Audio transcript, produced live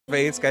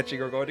face catching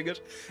recording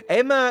it.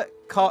 Emma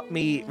caught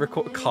me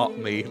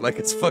like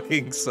it's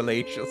fucking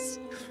salacious.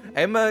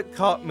 Emma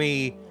caught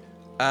me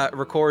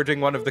recording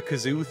one of the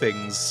kazoo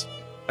things.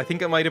 I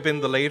think it might have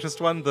been the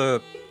latest one,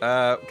 the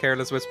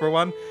Careless Whisper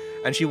one.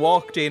 And she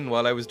walked in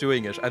while I was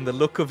doing it, and the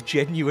look of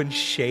genuine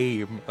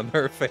shame on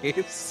her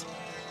face.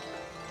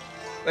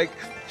 Like,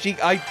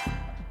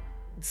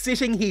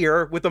 sitting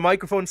here with the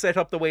microphone set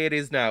up the way it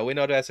is now in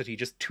Audacity,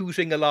 just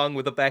tooting along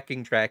with a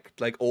backing track,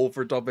 like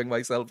overdubbing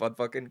myself on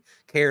fucking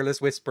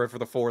Careless Whisper for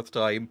the 4th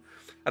time.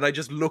 And I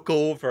just look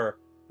over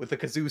with the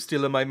kazoo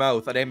still in my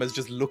mouth, and Emma's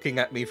just looking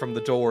at me from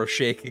the door,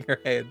 shaking her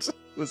head.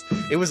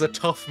 It was a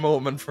tough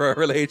moment for our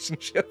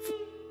relationship.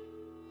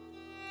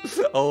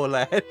 Oh,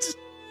 lad.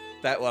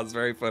 That was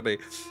very funny.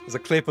 There's a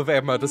clip of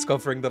Emma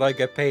discovering that I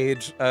get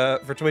paid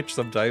for Twitch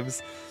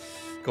sometimes,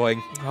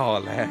 going, oh,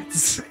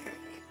 lads.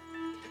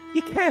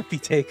 You can't be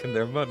taking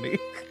their money.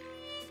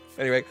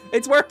 Anyway,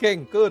 it's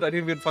working. Good. I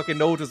didn't even fucking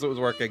notice it was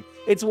working.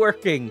 It's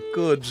working.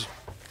 Good.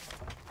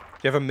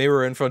 Do you have a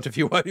mirror in front of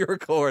you while you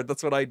record?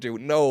 That's what I do.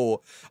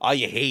 No, I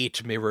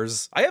hate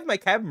mirrors. I have my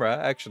camera,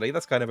 actually.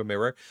 That's kind of a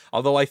mirror.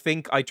 Although I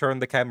think I turn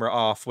the camera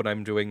off when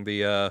I'm doing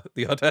the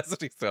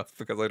Audacity stuff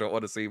because I don't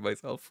want to see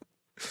myself.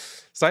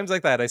 Times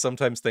like that, I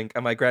sometimes think,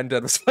 and my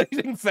granddad was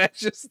fighting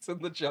fascists in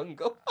the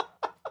jungle.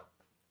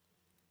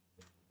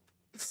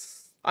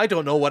 I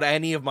don't know what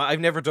I've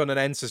never done an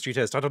ancestry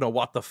test. I don't know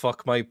what the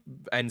fuck my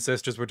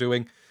ancestors were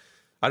doing.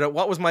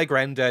 What was my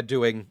granddad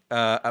doing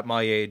at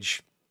my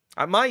age?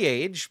 At my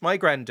age, my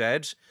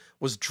granddad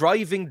was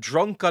driving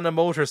drunk on a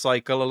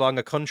motorcycle along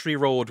a country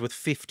road with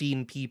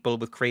 15 people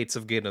with crates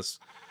of Guinness.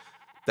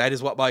 That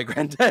is what my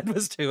granddad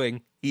was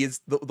doing. He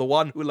is the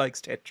one who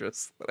likes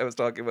Tetris that I was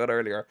talking about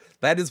earlier.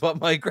 That is what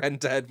my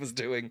granddad was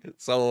doing.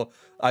 So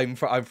I'm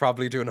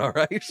probably doing all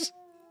right.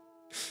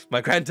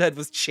 My granddad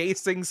was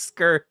chasing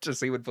skirt,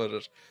 as he would put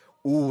it.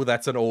 Ooh,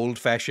 that's an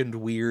old-fashioned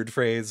weird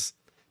phrase.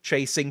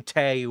 Chasing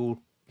tail.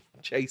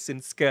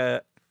 Chasing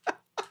skirt.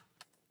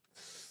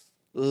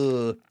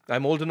 Ugh.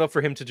 I'm old enough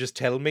for him to just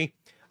tell me.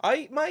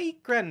 My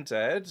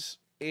granddad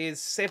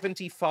is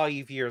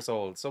 75 years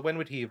old. So when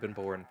would he have been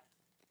born?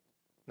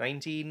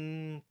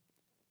 Late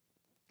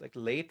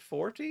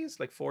 40s?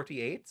 Like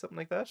 48? Something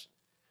like that?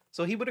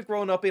 So he would have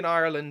grown up in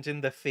Ireland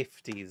in the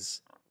 50s.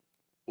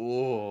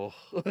 Oh,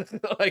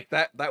 like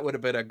that would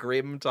have been a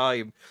grim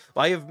time.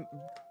 I have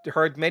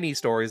heard many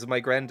stories of my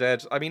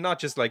granddad. I mean, not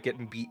just like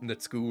getting beaten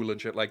at school and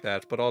shit like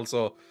that, but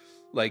also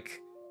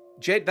like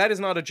that is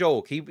not a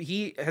joke.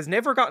 He has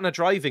never gotten a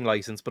driving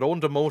license, but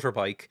owned a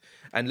motorbike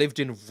and lived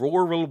in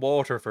rural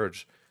Waterford.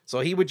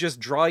 So he would just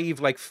drive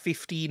like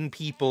 15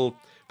 people,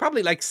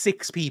 probably like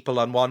 6 people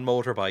on one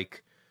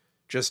motorbike,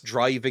 just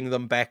driving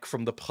them back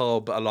from the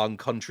pub along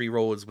country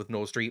roads with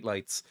no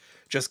streetlights,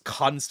 just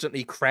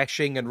constantly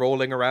crashing and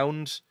rolling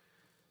around.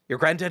 Your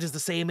granddad is the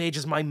same age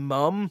as my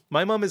mum.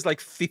 My mum is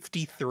like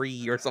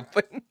 53 or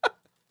something.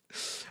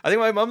 I think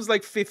my mum's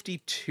like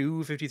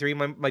 52, 53.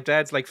 My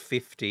dad's like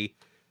 50.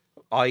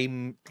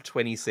 I'm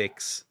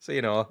 26. So,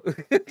 you know.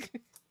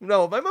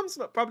 No, my mum's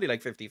probably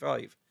like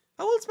 55.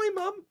 How old's my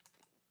mum?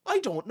 I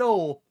don't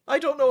know. I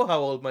don't know how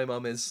old my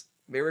mum is.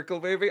 Miracle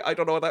baby? I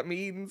don't know what that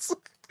means.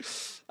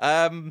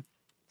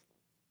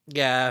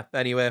 Yeah,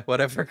 anyway,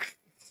 whatever.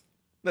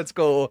 Let's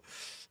go.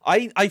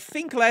 I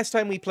think last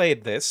time we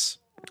played this,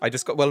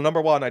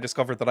 number one, I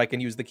discovered that I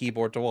can use the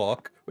keyboard to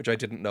walk, which I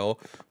didn't know.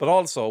 But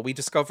also, we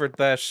discovered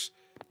that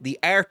the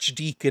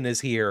Archdeacon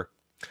is here.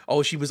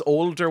 Oh, she was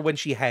older when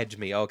she had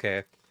me.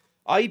 Okay.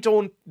 I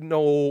don't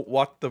know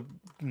what the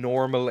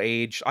normal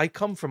age... I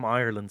come from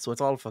Ireland, so it's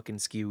all fucking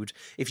skewed.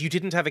 If you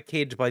didn't have a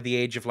kid by the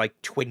age of,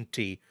 like,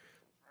 20...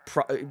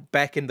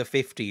 back in the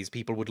 50s,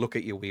 people would look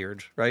at you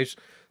weird, right?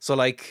 So,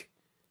 like,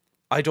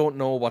 I don't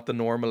know what the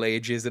normal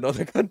age is in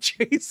other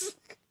countries.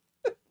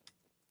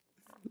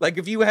 Like,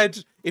 if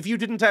you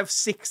didn't have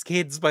 6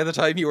 kids by the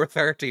time you were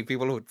 30,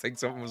 people would think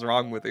something was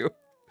wrong with you.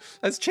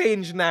 That's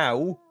changed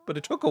now, but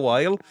it took a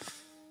while.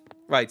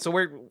 Right,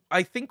 so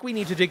I think we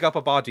need to dig up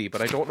a body,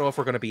 but I don't know if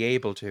we're going to be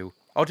able to.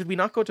 Oh, did we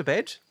not go to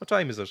bed? What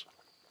time is it?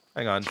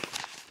 Hang on.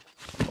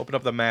 Open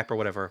up the map or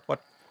whatever. What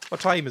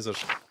time is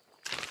it?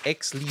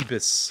 Ex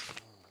libris.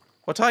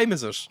 What time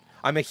is it?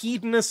 I'm a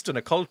hedonist, an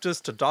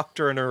occultist, a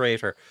doctor, and a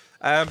narrator.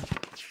 I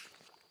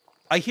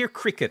hear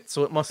cricket,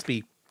 so it must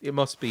be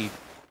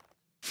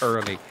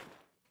early.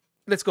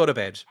 Let's go to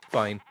bed.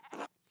 Fine.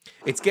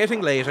 It's getting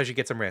late. I should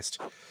get some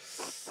rest.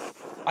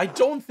 I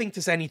don't think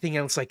there's anything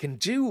else I can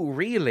do,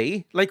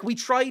 really. Like, we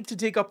tried to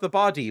dig up the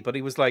body, but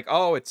he was like,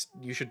 oh,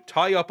 you should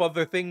tie up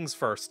other things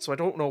first. So I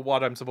don't know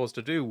what I'm supposed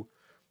to do.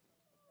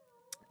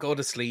 Go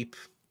to sleep.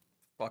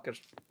 Fuck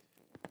it.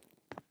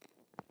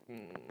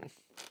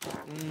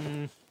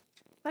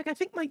 Like, I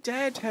think my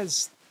dad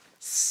has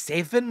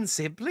 7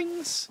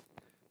 siblings?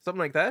 Something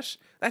like that.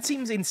 That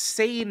seems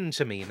insane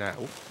to me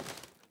now.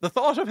 The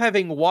thought of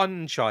having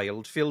one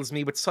child fills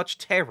me with such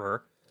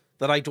terror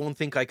that I don't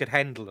think I could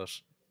handle it.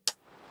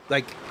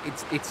 Like,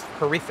 it's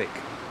horrific.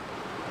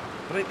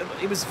 But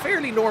it was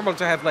fairly normal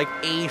to have, like,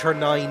 8 or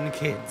 9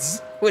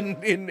 kids.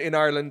 in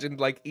Ireland in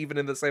like even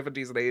in the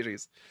 70s and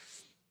 80s.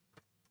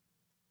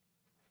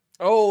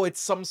 Oh, it's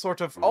some sort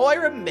of... Oh, I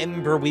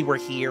remember we were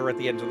here at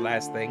the end of the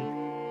last thing.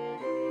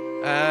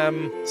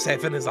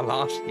 7 is a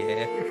lot,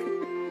 yeah.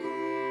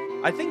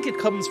 I think it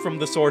comes from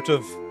the sort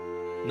of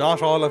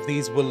not all of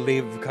these will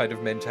live kind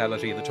of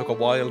mentality that took a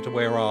while to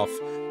wear off.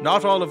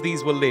 Not all of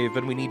these will live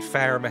and we need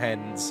farm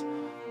hands.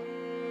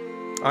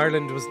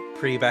 Ireland was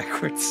pretty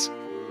backwards.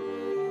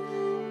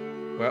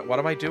 What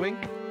am I doing?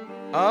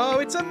 Oh,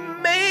 it's a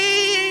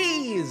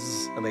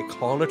maze! And they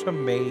call it a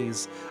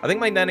maze. I think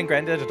my nan and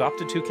granddad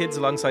adopted 2 kids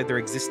alongside their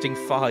existing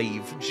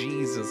 5.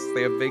 Jesus,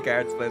 they have big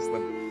hearts, bless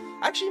them.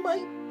 Actually, my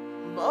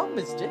mom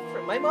is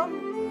different. My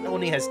mom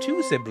only has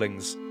 2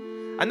 siblings.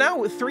 And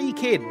now 3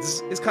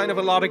 kids is kind of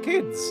a lot of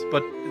kids.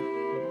 But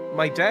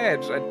my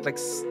dad had like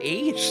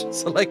 8.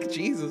 So like,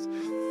 Jesus.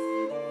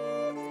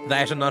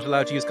 That and not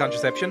allowed to use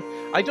contraception.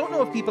 I don't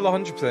know if people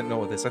 100%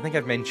 know this. I think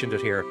I've mentioned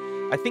it here.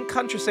 I think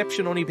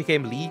contraception only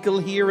became legal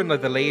here in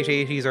like the late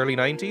 80s, early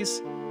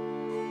 90s.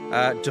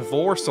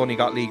 Divorce only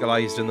got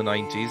legalized in the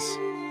 90s.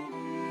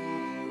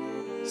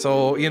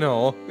 So, you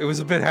know, it was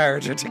a bit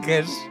harder to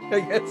get,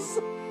 I guess.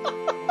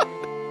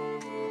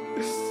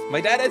 My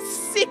dad has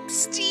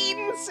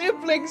 16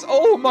 siblings!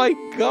 Oh my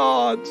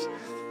god!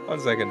 1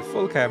 second,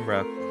 full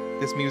camera.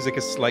 This music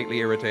is slightly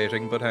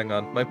irritating, but hang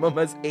on. My mum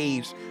has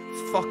 8.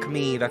 Fuck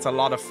me, that's a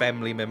lot of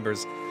family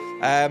members.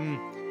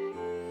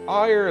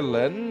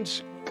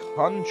 Ireland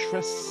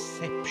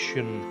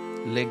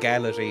contraception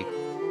legality.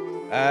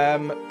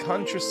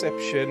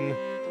 Contraception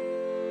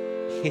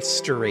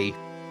history.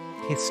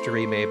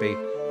 History, maybe.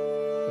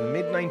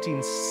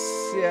 Mid-19...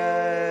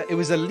 it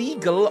was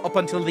illegal up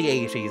until the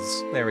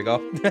 80s. There we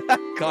go.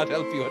 God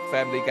help you at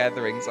family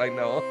gatherings, I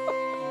know.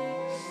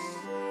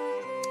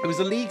 It was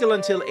illegal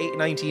until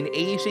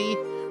 1980,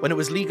 when it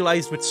was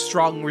legalized with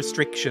strong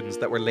restrictions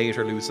that were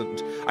later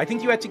loosened. I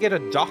think you had to get a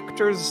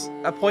doctor's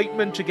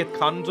appointment to get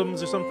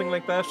condoms or something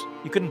like that.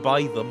 You couldn't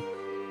buy them.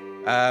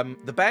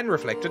 The ban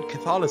reflected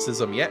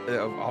Catholicism, yeah,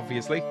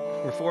 obviously.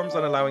 Reforms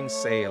on allowing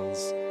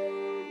sales.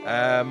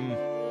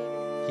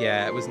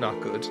 Yeah, it was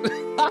not good.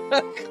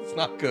 It's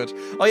not good.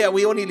 Oh yeah,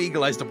 we only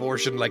legalized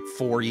abortion like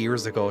 4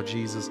 years ago,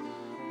 Jesus.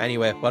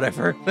 Anyway,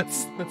 whatever.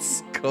 Let's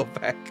go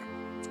back.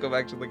 Let's go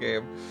back to the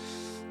game.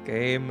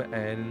 Game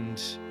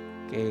and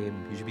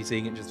game. You should be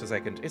seeing it in just a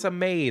second. It's a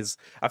maze.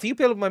 A few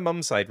people on my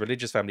mum's side,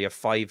 religious family, have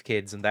 5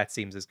 kids, and that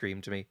seems a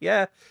scream to me.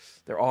 Yeah,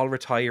 they're all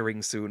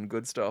retiring soon.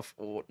 Good stuff.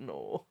 Oh,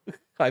 no.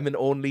 I'm an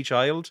only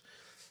child.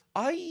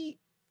 I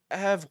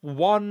have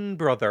 1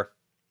 brother.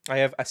 I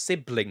have a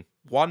sibling.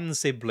 1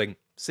 sibling.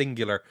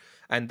 Singular.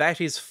 And that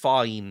is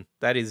fine.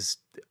 That is,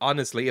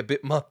 honestly, a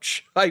bit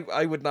much.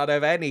 I would not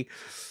have any.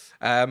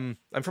 I'm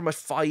from a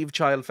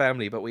 5-child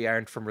family, but we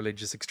aren't from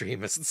religious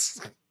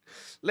extremists.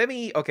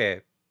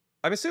 Okay.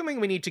 I'm assuming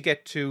we need to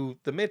get to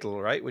the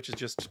middle, right? Which is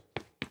just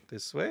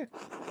this way.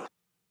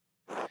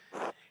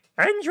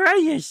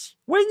 Andreas,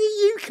 when are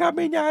you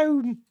coming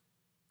home?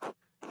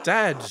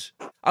 Dad,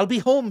 I'll be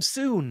home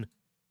soon.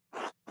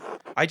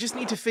 I just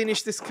need to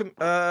finish this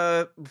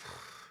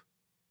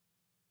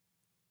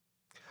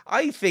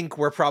I think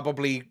we're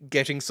probably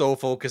getting so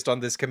focused on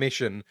this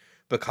commission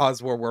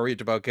because we're worried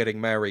about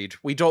getting married.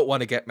 We don't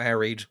want to get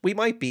married. We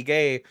might be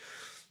gay.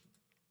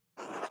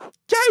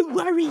 Don't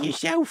worry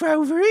yourself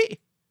over it.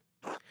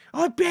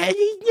 I barely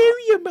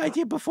knew your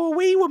mother before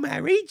we were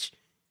married.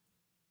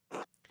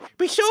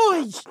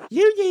 Besides,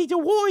 you need a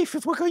wife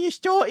if we're going to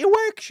start a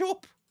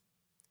workshop.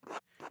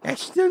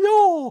 That's the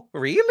law.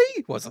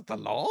 Really? Was it the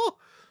law?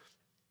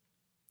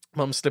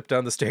 Mum slipped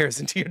down the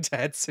stairs into your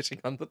dad sitting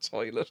on the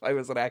toilet. I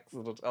was an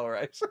accident. All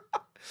right.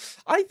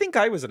 I think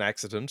I was an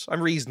accident.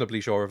 I'm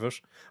reasonably sure of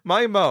it.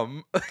 My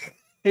mum,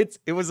 it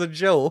was a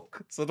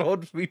joke, so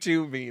don't be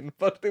too mean,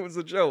 but it was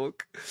a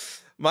joke.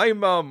 My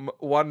mum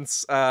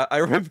once, I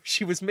remember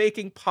she was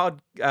making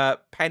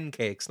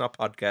pancakes, not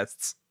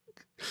podcasts.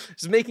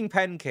 She was making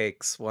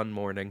pancakes one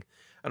morning,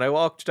 and I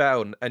walked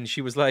down, and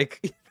she was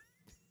like,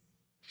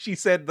 she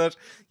said that,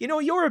 you know,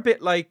 you're a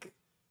bit like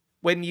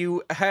when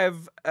you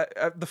have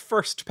the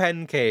first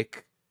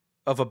pancake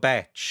of a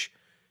batch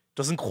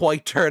doesn't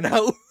quite turn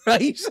out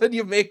right, and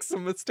you make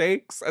some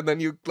mistakes, and then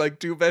you like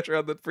do better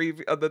on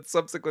the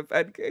subsequent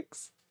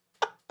pancakes.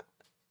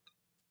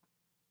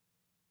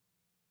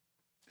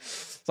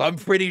 So I'm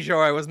pretty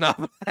sure I was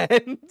not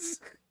banned.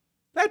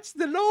 That's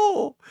the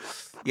law.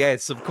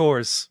 Yes, of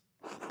course.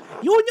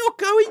 You're not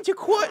going to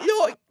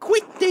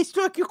quit this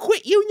like you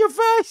quit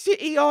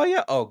university, are you?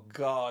 Oh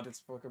God,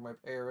 it's fucking my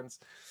parents.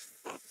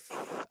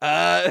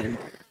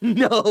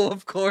 No,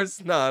 of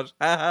course not.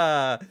 Ha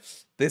ha.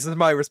 This is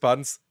my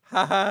response.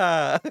 Ha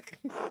ha.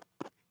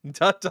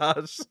 Dot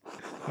dot.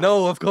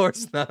 No, of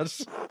course not.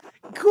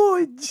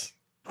 Good.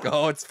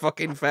 Oh, it's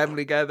fucking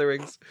family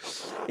gatherings.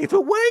 If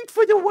it weren't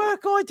for the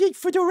work I did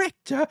for the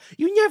rector,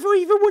 you never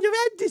even would have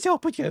had this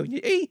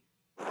opportunity.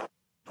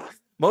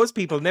 Most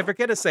people never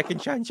get a second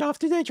chance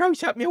after they throw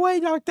something away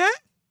like that.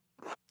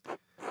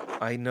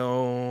 I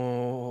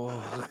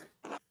know.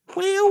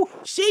 Well,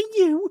 see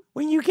you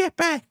when you get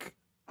back.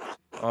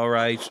 All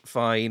right,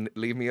 fine.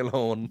 Leave me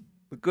alone.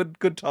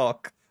 Good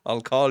talk.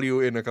 I'll call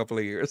you in a couple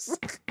of years.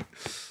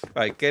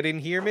 Right, get in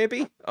here,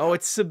 maybe? Oh,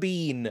 it's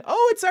Sabine.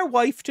 Oh, it's our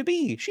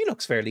wife-to-be. She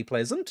looks fairly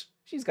pleasant.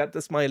 She's got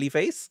the smiley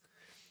face.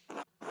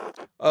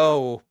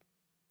 Oh,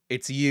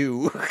 it's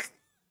you.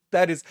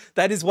 That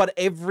is what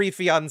every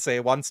fiance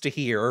wants to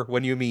hear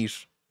when you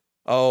meet.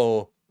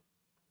 Oh,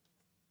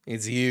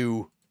 it's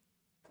you.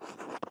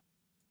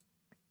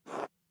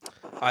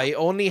 I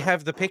only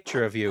have the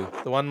picture of you,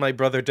 the one my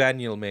brother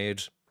Daniel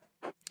made.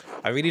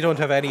 I really don't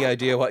have any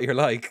idea what you're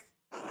like.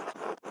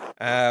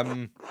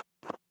 Do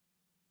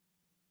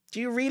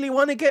you really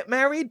want to get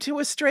married to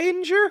a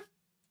stranger?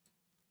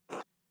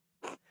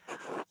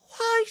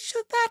 Why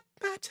should that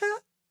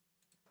matter?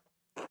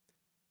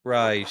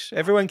 Right,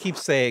 everyone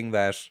keeps saying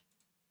that.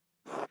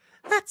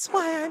 That's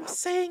why I'm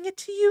saying it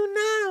to you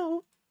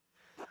now.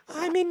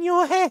 I'm in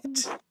your head.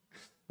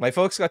 My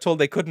folks got told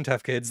they couldn't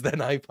have kids, then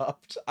I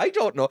popped. I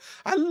don't know.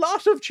 A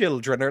lot of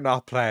children are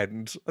not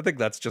planned. I think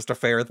that's just a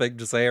fair thing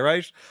to say,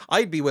 right?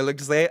 I'd be willing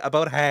to say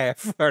about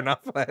half are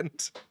not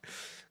planned.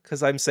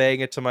 Because I'm saying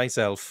it to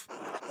myself.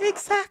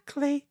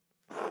 Exactly.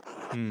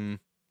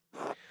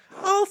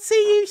 I'll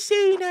see you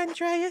soon,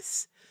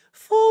 Andreas.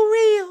 For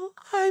real,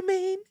 I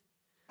mean.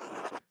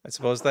 I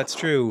suppose that's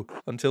true.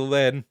 Until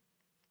then.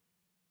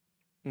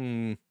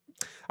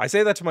 I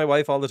say that to my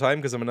wife all the time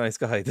because I'm a nice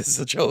guy. This is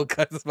a joke.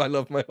 I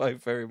love my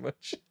wife very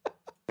much.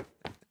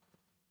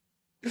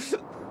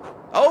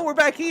 Oh, we're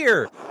back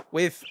here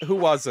with, who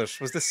was it?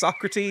 Was this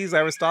Socrates,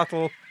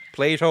 Aristotle,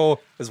 Plato?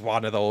 Is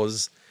one of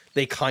those.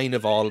 They kind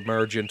of all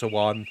merge into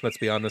one, let's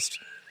be honest.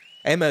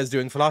 Emma is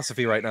doing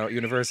philosophy right now at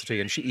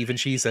university, and even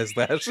she says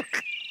that.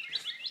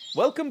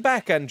 Welcome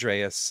back,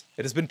 Andreas.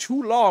 It has been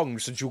too long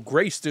since you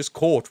graced this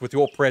court with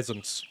your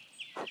presence.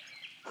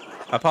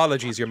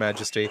 Apologies, Your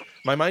Majesty.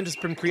 My mind has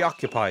been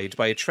preoccupied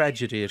by a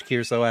tragedy at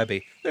Kearso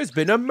Abbey. There's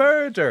been a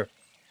murder.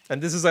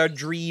 And this is our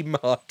dream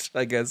hut,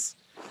 I guess.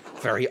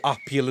 Very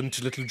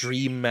opulent little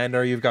dream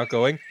manor you've got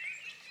going.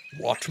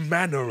 What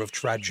manner of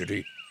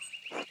tragedy?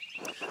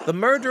 The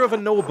murder of a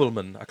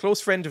nobleman, a close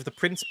friend of the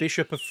Prince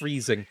Bishop of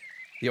Freezing.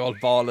 The old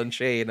ball and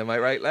chain, am I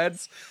right,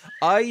 lads?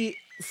 I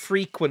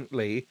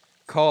frequently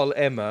call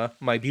Emma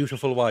my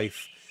beautiful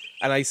wife.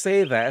 And I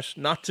say that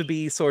not to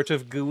be sort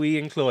of gooey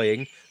and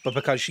cloying, but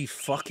because she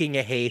fucking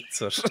hates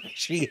it.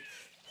 She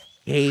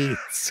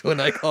hates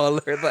when I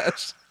call her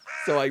that.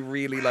 So I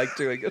really like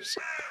doing it.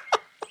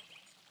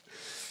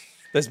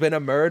 There's been a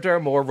murder,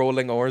 more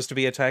rolling oars to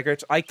be a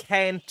taggart. I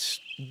can't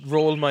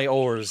roll my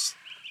oars.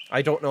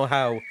 I don't know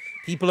how.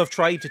 People have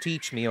tried to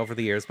teach me over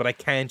the years, but I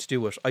can't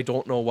do it. I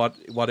don't know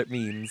what it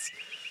means.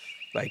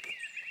 Like,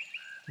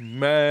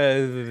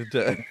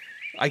 murder.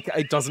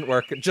 It doesn't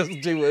work. Just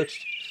do it.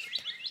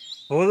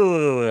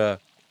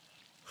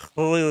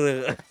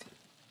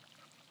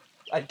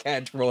 I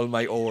can't roll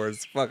my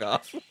oars. Fuck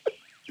off. Is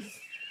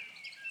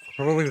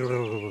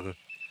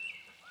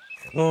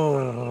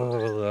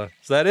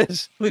that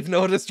it? We've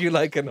noticed you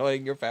like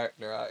annoying your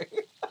partner, aye?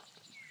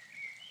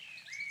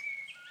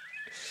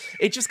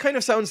 It just kind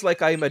of sounds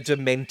like I'm a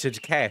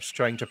demented cat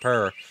trying to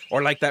purr.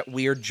 Or like that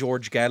weird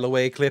George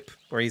Galloway clip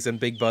where he's in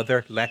Big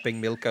Brother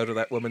lapping milk out of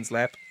that woman's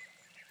lap.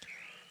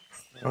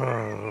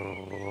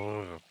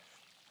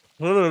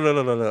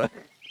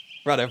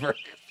 Whatever.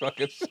 Fuck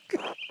it.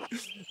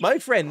 My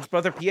friend,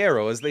 Brother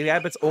Piero, is the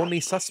abbot's only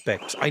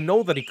suspect. I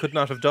know that he could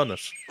not have done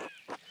it.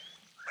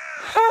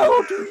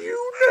 How do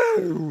you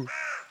know?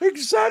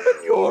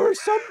 Examine your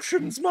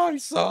assumptions, my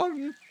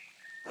son.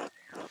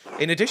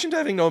 In addition to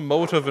having no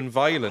motive and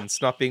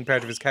violence not being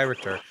part of his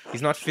character,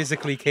 he's not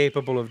physically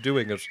capable of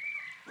doing it.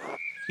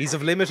 He's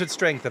of limited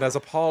strength and has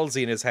a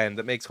palsy in his hand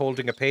that makes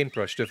holding a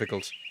paintbrush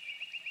difficult.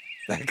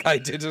 That guy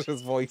did it,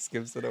 his voice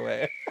gives it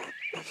away.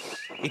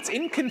 It's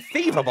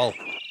inconceivable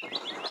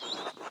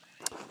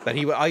that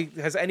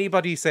has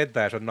anybody said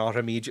that and not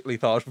immediately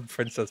thought of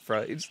Princess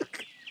Bride?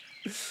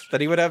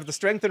 That he would have the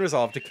strength and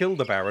resolve to kill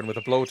the Baron with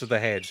a blow to the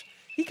head.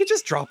 He could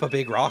just drop a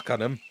big rock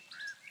on him.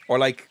 Or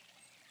like,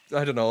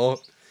 I don't know,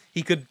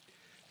 he could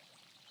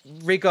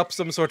rig up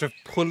some sort of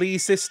pulley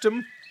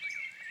system.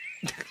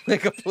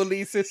 Like a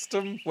pulley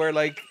system where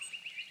like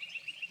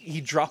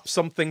he drops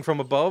something from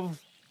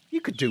above.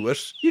 You could do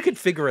it. You could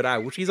figure it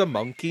out. He's a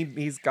monkey.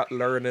 He's got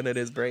learning in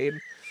his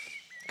brain.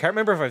 Can't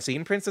remember if I've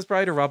seen Princess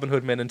Bride or Robin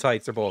Hood Men in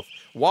Tights or both.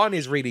 One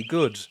is really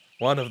good.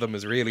 One of them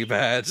is really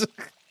bad.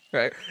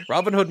 Right?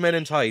 Robin Hood Men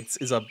in Tights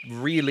is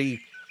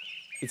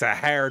it's a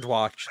hard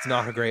watch. It's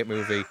not a great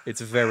movie.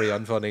 It's very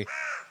unfunny.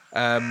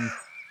 And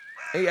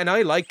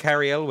I like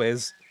Carrie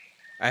Elwes.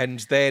 And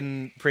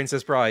then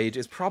Princess Bride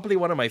is probably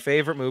one of my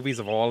favourite movies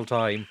of all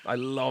time. I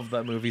love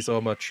that movie so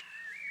much.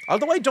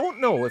 Although I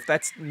don't know if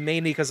that's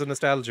mainly because of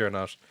nostalgia or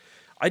not.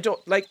 I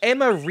don't, like,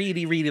 Emma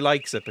really, really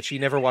likes it, but she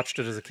never watched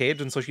it as a kid,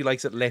 and so she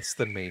likes it less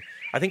than me.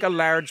 I think a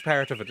large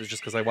part of it is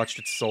just because I watched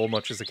it so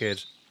much as a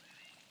kid.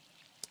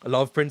 I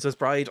love Princess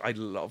Bride. I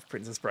love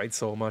Princess Bride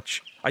so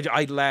much.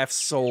 I laugh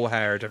so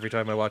hard every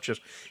time I watch it.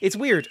 It's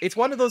weird. It's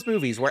one of those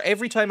movies where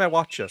every time I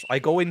watch it, I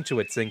go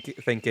into it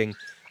thinking,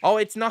 oh,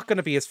 it's not going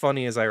to be as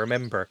funny as I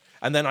remember.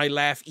 And then I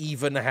laugh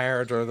even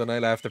harder than I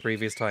laughed the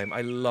previous time.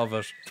 I love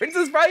it.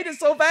 Princess Bride is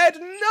so bad.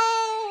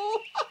 No!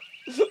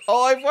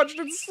 Oh, I've watched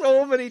it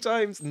so many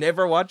times.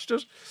 Never watched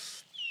it.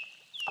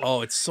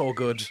 Oh, it's so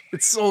good.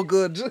 It's so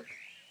good.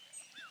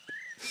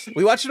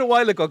 We watched it a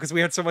while ago because we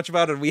heard so much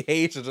about it and we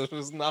hated it. It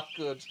was not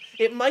good.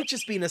 It might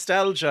just be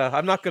nostalgia.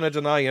 I'm not going to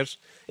deny it.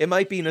 It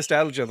might be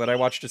nostalgia that I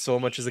watched it so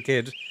much as a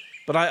kid.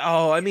 But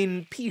I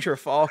mean, Peter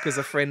Falk is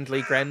a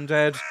friendly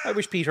granddad. I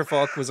wish Peter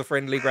Falk was a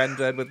friendly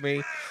granddad with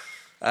me.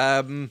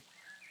 Carrie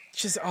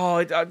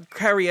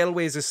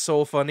Elways is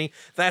so funny.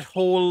 That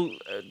whole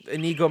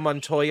Inigo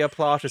Montoya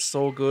plot is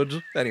so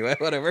good. Anyway,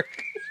 whatever.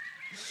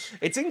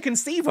 It's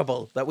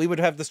inconceivable that we would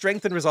have the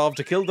strength and resolve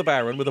to kill the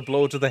Baron with a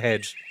blow to the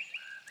head.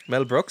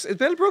 Mel Brooks? Is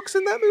Mel Brooks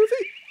in that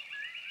movie?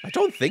 I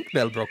don't think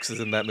Mel Brooks is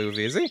in that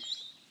movie, is he?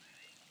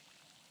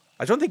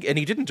 I don't think... And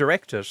he didn't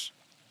direct it.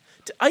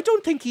 I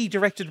don't think he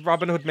directed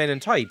Robin Hood Men in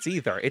Tights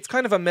either. It's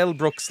kind of a Mel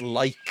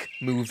Brooks-like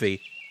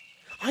movie.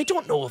 I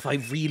don't know if I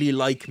really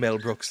like Mel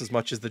Brooks as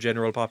much as the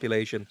general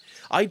population.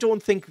 I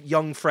don't think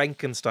Young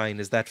Frankenstein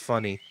is that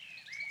funny.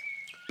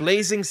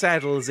 Blazing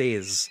Saddles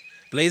is.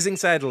 Blazing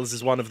Saddles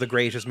is one of the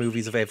greatest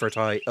movies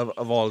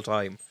of all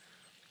time.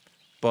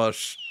 But...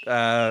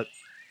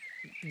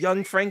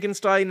 Young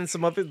Frankenstein and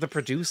some other... The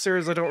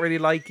Producers I don't really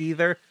like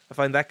either. I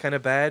find that kind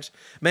of bad.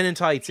 Men in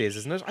Tights is,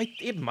 isn't it?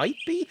 It might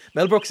be.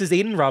 Mel Brooks is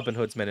in Robin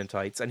Hood's Men in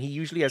Tights, and he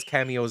usually has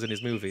cameos in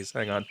his movies.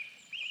 Hang on.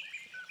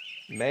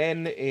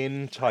 Men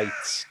in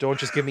Tights. Don't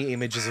just give me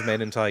images of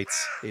Men in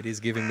Tights. It is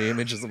giving me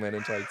images of Men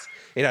in Tights.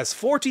 It has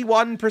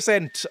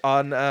 41%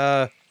 on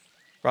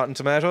Rotten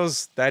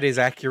Tomatoes. That is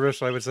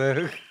accurate, I would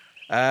say.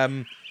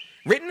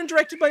 Written and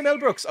directed by Mel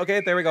Brooks. Okay,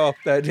 there we go.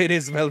 It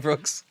is Mel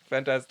Brooks.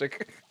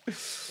 Fantastic.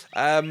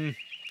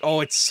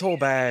 Oh, it's so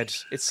bad.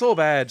 It's so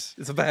bad.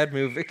 It's a bad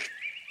movie.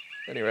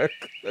 Anyway,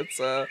 let's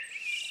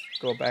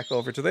go back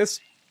over to this.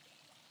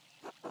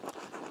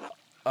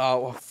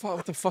 Oh,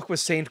 what the fuck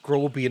was Saint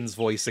Grobian's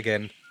voice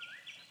again?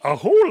 A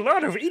whole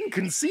lot of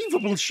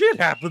inconceivable shit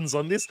happens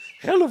on this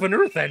hell of an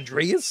earth,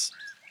 Andreas.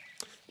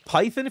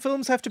 Python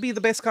films have to be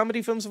the best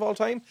comedy films of all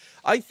time.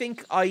 I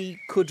think I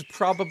could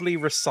probably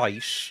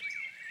recite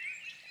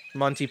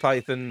Monty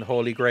Python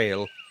Holy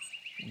Grail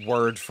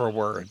word for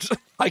word.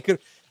 I could...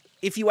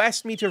 If you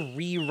asked me to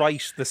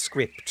rewrite the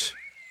script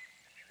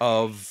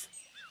of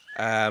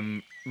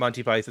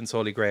Monty Python's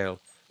Holy Grail,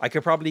 I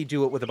could probably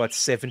do it with about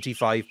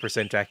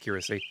 75%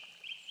 accuracy.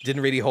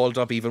 Didn't really hold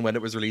up even when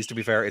it was released, to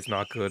be fair. It's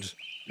not good.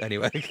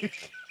 Anyway.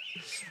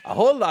 A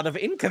whole lot of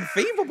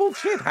inconceivable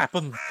shit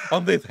happened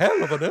on this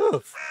hell of an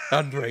earth,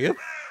 Andrea.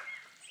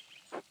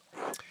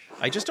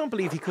 I just don't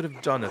believe he could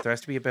have done it. There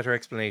has to be a better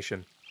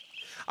explanation.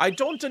 I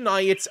don't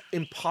deny it's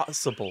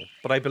impossible,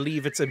 but I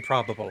believe it's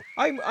improbable.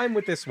 I'm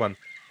with this one.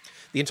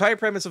 The entire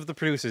premise of The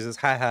Producers is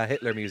haha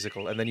Hitler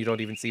musical, and then you don't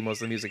even see most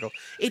of the musical.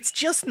 It's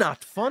just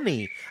not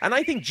funny. And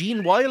I think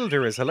Gene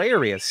Wilder is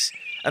hilarious.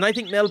 And I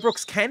think Mel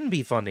Brooks can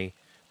be funny.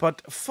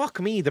 But fuck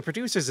me, The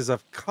Producers is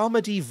a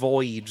comedy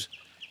void.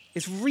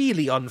 It's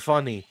really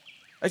unfunny.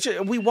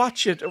 We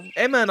watch it,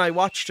 Emma and I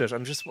watched it,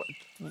 I'm just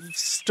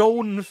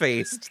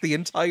stone-faced the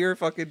entire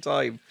fucking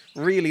time.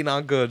 Really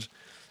not good.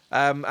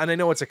 And I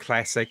know it's a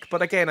classic,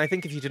 but again, I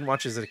think if you didn't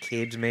watch it as a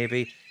kid,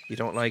 maybe, you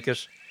don't like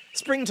it.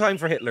 Springtime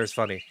for Hitler's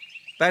funny.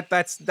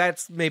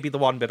 That's maybe the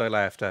one bit I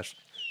laughed at.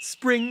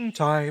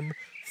 Springtime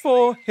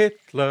for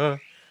Hitler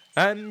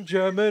and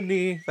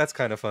Germany. That's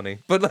kind of funny.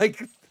 But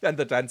like, and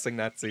the dancing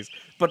Nazis.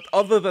 But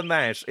other than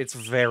that, it's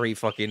very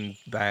fucking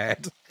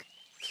bad.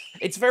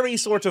 It's very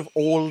sort of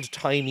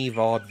old-timey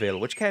vaudeville,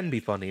 which can be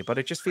funny, but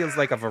it just feels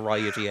like a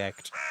variety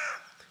act.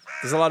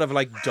 There's a lot of,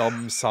 like,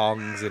 dumb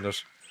songs in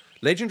it.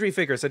 Legendary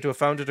figure said to have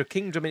founded a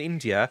kingdom in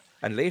India,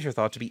 and later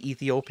thought to be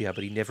Ethiopia,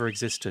 but he never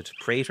existed.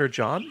 Praetor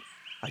John?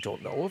 I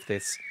don't know of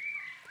this.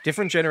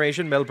 Different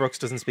generation, Mel Brooks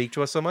doesn't speak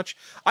to us so much.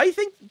 I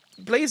think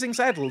Blazing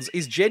Saddles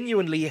is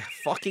genuinely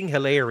fucking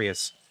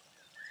hilarious.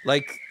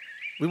 Like,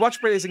 we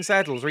watched Blazing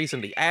Saddles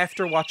recently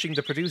after watching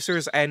The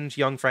Producers and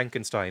Young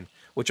Frankenstein,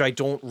 which I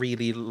don't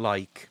really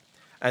like.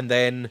 And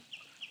then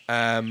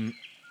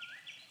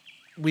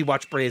we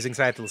watched Blazing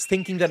Saddles,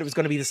 thinking that it was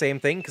going to be the same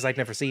thing, because I'd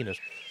never seen it.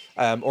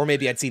 Or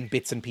maybe I'd seen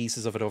bits and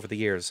pieces of it over the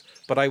years.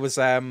 But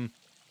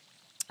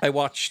we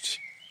watched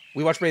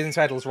Blazing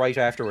Saddles right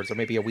afterwards, or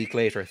maybe a week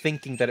later,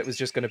 thinking that it was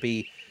just going to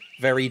be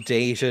very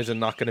dated and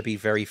not going to be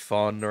very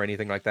fun or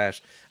anything like that.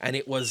 And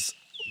it was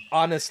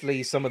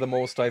honestly some of the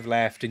most I've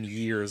laughed in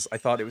years. I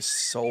thought it was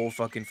so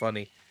fucking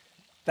funny.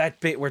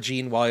 That bit where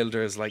Gene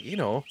Wilder is like, you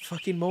know,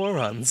 fucking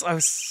morons. I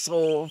was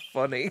so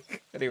funny.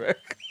 Anyway,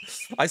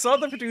 I saw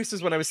The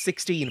Producers when I was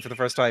 16 for the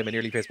first time and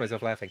nearly pissed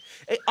myself laughing.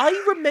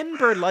 I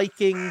remember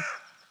liking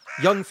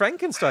Young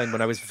Frankenstein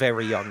when I was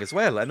very young as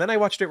well. And then I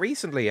watched it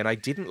recently and I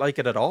didn't like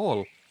it at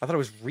all. I thought it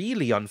was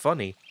really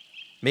unfunny.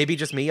 Maybe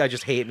just me, I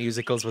just hate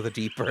musicals with a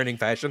deep burning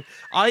passion.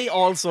 I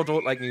also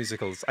don't like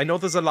musicals. I know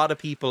there's a lot of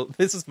people...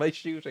 This is my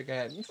shooting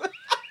hand.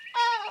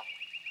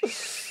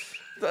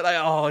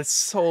 It's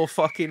so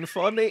fucking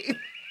funny.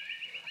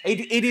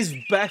 It is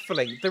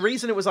baffling. The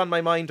reason it was on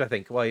my mind, I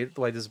think, why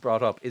this is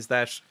brought up, is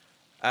that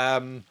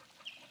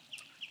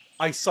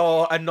I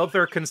saw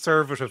another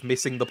conservative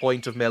missing the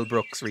point of Mel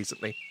Brooks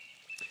recently,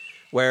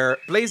 where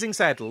Blazing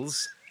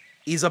Saddles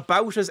is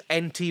about as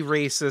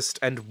anti-racist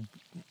and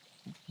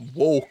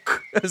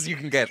woke as you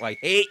can get. I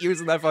hate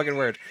using that fucking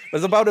word.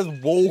 It's about as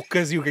woke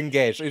as you can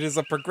get. It is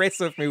a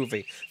progressive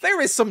movie.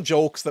 There is some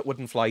jokes that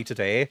wouldn't fly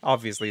today.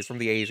 Obviously, it's from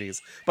the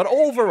 80s. But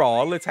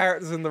overall, its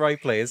heart is in the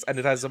right place, and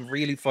it has some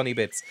really funny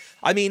bits.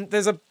 I mean,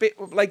 there's a bit,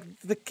 like,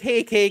 the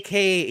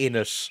KKK in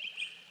it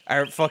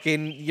are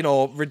fucking, you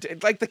know,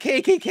 like, the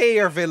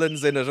KKK are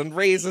villains in it, and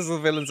races are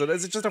villains in it.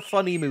 It's just a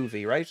funny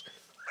movie, right?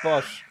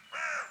 But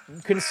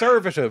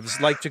conservatives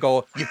like to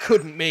go, you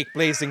couldn't make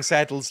Blazing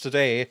Saddles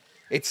today.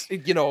 It's,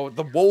 you know,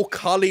 the woke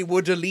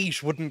Hollywood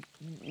elite wouldn't,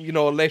 you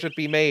know, let it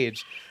be made.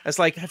 It's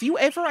like, have you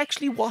ever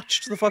actually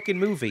watched the fucking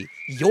movie?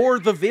 You're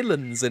the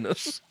villains in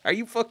it. Are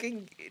you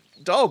fucking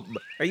dumb?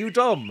 Are you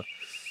dumb?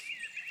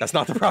 That's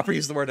not the proper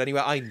use of the word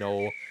anyway. I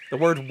know. The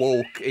word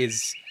woke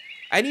is...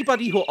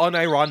 Anybody who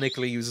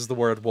unironically uses the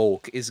word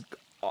woke is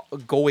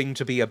going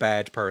to be a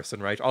bad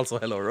person, right? Also,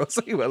 hello,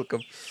 Rosa. You're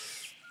welcome.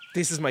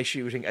 This is my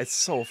shooting. It's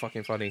so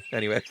fucking funny.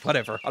 Anyway,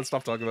 whatever. I'll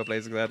stop talking about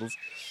Blazing Saddles.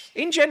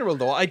 In general,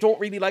 though, I don't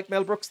really like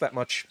Mel Brooks that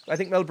much. I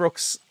think Mel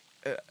Brooks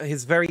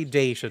is very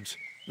dated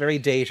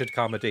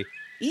comedy.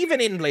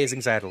 Even in Blazing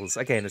Saddles.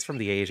 Again, it's from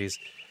the 80s.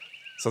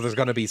 So there's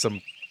going to be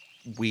some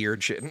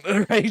weird shit,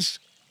 right?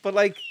 But,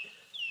 like,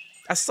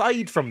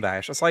 aside from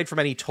that, aside from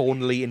any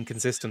tonally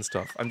inconsistent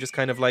stuff, I'm just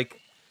kind of like,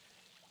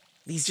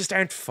 these just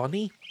aren't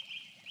funny.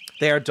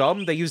 They are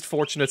dumb. They used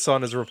Fortunate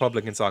Son as a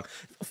Republican song.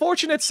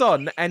 Fortunate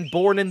Son and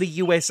Born in the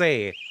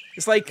USA.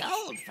 It's like,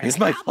 it's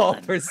my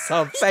pauper's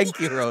song. Thank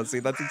you, Rosie.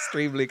 That's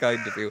extremely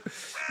kind of you.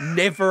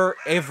 Never,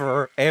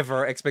 ever,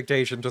 ever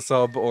expectation to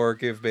sub or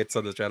give bits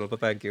on this channel, but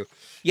thank you.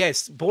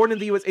 Yes, Born in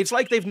the USA. It's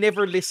like they've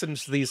never listened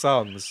to these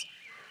songs.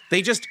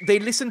 They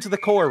listen to the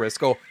chorus,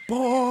 go,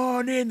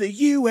 Born in the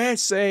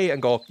USA,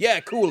 and go,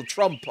 yeah, cool,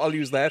 Trump, I'll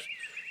use that.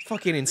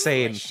 Fucking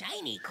insane. Ooh, a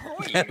shiny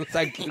coin.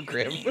 Thank you,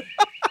 Grim.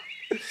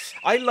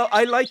 I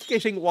like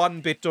getting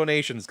 1-bit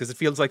donations because it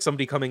feels like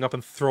somebody coming up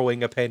and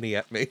throwing a penny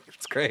at me.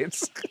 It's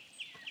great.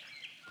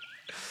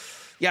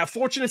 Yeah,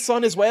 Fortunate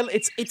Son as well.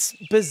 It's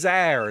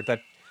bizarre that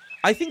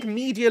I think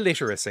media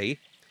literacy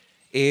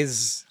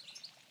is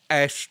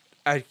at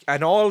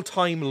an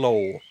all-time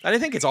low. And I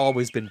think it's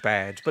always been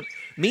bad. But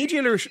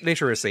media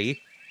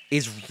literacy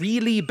is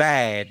really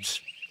bad.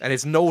 And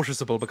it's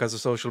noticeable because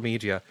of social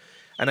media.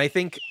 And I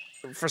think...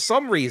 for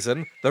some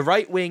reason, the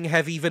right wing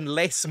have even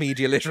less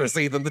media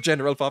literacy than the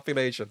general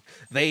population.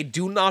 They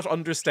do not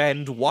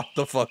understand what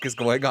the fuck is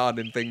going on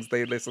in things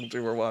they listen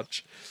to or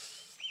watch.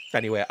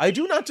 Anyway, I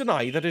do not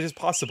deny that it is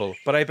possible,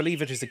 but I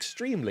believe it is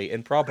extremely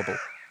improbable.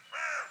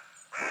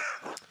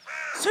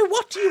 So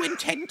what do you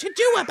intend to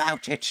do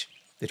about it?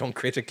 They don't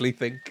critically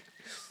think.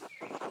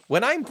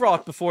 When I'm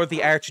brought before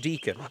the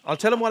Archdeacon, I'll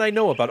tell him what I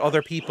know about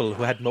other people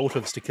who had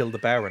motives to kill the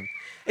Baron.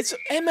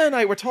 Emma and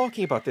I were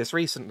talking about this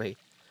recently.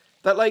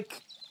 That,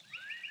 like,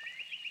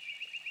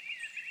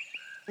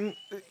 we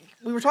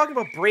were talking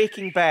about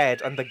Breaking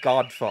Bad and The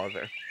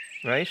Godfather,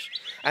 right?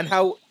 And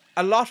how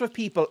a lot of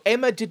people,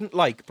 Emma didn't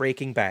like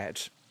Breaking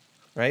Bad,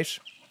 right?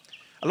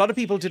 A lot of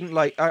people didn't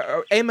like,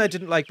 Emma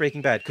didn't like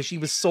Breaking Bad because she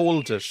was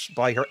sold it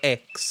by her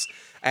ex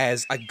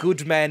as a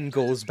good man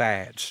goes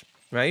bad,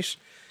 right?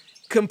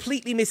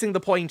 Completely missing the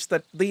point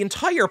that the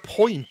entire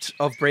point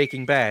of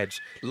Breaking Bad,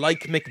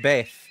 like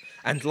Macbeth,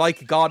 and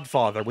like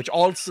Godfather, which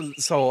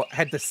also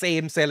had the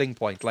same selling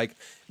point, like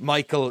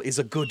Michael is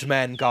a good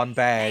man gone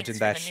bad in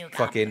that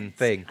fucking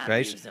thing,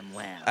 right? Use them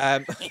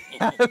well.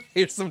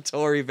 Here's some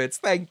Tory bits.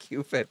 Thank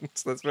you,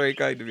 Vince. That's very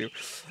kind of you.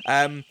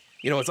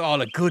 You know, it's all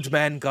a good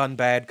man gone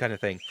bad kind of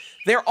thing.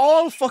 They're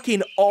all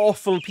fucking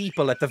awful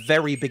people at the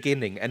very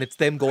beginning, and it's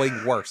them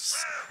going worse.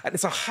 And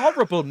it's a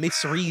horrible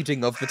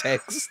misreading of the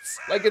texts.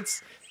 Like,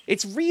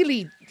 it's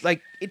really,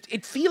 like,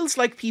 it feels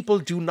like people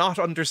do not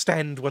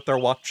understand what they're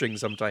watching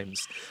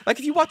sometimes. Like,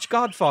 if you watch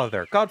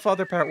Godfather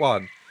Part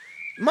 1,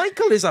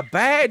 Michael is a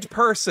bad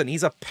person.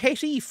 He's a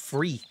petty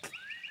freak.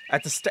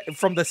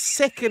 From the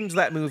second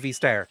that movie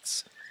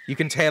starts, you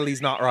can tell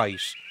he's not right.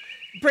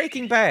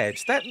 Breaking Bad,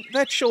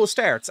 that show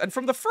starts, and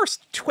from the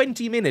first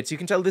 20 minutes, you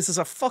can tell this is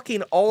a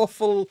fucking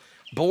awful,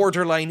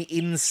 borderline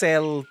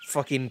incel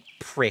fucking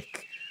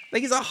prick.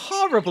 Like, he's a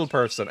horrible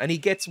person, and he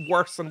gets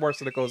worse and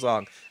worse as it goes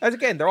on. And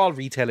again, they're all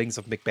retellings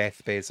of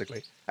Macbeth,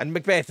 basically. And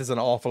Macbeth is an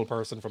awful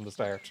person from the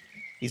start.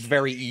 He's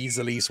very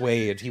easily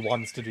swayed. He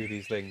wants to do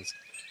these things.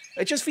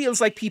 It just feels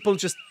like people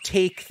just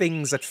take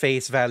things at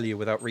face value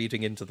without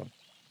reading into them.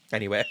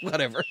 Anyway,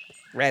 whatever.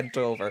 Rant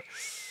over.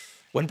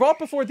 When brought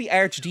before the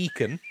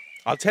Archdeacon,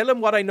 I'll tell him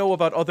what I know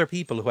about other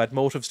people who had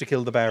motives to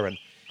kill the Baron.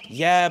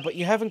 Yeah, but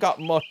you haven't got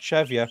much,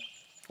 have you?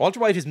 Walter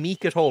White is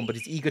meek at home, but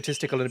he's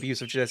egotistical and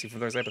abusive to Jesse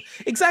from the first episode.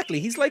 Exactly.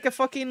 He's like a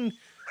fucking...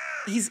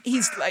 He's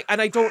like... And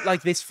I don't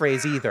like this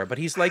phrase either, but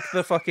he's like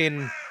the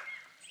fucking...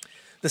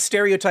 The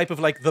stereotype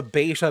of, like, the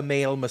beta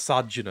male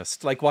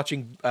misogynist. Like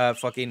watching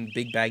fucking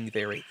Big Bang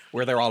Theory,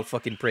 where they're all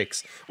fucking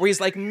pricks. Where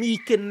he's, like,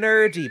 meek and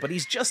nerdy, but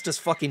he's just as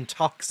fucking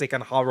toxic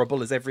and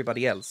horrible as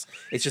everybody else.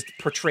 It's just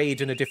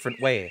portrayed in a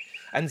different way.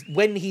 And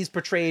when he's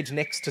portrayed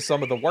next to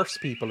some of the worst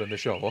people in the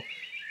show,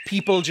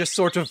 people just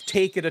sort of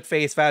take it at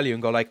face value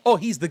and go like, oh,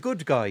 he's the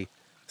good guy.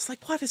 It's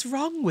like, what is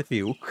wrong with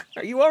you?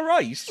 Are you all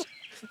right?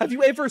 Have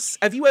you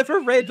ever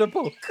read a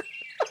book?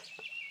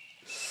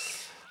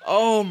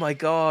 Oh my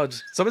god.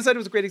 Someone said it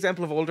was a great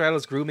example of older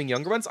adults grooming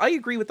younger ones. I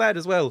agree with that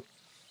as well.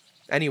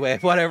 Anyway,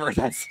 whatever.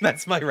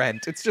 That's my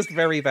rant. It's just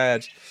very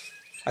bad.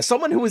 As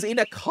someone who was in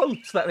a cult,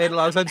 that made a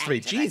lot of sense to me.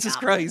 Jesus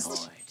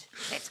Christ.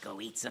 Let's go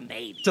eat some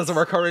babies. Does a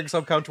recurring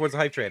sub count towards a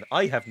hype train?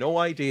 I have no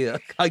idea.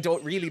 I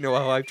don't really know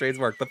how hype trains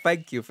work, but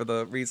thank you for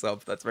the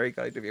resub. That's very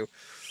kind of you.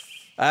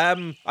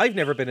 I've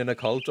never been in a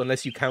cult,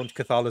 unless you count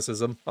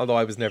Catholicism, although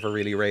I was never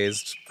really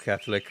raised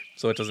Catholic,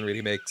 so it doesn't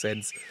really make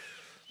sense.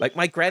 Like,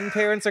 my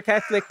grandparents are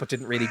Catholic, but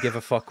didn't really give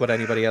a fuck what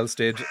anybody else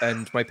did,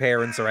 and my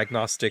parents are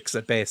agnostics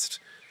at best.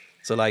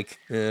 So, like,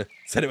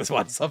 said it was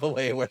one sub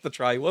away, worth a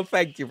try. Well,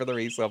 thank you for the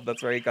resub.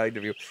 That's very kind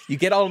of you. You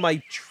get all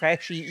my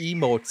trashy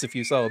emotes if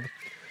you sub.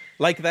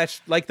 Like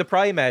the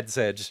Primad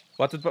said.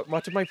 What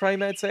did my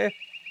Primad say?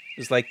 It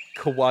was like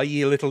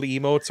kawaii little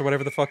emotes or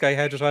whatever the fuck I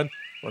had it on.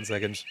 1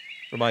 second.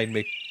 Remind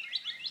me.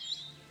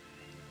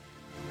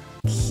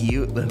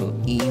 Cute little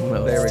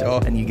emotes. There we go.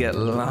 And you get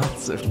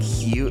lots of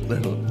cute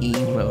little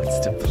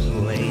emotes to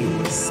play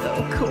with. So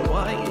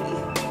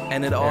kawaii.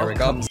 And it all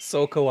comes...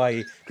 So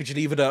kawaii. Could you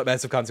leave it out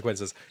massive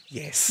consequences?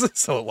 Yes.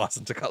 So it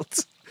wasn't a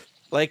cult.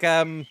 Like,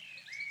 I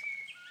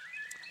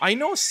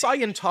know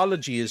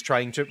Scientology is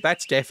trying to...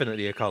 That's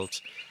definitely a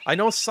cult. I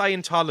know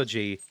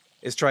Scientology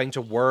is trying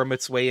to worm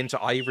its way into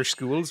Irish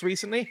schools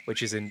recently,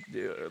 which is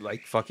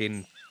like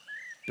fucking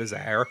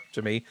bizarre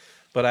to me.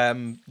 But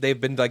they've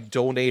been like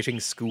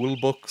donating school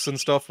books and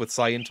stuff with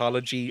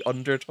Scientology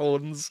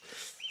undertones,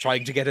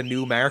 trying to get a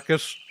new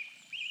market.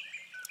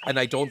 And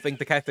I don't think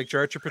the Catholic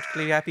Church are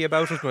particularly happy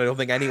about it, and I don't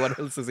think anyone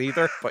else is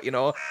either. But, you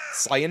know,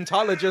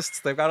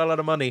 Scientologists, they've got a lot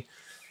of money.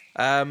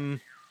 I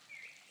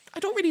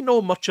don't really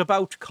know much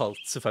about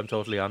cults, if I'm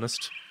totally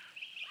honest.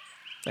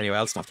 Anyway,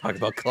 I'll stop talking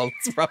about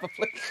cults,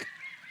 probably.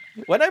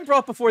 When I'm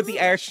brought before the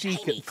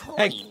Archdeacon,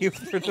 thank you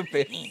for the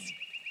bits.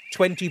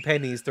 20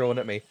 pennies thrown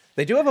at me.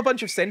 They do have a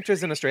bunch of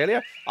centres in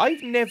Australia.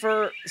 I've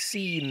never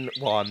seen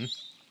one.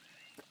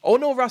 Oh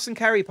no, Ross and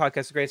Carrie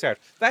podcast, a great start.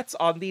 That's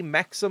on the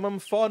Maximum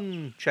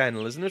Fun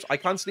channel, isn't it? I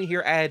constantly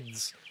hear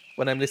ads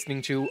when I'm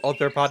listening to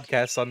other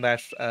podcasts on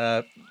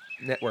that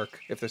network,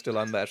 if they're still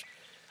on that.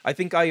 I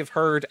think I have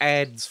heard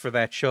ads for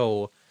that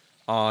show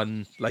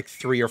on like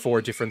 3 or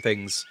 4 different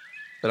things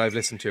that I've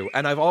listened to.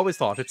 And I've always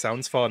thought it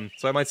sounds fun,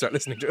 so I might start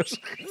listening to it.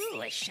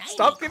 Ooh,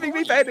 Stop giving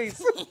me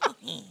pennies!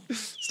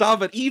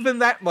 Stop it. Even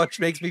that much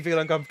makes me feel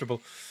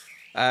uncomfortable.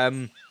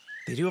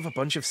 They do have a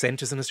bunch of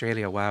centres in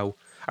Australia, wow.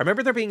 I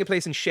remember there being a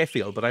place in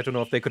Sheffield, but I don't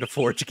know if they could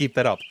afford to keep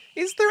that up.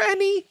 Is there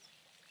any?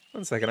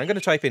 1 second, I'm going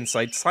to type in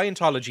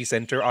Scientology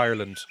Centre,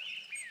 Ireland.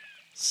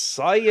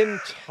 I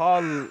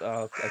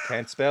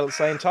can't spell.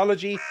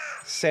 Scientology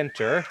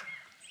Centre,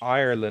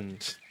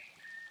 Ireland.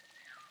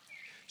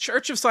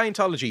 Church of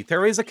Scientology.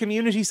 There is a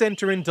community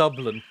centre in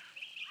Dublin.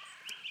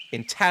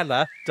 In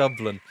Tala,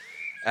 Dublin.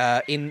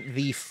 In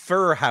the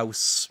Fir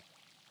House.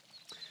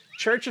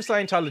 Church of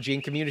Scientology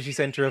and Community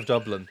Centre of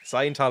Dublin.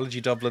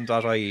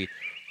 Scientologydublin.ie.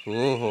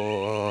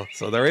 Oh,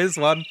 so there is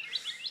one.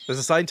 There's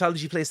a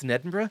Scientology place in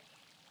Edinburgh.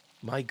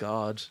 My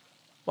God.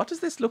 What does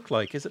this look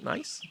like? Is it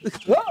nice?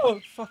 Whoa,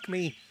 fuck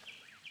me.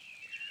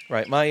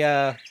 Right,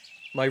 my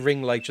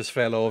ring light just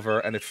fell over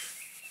and it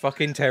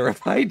fucking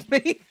terrified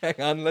me. Hang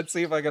on, let's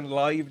see if I can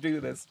live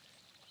do this.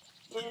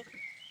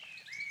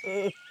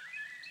 There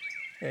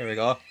we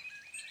go.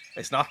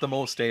 It's not the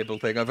most stable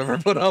thing I've ever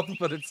put up,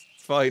 but it's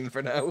fine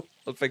for now.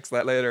 I'll fix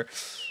that later.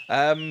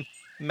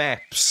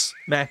 Maps.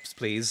 Maps,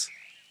 please.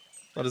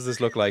 What does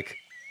this look like?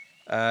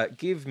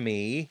 Give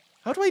me...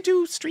 How do I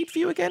do Street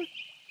View again?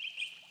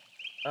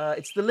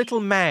 It's the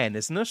little man,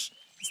 isn't it?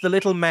 It's the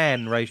little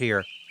man right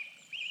here.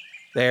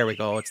 There we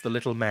go. It's the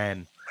little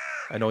man.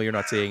 I know you're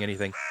not seeing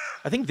anything.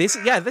 I think this...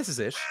 Yeah, this is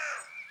it.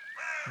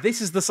 This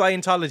is the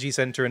Scientology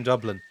Centre in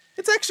Dublin.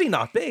 It's actually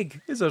not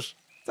big, is it?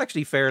 It's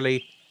actually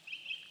fairly...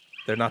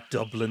 They're not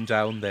doubling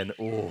down then.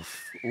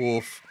 Oof.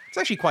 Oof. It's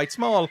actually quite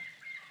small.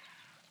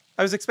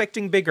 I was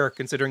expecting bigger,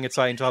 considering it's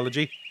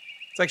Scientology.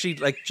 It's actually,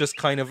 like, just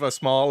kind of a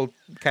small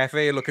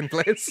cafe-looking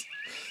place.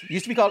 It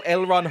used to be called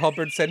L. Ron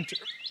Hubbard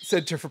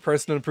Centre for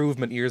Personal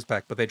Improvement years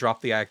back, but they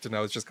dropped the act and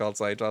now it's just called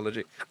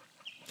Scientology.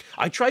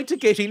 I tried to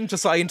get into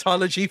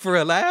Scientology for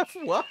a laugh.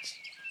 What?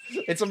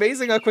 It's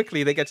amazing how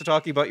quickly they get to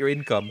talking about your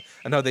income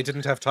and how they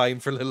didn't have time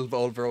for little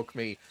old broke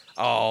me.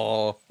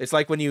 Oh, it's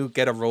like when you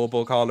get a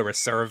robocall or a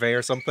survey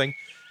or something,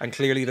 and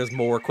clearly there's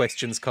more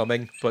questions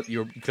coming, but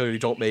you clearly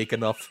don't make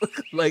enough.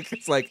 Like,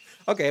 it's like,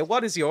 okay,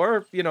 what is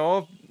your,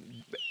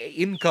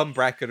 income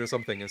bracket or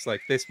something. It's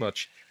like this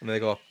much. And they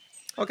go,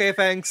 okay,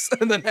 thanks.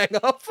 And then hang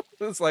up.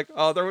 It's like,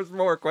 oh, there was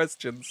more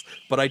questions,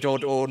 but I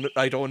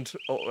don't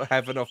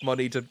have enough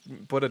money to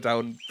put a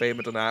down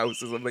payment on a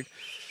house or something.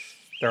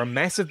 There are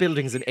massive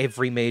buildings in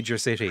every major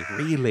city.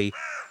 Really?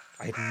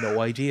 I had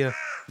no idea.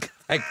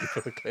 Thank you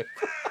for the clip.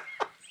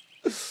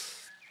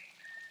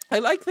 I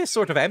like this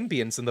sort of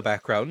ambience in the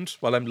background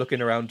while I'm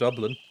looking around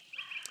Dublin.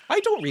 I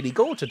don't really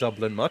go to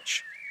Dublin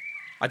much.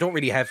 I don't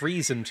really have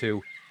reason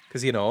to,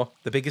 because, you know,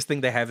 the biggest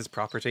thing they have is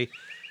property.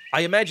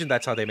 I imagine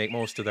that's how they make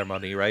most of their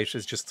money, right?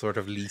 Is just sort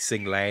of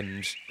leasing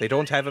land. They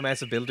don't have a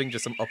massive building,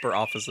 just some upper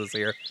offices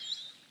here.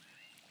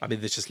 I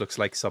mean, this just looks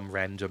like some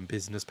random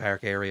business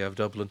park area of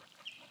Dublin.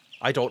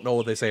 I don't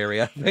know this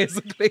area,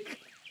 basically.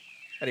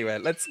 Anyway,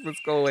 let's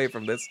go away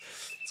from this.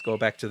 Let's go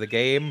back to the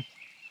game.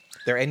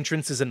 Their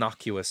entrance is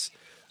innocuous.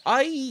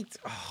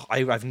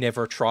 I've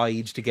never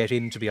tried to get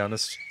in, to be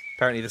honest.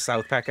 Apparently the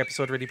South Park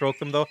episode really broke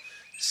them, though.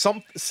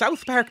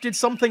 South Park did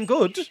something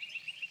good.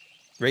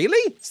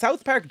 Really?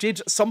 South Park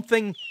did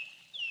something,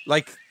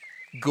 like,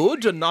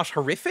 good and not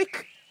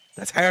horrific?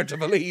 That's hard to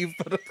believe,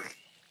 but...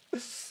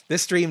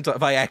 This streamed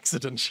by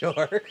accident,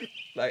 sure.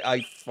 Like,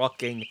 I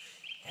fucking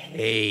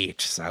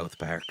hate South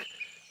Park.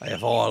 I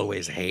have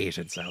always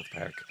hated South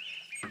Park.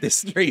 This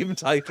stream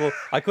title,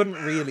 I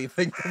couldn't really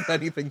think of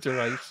anything to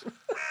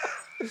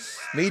write.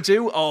 Me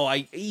too. Oh,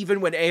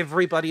 even when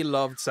everybody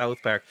loved South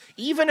Park,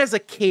 even as a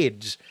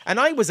kid, and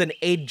I was an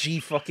edgy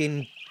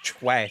fucking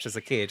twat as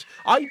a kid,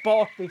 I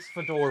bought this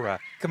fedora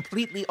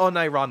completely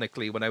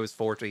unironically when I was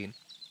 14,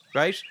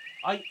 right?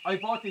 I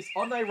bought this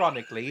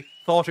unironically,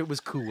 thought it was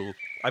cool.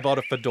 I bought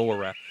a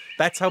fedora.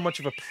 That's how much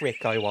of a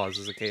prick I was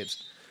as a kid.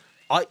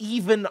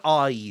 Even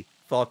I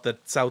thought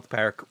that South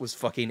Park was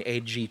fucking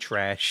edgy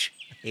trash.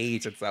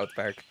 Hated South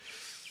Park.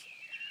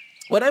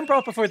 When I'm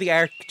brought before the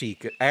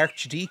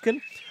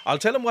Archdeacon, I'll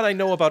tell him what I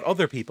know about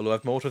other people who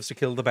have motives to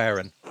kill the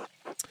Baron.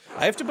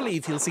 I have to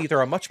believe he'll see there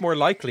are much more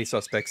likely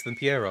suspects than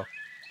Piero.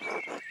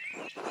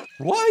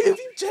 Why have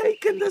you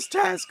taken this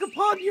task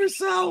upon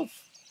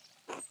yourself?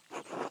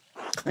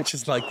 I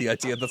just like the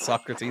idea that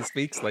Socrates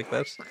speaks like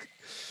that.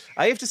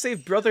 I have to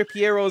save Brother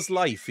Piero's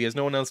life. He has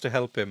no one else to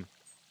help him.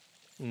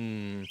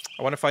 I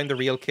want to find the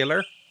real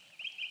killer.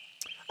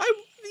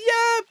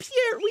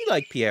 We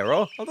like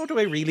Piero. Although, do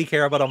I really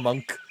care about a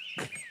monk?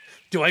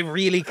 Do I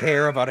really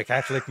care about a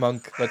Catholic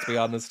monk? Let's be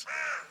honest.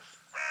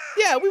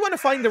 Yeah, we want to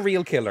find the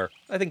real killer.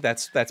 I think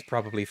that's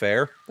probably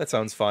fair. That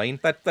sounds fine.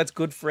 That's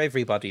good for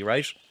everybody,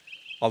 right?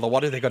 Although,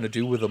 what are they going to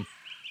do with him?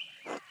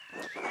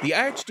 The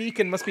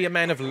Archdeacon must be a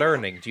man of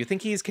learning. Do you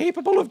think he is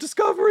capable of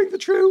discovering the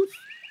truth?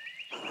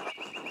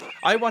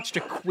 I watched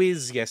a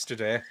quiz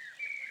yesterday.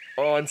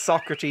 Oh, and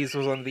Socrates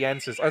was one of the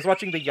answers. I was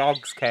watching the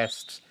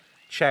Yogscast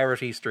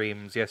charity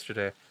streams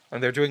yesterday,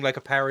 and they're doing like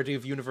a parody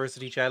of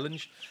University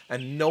Challenge,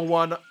 and no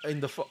one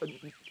in the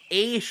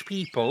 8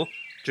 people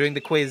during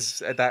the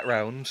quiz at that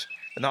round,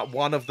 and not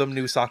one of them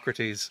knew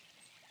Socrates.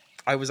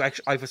 I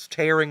was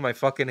tearing my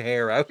fucking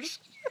hair out.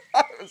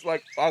 I was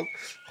like,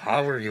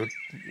 how are you?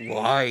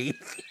 Why?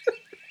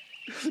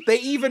 They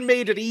even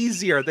made it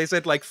easier. They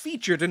said, like,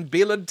 featured in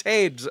Bill and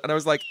Ted, and I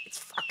was like, it's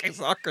fucking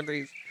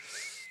Socrates.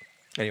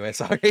 Anyway,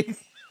 sorry.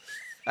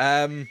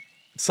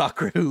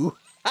 Soccer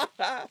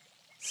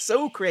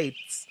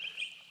Socrates.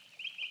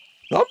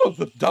 Some of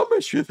the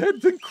dumbest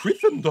shitheads in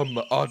Christendom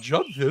are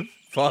judges.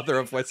 Father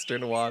of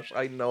Western Wash,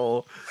 I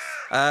know.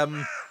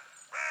 By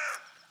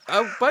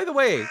the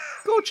way,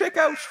 go check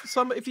out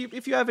some, if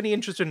you have any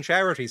interest in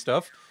charity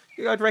stuff,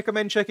 I'd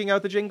recommend checking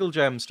out the Jingle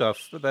Jam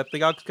stuff that the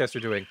Yogscast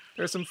are doing.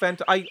 There's some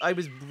I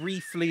was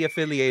briefly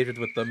affiliated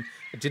with them.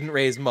 It didn't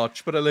raise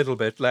much, but a little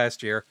bit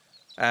last year.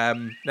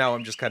 Now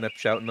I'm just kind of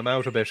shouting them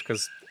out a bit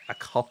because a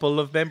couple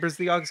of members of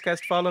the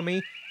Yogscast follow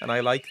me, and I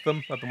like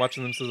them. I've been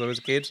watching them since I was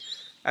a kid.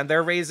 And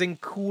they're raising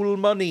cool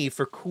money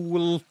for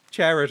cool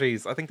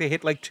charities. I think they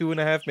hit like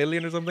 2.5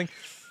 million or something.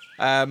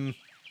 I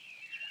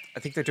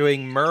think they're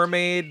doing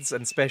mermaids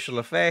and special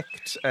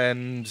effect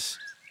and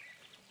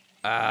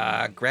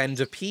Grand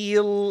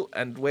Appeal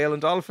and whale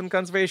and dolphin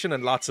conservation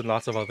and lots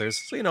of others.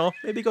 So, you know,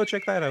 maybe go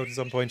check that out at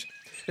some point.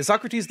 Is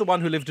Socrates the one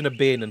who lived in a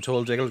bin and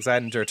told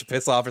Alexander to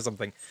piss off or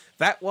something?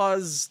 That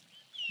was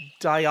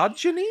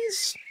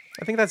Diogenes?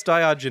 I think that's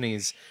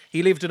Diogenes.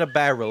 He lived in a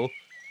barrel,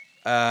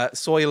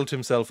 soiled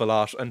himself a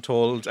lot, and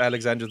told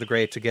Alexander the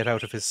Great to get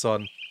out of his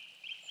son.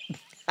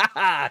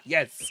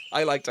 Yes,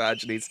 I like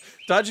Diogenes.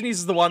 Diogenes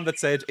is the one that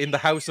said, in the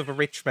house of a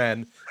rich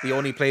man, the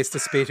only place to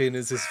spit in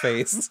is his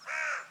face.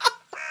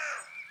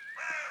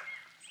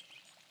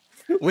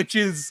 Which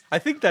is, I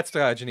think that's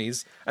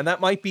Diogenes, and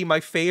that might be my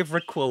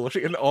favourite quote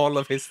in all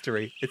of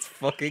history. It's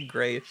fucking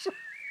great.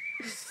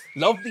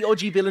 Love the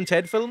OG Bill and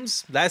Ted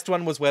films. Last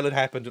one was Well It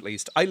Happened, at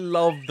least. I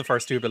love the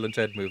first 2 Bill and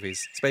Ted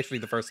movies, especially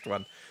the first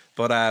one.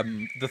 But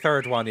the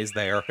third one is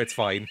there. It's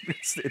fine.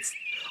 It's.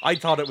 I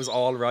thought it was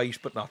all right,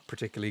 but not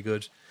particularly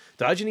good.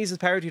 Diogenes is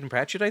parodied in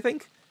Pratchett, I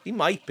think? He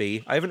might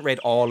be. I haven't read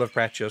all of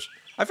Pratchett.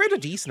 I've read a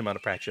decent amount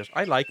of Pratchett.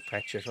 I like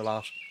Pratchett a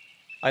lot.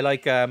 I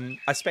like,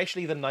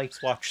 especially the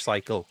Night's Watch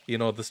cycle. You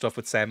know, the stuff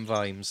with Sam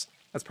Vimes.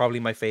 That's probably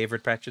my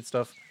favourite Pratchett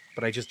stuff,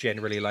 but I just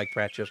generally like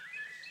Pratchett.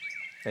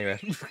 Anyway.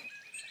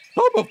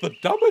 Some of the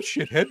dumbest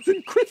shitheads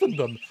in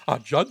Christendom are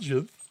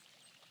judges.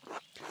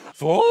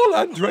 For all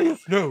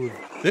Andreas knows,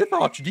 this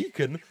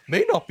archdeacon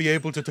may not be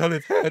able to tell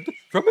his head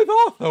from his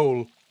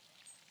arsehole.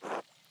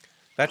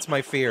 That's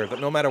my fear, that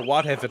no matter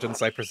what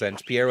evidence I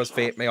present, Piero's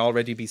fate may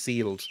already be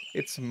sealed.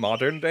 It's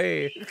modern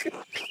day.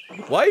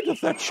 Why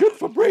does that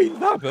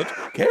shit-for-brains abbot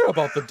care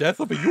about the death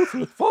of a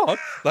useless fart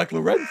like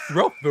Lorenz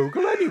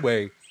Rothvogel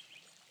anyway?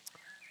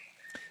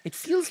 It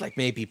feels like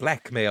maybe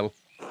blackmail.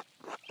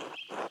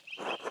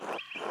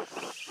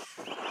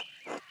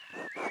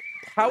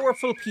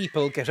 Powerful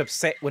people get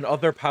upset when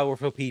other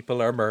powerful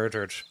people are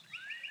murdered.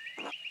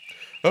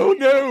 Oh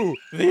no!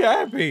 The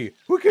Abbey!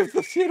 Who gives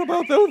a shit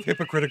about those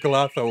hypocritical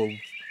assholes?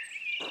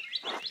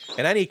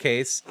 In any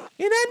case,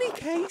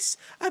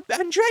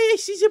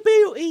 Andreas'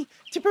 ability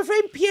to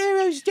prevent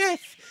Piero's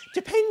death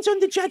depends on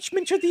the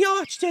judgment of the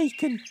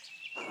Archdeacon.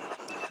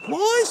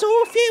 Wise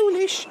or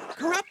foolish,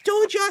 corrupt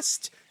or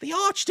just, the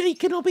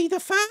Archdeacon will be the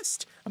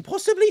first and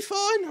possibly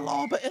final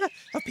arbiter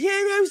of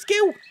Piero's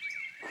guilt.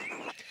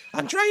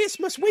 Andreas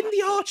must win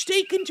the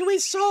Archdeacon to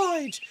his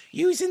side,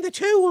 using the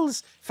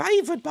tools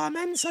favoured by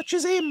men such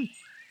as him.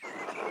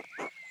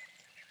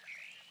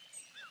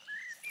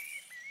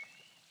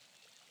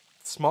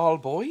 Small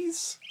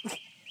boys?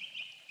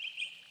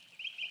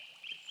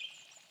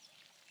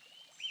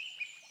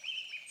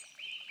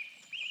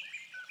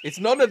 It's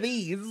none of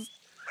these.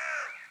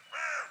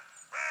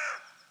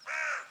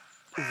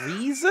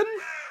 Reason?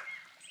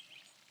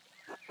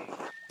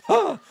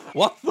 Huh,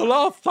 what's the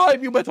last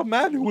time you met a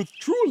man who was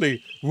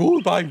truly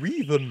ruled by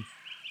reason?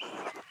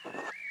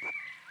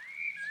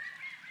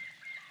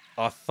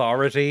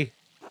 Authority.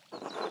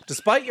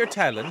 Despite your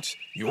talent,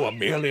 you are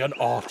merely an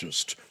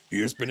artist.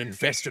 He has been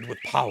invested with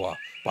power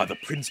by the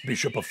Prince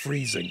Bishop of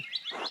Freezing.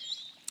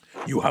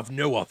 You have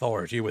no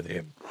authority with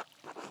him.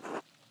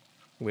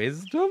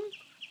 Wisdom?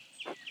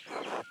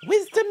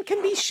 Wisdom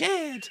can be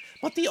shared,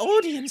 but the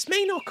audience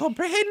may not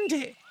comprehend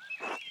it.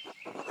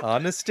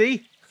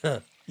 Honesty?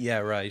 Huh. Yeah,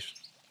 right.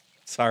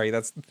 Sorry,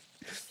 that's...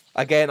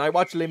 Again, I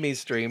watch Limmy's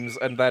streams,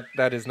 and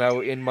that is now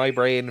in my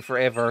brain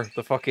forever.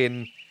 The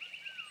fucking...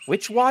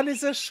 Which one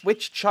is it?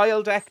 Which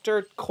child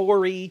actor?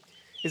 Corey...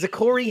 Is it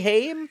Corey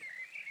Haim?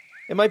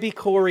 It might be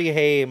Corey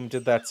Haim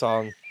did that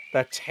song.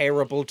 That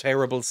terrible,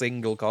 terrible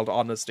single called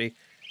Honesty.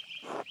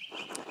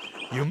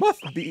 You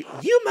must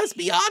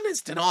be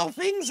honest in all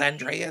things,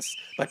 Andreas,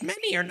 but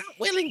many are not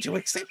willing to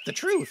accept the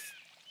truth.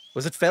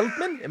 Was it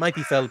Feldman? It might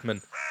be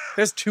Feldman.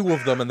 There's two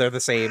of them and they're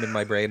the same in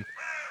my brain.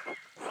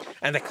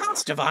 And the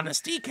cost of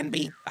honesty can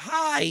be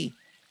high.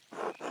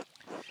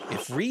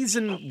 If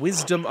reason,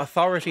 wisdom,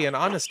 authority, and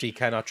honesty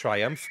cannot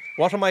triumph,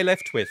 what am I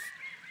left with?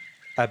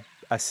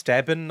 A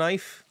stabbing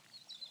knife?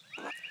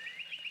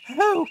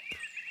 Hope.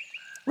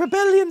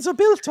 Rebellions are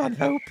built on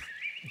hope.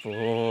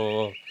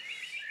 Oh,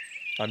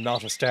 I'm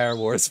not a Star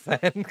Wars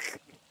fan.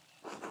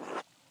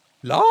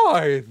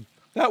 Lies.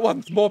 That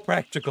one's more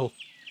practical.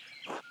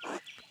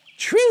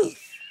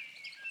 Truth.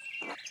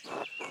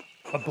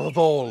 Above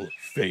all,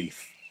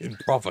 faith in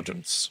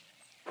Providence.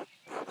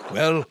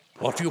 Well,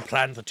 what do you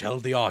plan to tell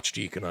the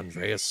Archdeacon,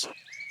 Andreas?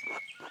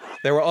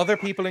 There were other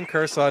people in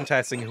Cursaw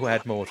Tassing who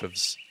had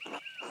motives.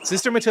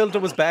 Sister Matilda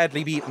was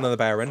badly beaten on the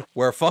Baron.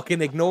 We're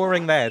fucking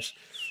ignoring that.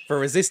 For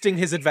resisting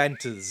his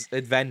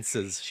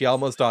advances. She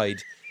almost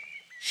died.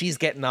 She's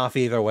getting off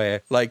either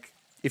way. Like,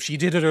 if she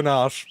did it or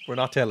not, we're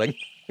not telling.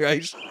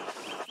 Right?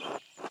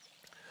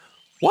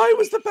 Why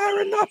was the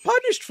Baron not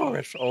punished for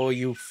it? Oh,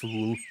 you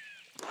fool.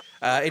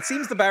 It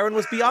seems the Baron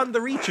was beyond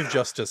the reach of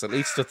justice, at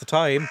least at the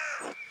time.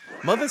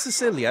 Mother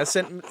Cecilia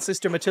sent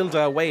Sister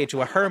Matilda away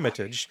to a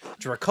hermitage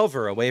to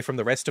recover away from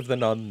the rest of the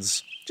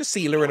nuns. Just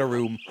seal her in a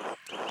room.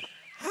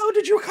 How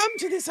did you come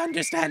to this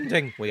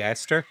understanding? We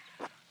asked her.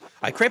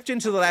 I crept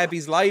into the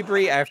Abbey's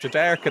library after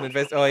dark and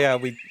Oh yeah,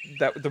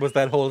 there was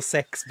that whole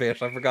sex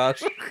bit, I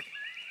forgot.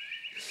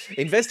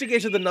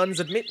 Investigated the nuns'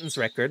 admittance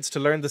records to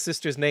learn the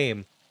sister's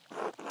name.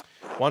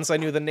 Once I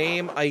knew the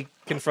name, I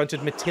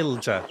confronted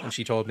Matilda, and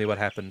she told me what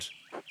happened.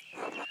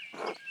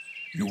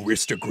 You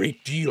risked a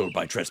great deal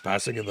by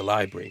trespassing in the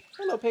library.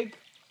 Hello, Pig.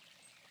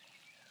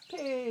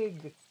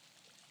 Pig.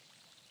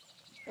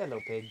 Hello,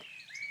 Pig.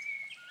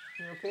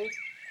 You okay?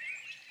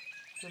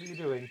 What are you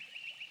doing?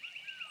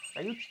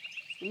 Are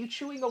you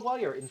chewing a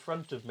wire in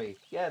front of me?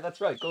 Yeah,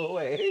 that's right. Go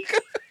away.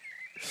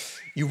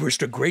 You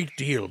risked a great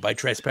deal by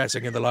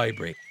trespassing in the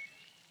library.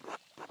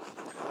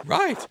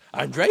 Right.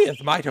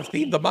 Andreas might have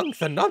seen the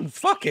monks and nuns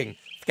fucking.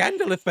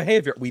 Scandalous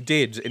behaviour. We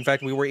did. In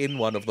fact, we were in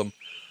one of them.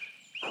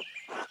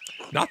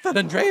 Not that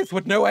Andreas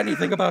would know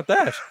anything about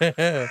that.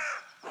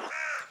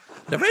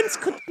 Lorenz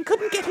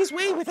couldn't get his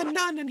way with a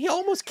nun and he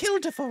almost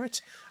killed her for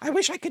it. I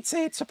wish I could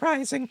say it's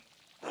surprising.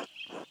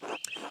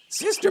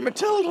 Sister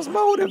Matilda's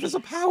motive is a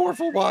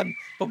powerful one,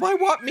 but by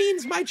what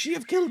means might she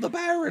have killed the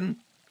Baron?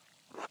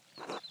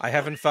 I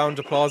haven't found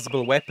a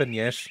plausible weapon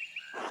yet.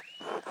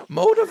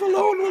 Motive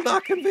alone will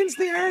not convince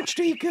the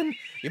Archdeacon.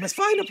 You must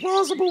find a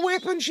plausible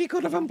weapon she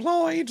could have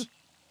employed.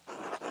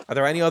 Are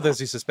there any others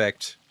you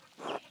suspect?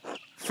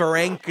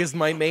 Ferenc is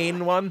my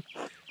main one.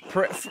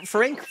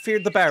 Ferenc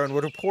feared the Baron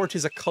would report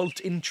his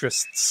occult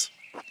interests.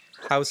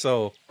 How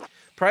so?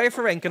 Prior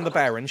Ferenc and the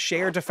Baron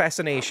shared a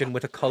fascination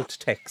with occult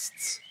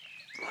texts.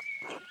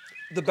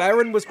 The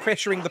Baron was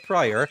pressuring the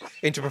Prior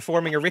into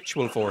performing a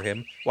ritual for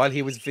him while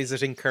he was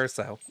visiting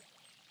Curacao.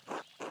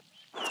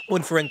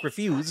 When Ferenc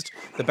refused,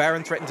 the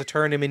Baron threatened to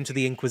turn him into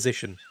the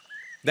Inquisition.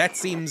 That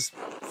seems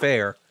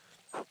fair.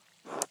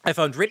 I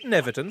found written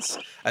evidence,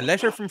 a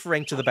letter from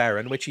Ferenc to the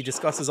Baron, which he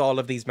discusses all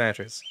of these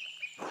matters.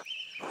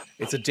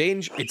 It's a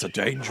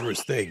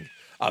dangerous thing.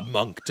 A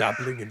monk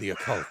dabbling in the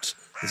occult.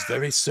 His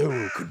very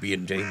soul could be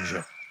in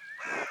danger.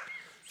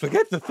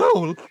 Forget the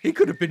soul. He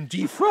could have been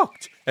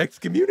defrocked,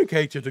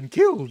 excommunicated and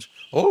killed,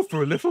 all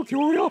for a little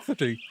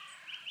curiosity.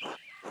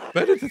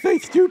 Better to say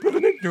stupid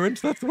and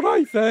ignorant, that's what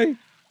I say.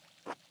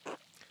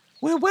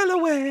 We're well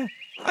aware.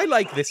 I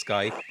like this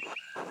guy.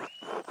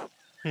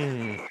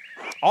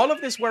 All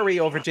of this worry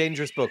over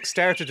dangerous books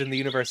started in the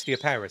University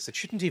of Paris. It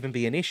shouldn't even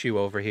be an issue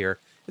over here.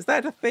 Is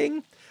that a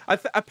thing?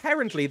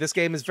 Apparently, this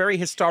game is very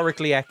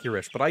historically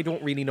accurate, but I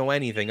don't really know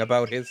anything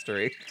about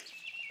history.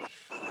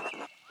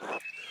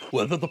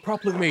 Whether the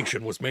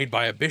proclamation was made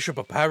by a bishop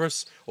of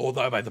Paris or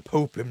by the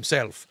Pope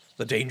himself,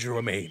 the danger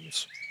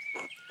remains.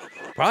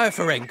 Prior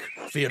Ferenc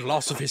feared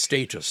loss of his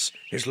status,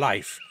 his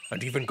life,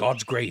 and even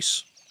God's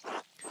grace.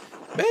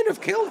 Men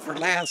have killed for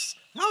less.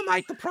 How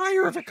might the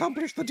Prior have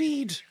accomplished the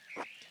deed?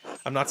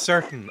 I'm not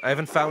certain. I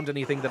haven't found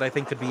anything that I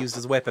think could be used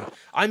as a weapon.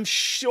 I'm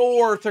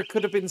sure there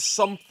could have been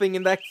something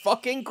in that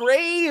fucking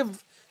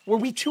grave. Were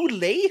we too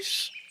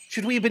late?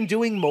 Should we have been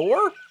doing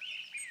more?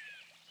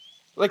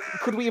 Like,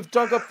 could we have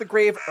dug up the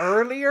grave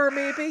earlier,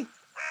 maybe?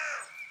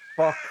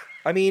 Fuck.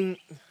 I mean...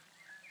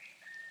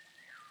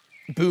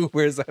 Boo,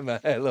 where's Emma?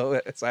 Hello,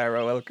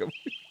 Sarah, welcome.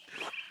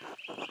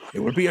 It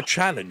would be a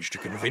challenge to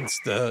convince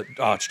the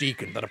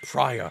Archdeacon that a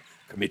prior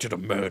committed a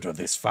murder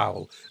this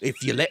foul.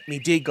 If you let me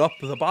dig up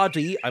the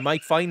body, I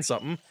might find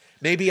something.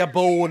 Maybe a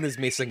bone is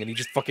missing and he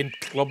just fucking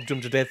clubbed him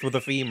to death with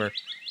a femur.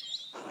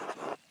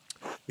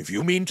 If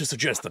you mean to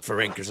suggest that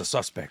Ferenc is a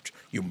suspect,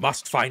 you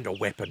must find a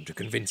weapon to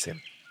convince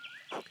him.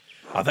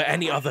 Are there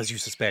any others you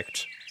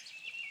suspect?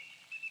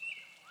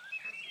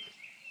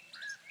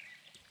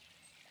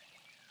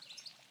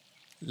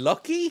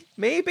 Lucky,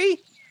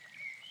 maybe?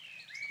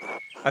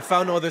 I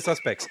found no other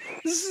suspects.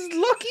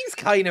 Lucky's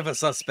kind of a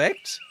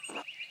suspect.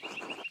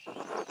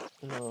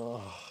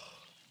 Oh.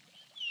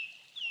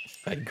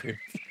 Thank you.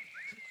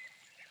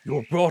 You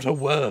have brought a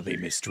worthy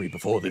mystery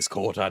before this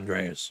court,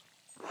 Andreas.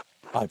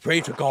 I pray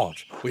to God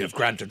we have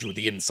granted you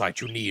the insight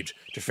you need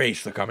to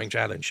face the coming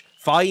challenge.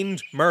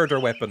 Find murder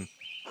weapon.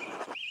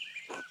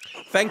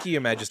 Thank you,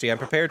 Your Majesty. I'm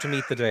prepared to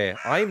meet the day.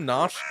 I'm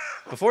not.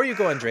 Before you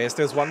go, Andreas,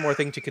 there's one more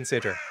thing to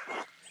consider.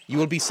 You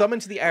will be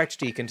summoned to the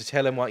Archdeacon to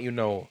tell him what you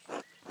know.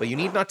 But you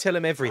need not tell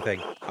him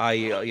everything.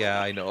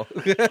 Yeah, I know.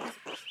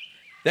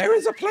 There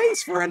is a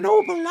place for a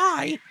noble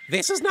lie.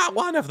 This is not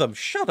one of them.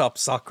 Shut up,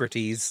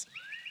 Socrates.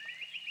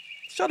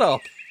 Shut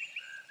up.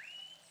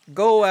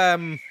 Go,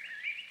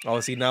 Oh,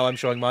 see, now I'm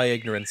showing my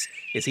ignorance.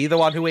 Is he the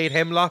one who ate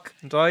hemlock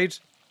and died?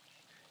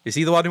 Is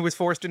he the one who was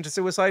forced into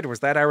suicide, or was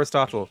that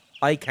Aristotle?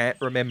 I can't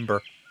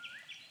remember.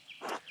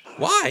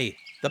 Why?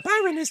 The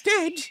Baron is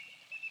dead.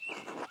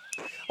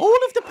 All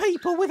of the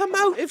people with a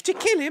motive to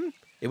kill him...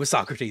 It was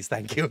Socrates,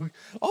 thank you.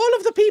 All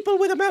of the people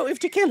with a motive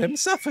to kill him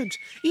suffered,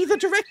 either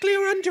directly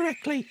or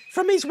indirectly,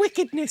 from his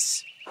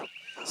wickedness.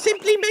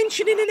 Simply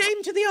mentioning a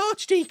name to the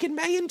Archdeacon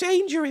may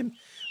endanger him,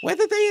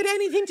 whether they had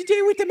anything to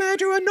do with the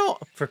murder or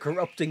not. For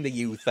corrupting the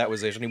youth, that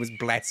was it, and he was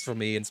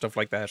blasphemy and stuff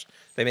like that.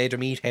 They made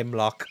him eat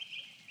hemlock.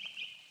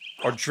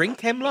 Or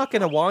drink hemlock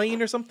in a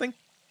wine or something?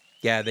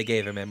 Yeah, they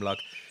gave him hemlock.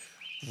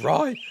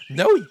 Right,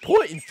 no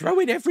point in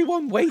throwing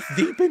everyone waist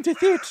deep into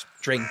it.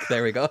 Drink,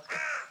 there we go.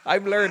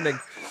 I'm learning.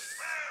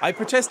 I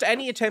protest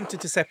any attempted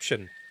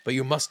deception, but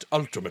you must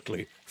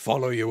ultimately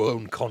follow your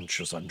own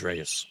conscience,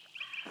 Andreas.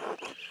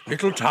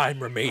 Little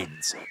time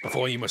remains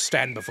before you must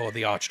stand before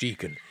the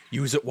Archdeacon.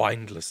 Use it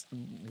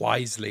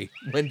wisely.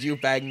 When do you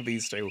bang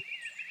these two?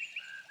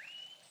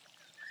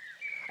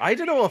 I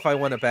don't know if I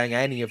want to bang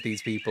any of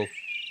these people.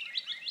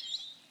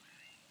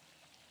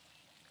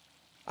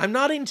 I'm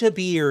not into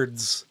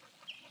beards.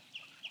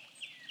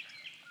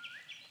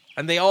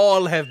 And they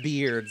all have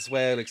beards.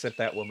 Well, except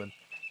that woman.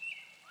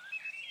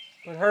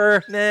 But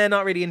her, nah,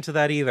 not really into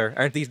that either.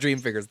 Aren't these dream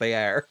figures? They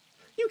are.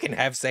 You can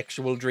have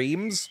sexual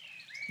dreams.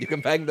 You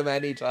can bang them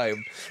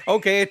anytime.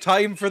 Okay,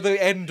 time for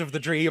the end of the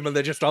dream and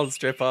they just all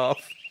strip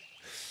off.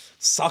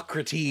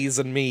 Socrates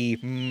and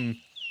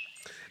me.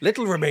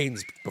 Little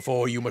remains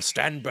before you must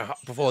stand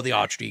before the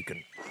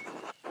Archdeacon.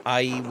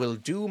 I will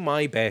do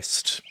my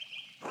best.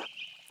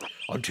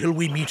 Until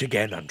we meet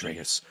again,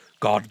 Andreas,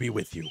 God be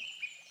with you.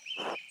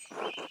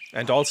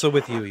 And also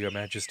with you, Your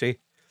Majesty.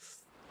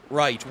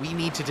 Right, we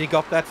need to dig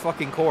up that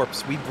fucking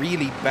corpse. We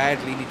really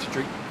badly need to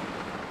do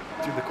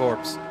the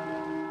corpse.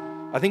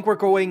 I think we're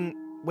going...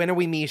 When are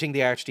we meeting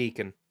the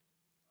Archdeacon?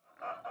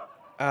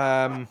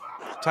 Time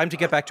to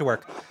get back to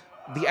work.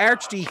 The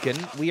Archdeacon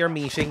we are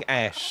meeting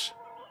at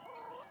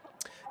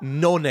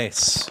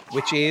nones,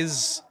 which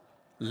is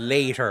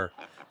later.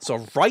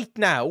 So right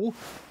now,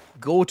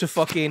 go to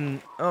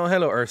fucking... Oh,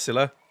 hello,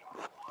 Ursula.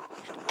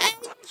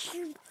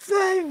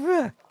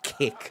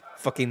 Kick.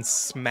 Fucking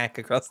smack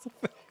across the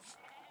face.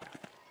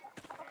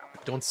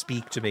 Don't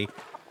speak to me.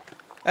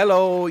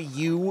 Hello,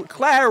 you.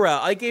 Clara,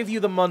 I gave you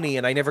the money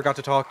and I never got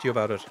to talk to you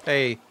about it.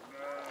 Hey.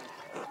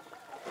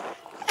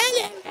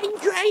 Hello,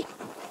 Andre.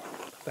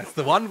 That's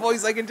the one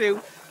voice I can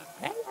do.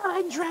 Hello,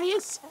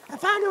 Andreas. I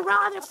found a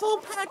rather full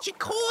pouch of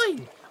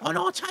coin on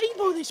our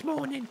table this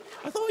morning.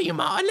 I thought you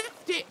might have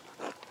left it.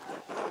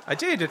 I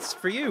did. It's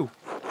for you.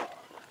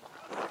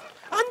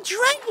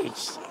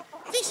 Andreas,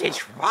 this is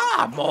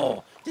far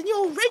more than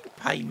your rent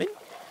payment.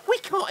 We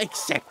can't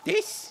accept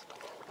this.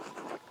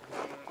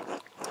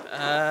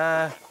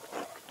 I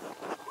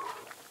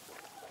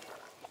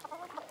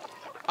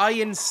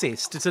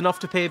insist. It's enough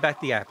to pay back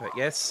the abbot,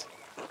 yes?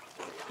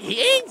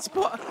 It is,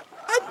 but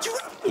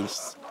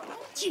Andreas,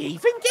 do you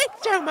even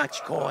get so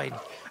much coin?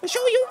 I'm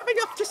sure you have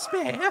enough to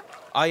spare.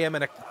 I am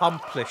an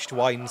accomplished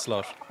wine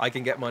slut. I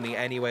can get money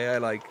any way I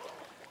like.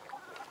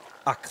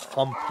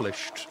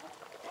 Accomplished.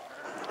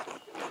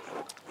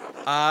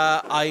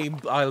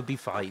 I'll be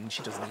fine.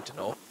 She doesn't need to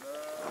know.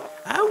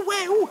 Oh,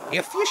 well,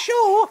 if you're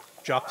sure.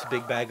 Drops a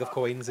big bag of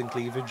coins in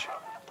cleavage.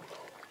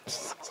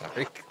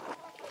 Sorry.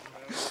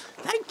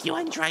 Thank you,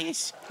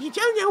 Andreas. You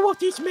don't know what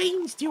this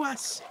means to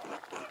us.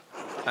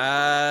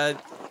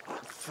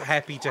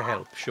 Happy to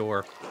help,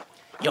 sure.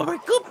 You're a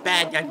good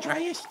man,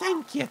 Andreas.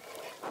 Thank you.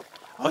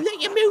 I'll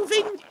let you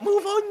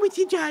move on with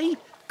your day.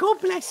 God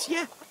bless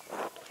you.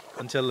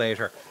 Until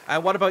later.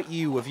 What about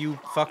you? Have you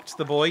fucked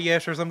the boy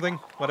yet or something?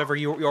 Whatever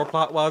your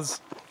plot was.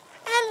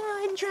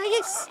 Hello,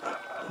 Andreas.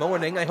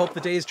 Morning. I hope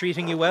the day is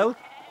treating you well.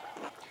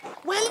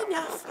 Well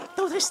enough,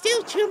 though there's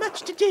still too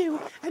much to do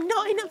and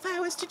not enough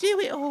hours to do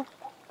it all.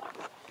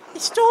 The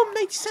storm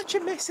made such a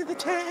mess of the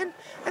town,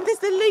 and there's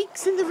the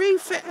leaks in the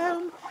roof at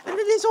home, and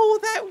then there's all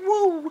that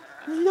wool.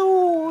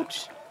 Lord.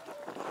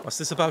 What's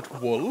this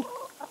about wool?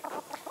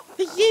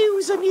 The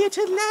ewes are near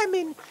to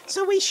lambing,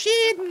 so we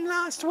sheared them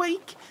last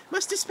week.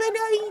 Must have spent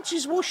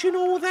ages washing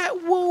all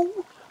that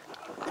wool.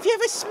 Have you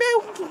ever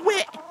smelled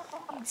wet,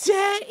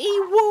 dirty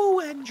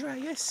wool,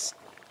 Andreas?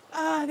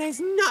 There's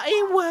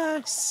nothing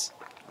worse.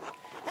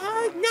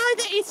 Now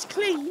that it's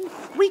clean,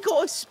 we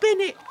gotta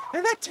spin it,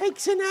 and that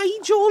takes an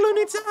age all on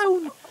its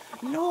own.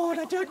 Lord,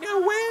 I don't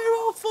know where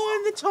I'll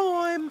find the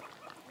time.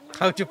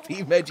 How do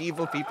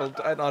medieval people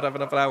not have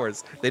enough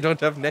hours? They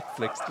don't have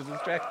Netflix to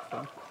distract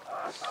them.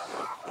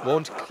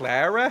 Won't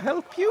Clara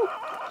help you?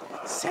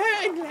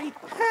 Certainly.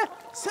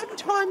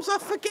 Sometimes I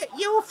forget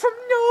you're from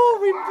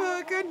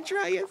Nuremberg,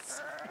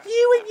 Andreas.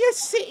 You and your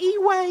city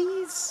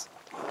ways.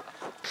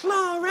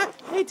 Clara,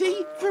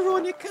 Eddie,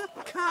 Veronica,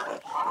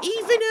 Kat,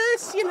 even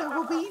Ursula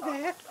will be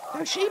there,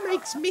 though she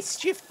makes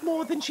mischief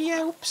more than she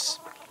helps.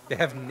 They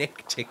have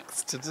neck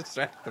ticks to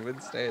distract them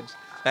instead.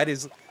 That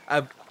is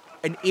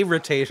an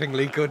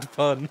irritatingly good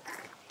pun.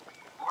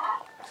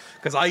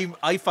 Because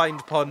I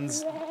find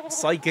puns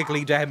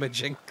psychically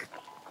damaging.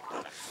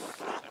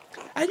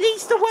 At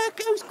least the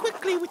work goes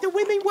quickly with the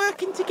women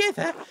working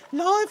together.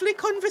 Lively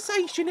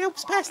conversation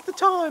helps pass the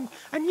time.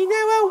 And you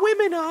know how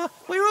women are.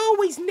 We're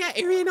always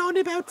nattering on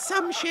about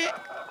some shit.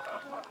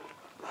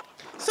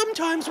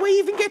 Sometimes we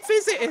even get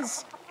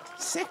visitors.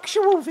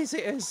 Sexual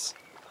visitors.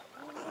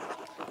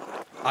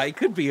 I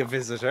could be a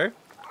visitor.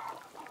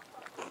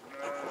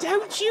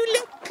 Don't you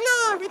look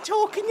Clara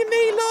talking to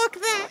me like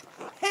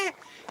that.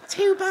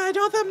 Too bad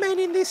other men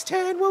in this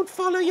town won't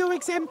follow your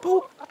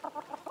example.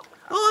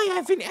 I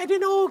haven't had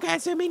an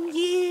orgasm in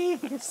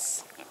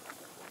years.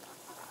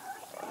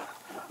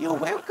 You're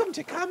welcome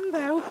to come,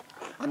 though.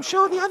 I'm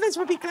sure the others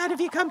will be glad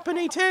of your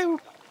company, too.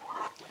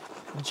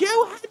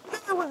 Johann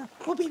Bauer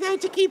will be there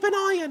to keep an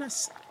eye on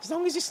us, as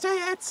long as you stay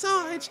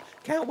outside.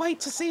 Can't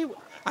wait to see...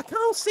 I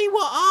can't see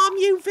what harm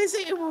you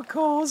visiting will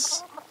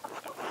cause.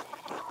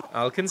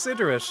 I'll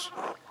consider it.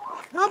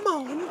 Come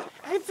on.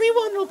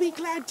 Everyone will be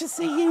glad to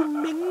see you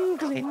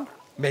mingling.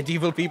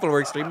 Medieval people were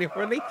extremely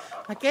horny.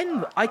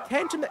 Again, I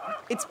can't imagine.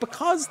 It's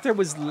because there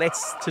was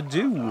less to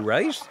do,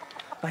 right?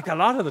 Like a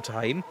lot of the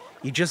time,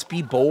 you'd just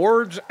be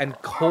bored and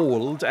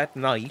cold at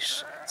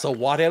night. So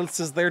what else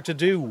is there to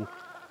do?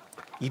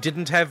 You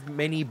didn't have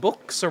many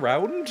books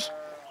around.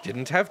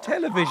 Didn't have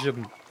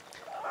television.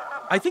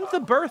 I think the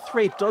birth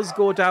rate does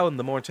go down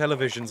the more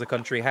televisions a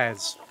country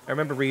has. I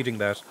remember reading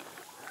that.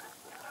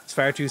 It's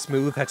far too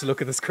smooth. Had to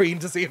look at the screen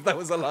to see if that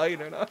was a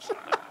line or not.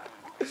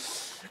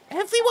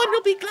 Everyone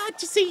will be glad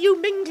to see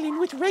you mingling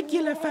with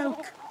regular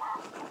folk.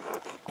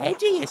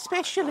 Eddie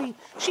especially.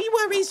 She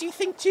worries you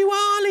think too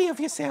highly of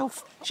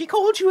yourself. She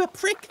called you a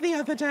prick the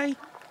other day.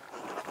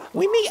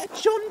 We meet at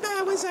John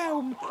Bauer's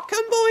home.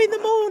 Come by in the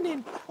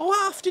morning or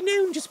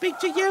afternoon to speak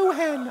to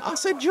Johann. I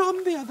said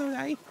John the other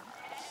day.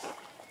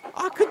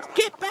 I could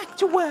get back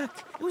to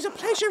work. It was a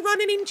pleasure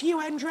running into you,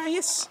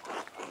 Andreas.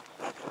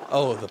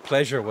 Oh, the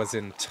pleasure was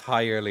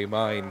entirely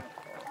mine.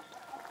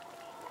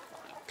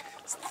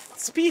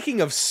 Speaking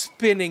of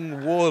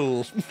spinning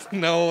wool,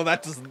 no,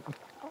 that doesn't...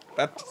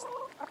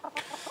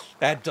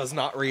 That does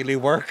not really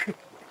work.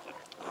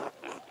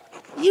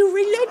 You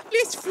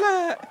relentless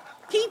flirt.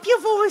 Keep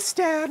your voice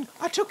down.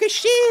 I took a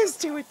shears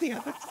to it the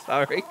other.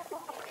 Sorry.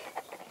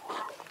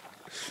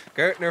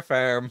 Gertner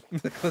Farm.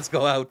 Let's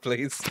go out,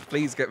 please.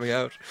 Please get me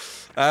out.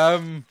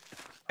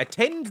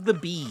 Attend the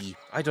bee.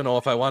 I don't know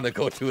if I want to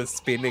go to a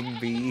spinning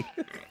bee.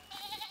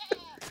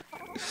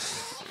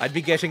 I'd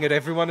be getting at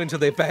everyone until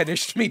they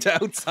banished me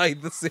to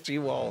outside the city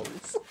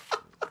walls.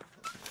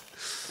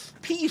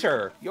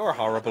 Peter, you're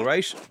horrible,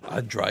 right?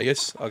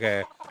 Andreas.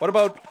 Okay. What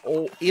about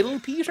ill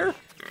Peter?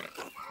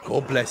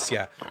 God bless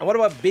ya. And what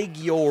about Big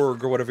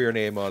Jorg, or whatever your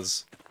name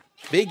was?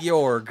 Big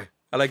Jorg.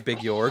 I like Big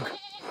Jorg.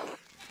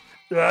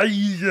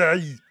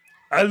 Aye.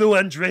 Hello,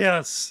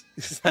 Andreas.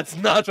 That's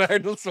not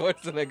Arnold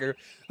Schwarzenegger.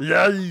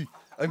 Aye,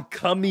 I'm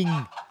coming.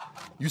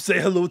 You say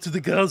hello to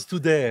the girls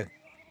today.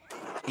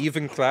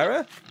 Even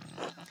Clara?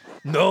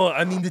 No,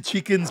 I mean the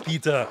chickens,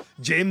 Peter.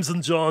 James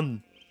and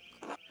John.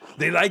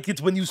 They like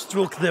it when you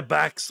stroke their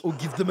backs or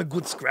give them a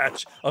good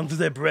scratch onto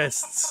their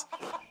breasts.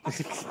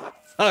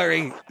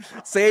 Sorry.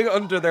 Saying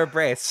under their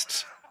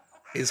breast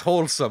is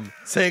wholesome.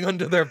 Saying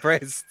under their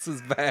breasts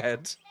is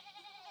bad.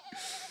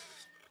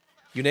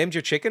 You named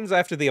your chickens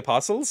after the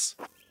apostles?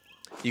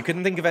 You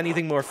couldn't think of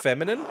anything more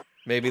feminine?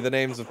 Maybe the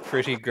names of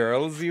pretty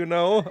girls you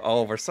know?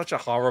 Oh, we're such a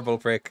horrible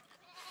prick.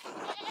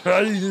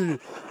 Aye,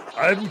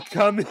 I'm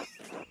coming.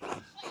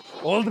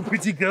 All the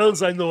pretty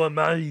girls I know are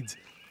married.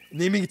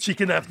 Naming a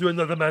chicken after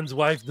another man's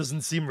wife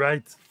doesn't seem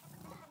right.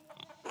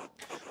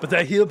 But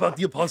I hear about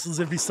the apostles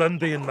every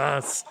Sunday in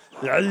Mass.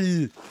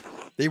 Aye,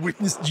 they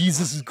witnessed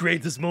Jesus'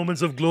 greatest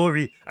moments of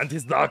glory and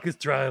his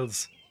darkest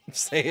trials.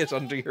 Say it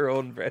under your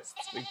own breasts,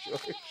 Big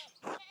George.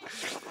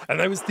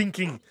 And I was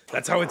thinking,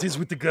 that's how it is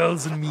with the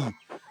girls and me.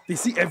 They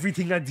see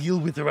everything I deal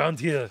with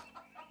around here.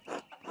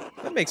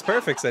 That makes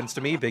perfect sense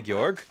to me, Big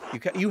Jorg.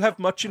 You have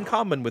much in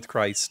common with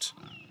Christ.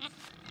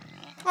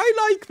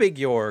 I like Big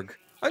Jorg.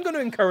 I'm going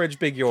to encourage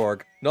Big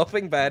Jorg.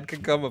 Nothing bad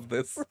can come of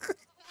this.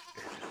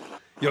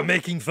 You're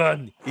making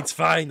fun. It's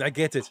fine, I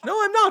get it. No,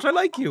 I'm not. I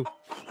like you.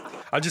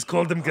 I'll just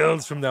call them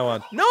girls from now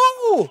on.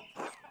 No!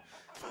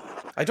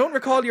 I don't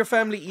recall your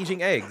family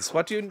eating eggs.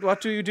 What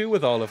do you do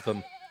with all of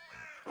them?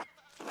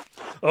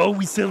 Oh,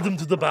 we sell them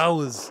to the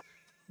Bowers.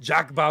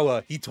 Jack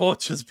Bauer, he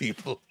tortures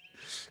people.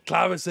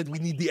 Clara said we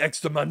need the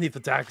extra money for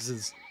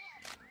taxes.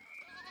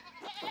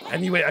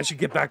 Anyway, I should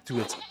get back to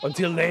it.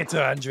 Until later,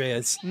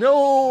 Andreas.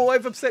 No,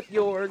 I've upset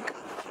Jorg.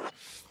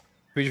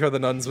 Pretty sure the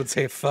nuns would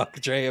say, fuck,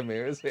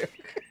 Dreya is here.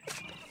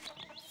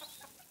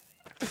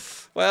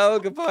 Well,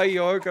 goodbye,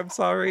 Jorg. I'm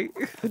sorry.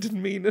 I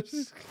didn't mean it.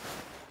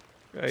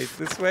 Right,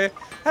 this way.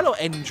 Hello,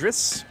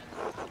 Endris.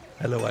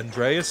 Hello,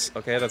 Andreas.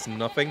 Okay, that's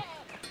nothing.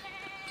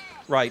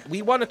 Right,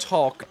 we want to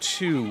talk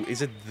to...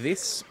 Is it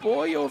this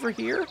boy over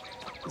here?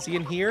 Is he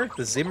in here?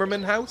 The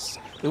Zimmerman house?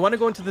 We want to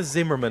go into the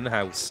Zimmerman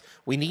house.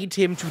 We need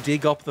him to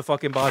dig up the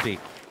fucking body.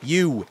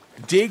 You,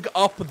 dig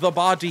up the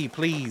body,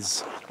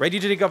 please. Ready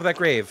to dig up that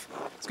grave?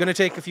 It's going to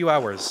take a few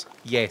hours.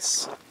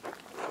 Yes.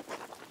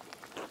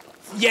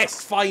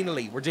 Yes,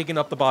 finally! We're digging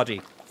up the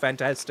body.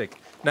 Fantastic.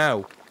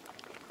 Now,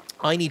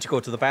 I need to go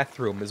to the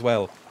bathroom as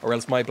well, or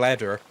else my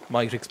bladder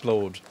might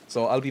explode.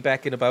 So I'll be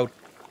back in about,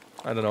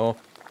 I don't know,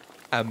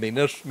 a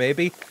minute,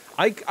 maybe.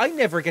 I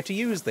never get to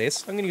use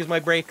this. I'm going to use my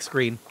break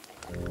screen.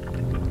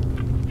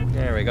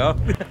 There we go.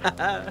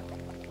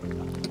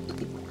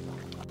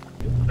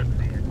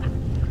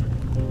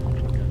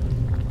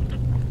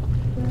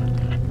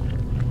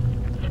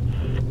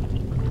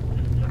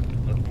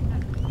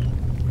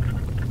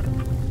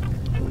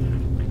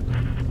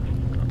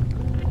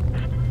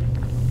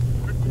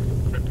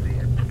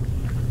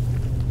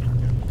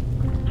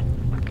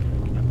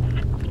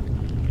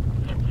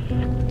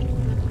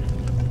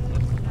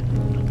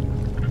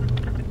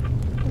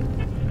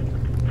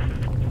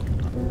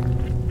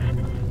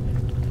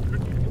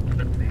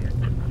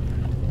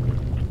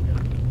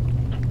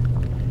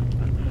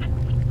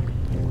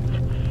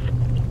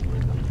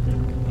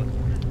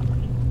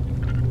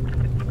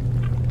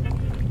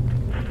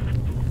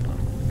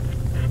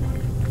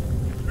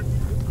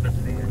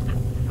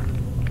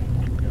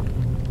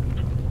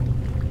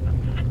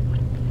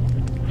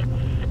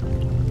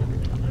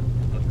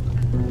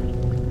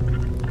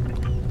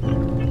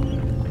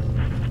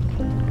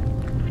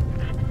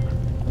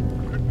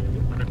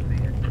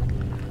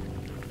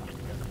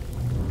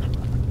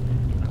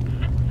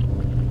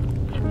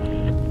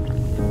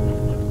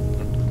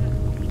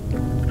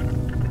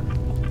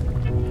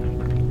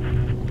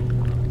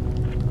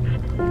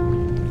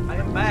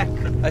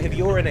 I have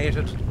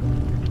urinated.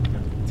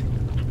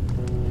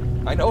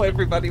 I know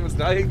everybody was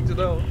dying to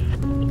know.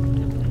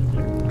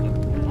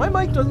 My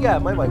mic does, yeah,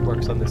 my mic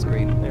works on this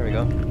screen. There we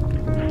go.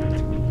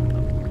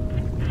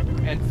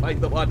 And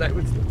find the one I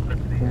was...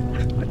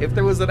 If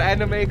there was an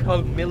anime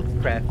called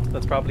Milkcraft,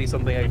 that's probably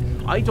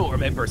something I don't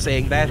remember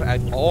saying that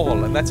at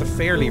all, and that's a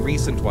fairly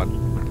recent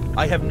one.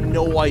 I have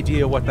no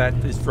idea what that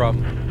is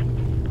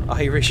from.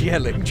 Irish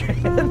yelling.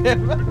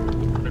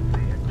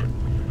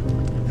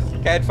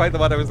 Can't find the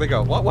one I was thinking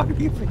of. What are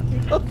you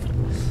thinking of?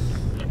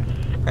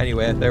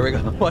 Anyway, there we go.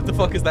 What the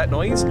fuck is that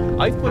noise?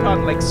 I've put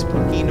on like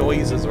spooky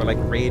noises or like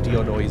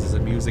radio noises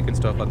and music and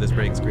stuff on this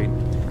break screen.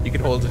 You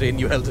can hold it in.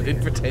 You held it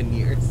in for 10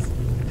 years.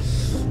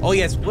 Oh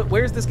yes,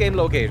 where's this game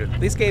located?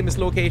 This game is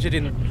located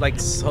in like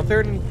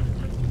southern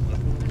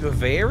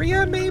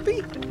Bavaria,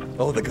 maybe?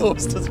 Oh, the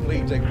ghost is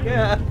waiting.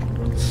 Yeah.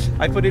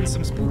 I put in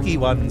some spooky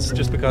ones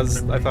just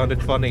because I found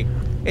it funny.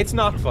 It's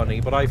not funny,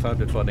 but I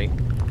found it funny.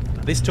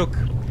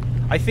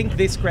 I think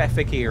this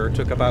graphic here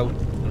took about,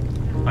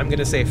 I'm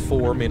gonna say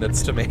 4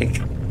 minutes to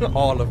make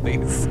all of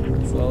these.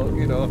 So,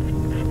 you know,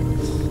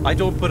 I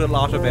don't put a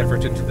lot of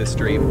effort into this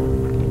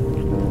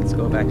stream. Let's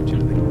go back to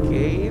the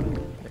game.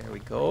 There we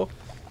go.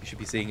 You should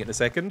be seeing it in a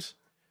second.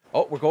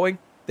 Oh, we're going.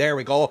 There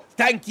we go.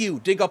 Thank you.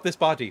 Dig up this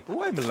body.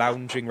 Oh, I'm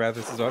lounging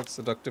rather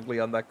seductively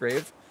on that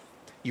grave.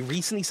 You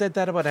recently said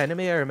that about anime,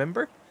 I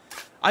remember.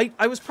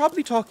 I was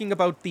probably talking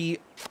about the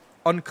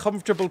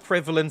uncomfortable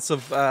prevalence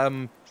of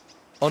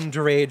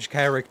underage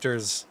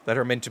characters that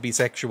are meant to be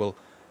sexual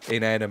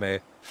in anime.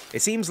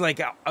 It seems like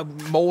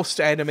most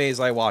animes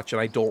I watch, and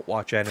I don't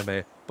watch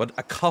anime, but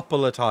a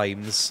couple of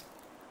times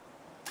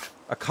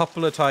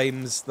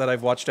that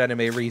I've watched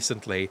anime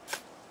recently,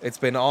 it's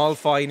been all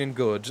fine and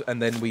good,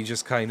 and then we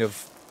just kind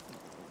of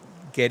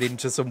get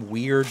into some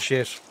weird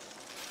shit.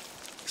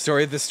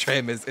 Story of this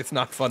stream is, it's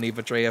not funny,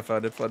 but Dreya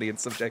found it funny and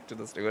subjected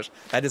us to it.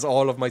 That is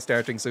all of my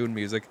starting soon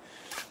music.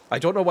 I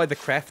don't know why the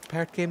craft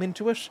part came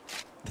into it.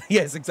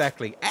 Yes,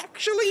 exactly.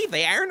 Actually,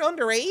 they aren't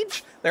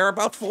underage. They're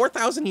about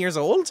 4,000 years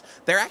old.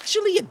 They're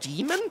actually a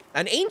demon,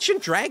 an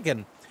ancient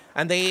dragon.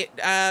 And they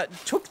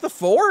took the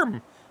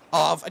form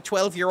of a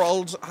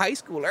 12-year-old high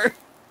schooler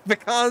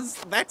because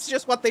that's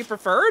just what they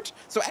preferred.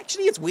 So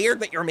actually, it's weird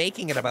that you're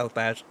making it about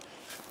that.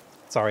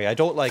 Sorry, I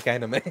don't like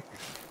anime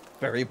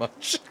very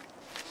much.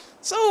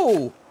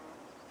 So,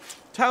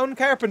 town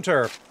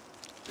carpenter.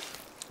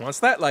 What's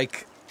that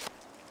like?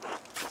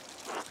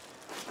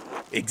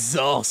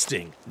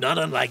 Exhausting. Not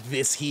unlike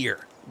this here.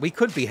 We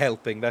could be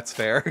helping, that's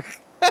fair.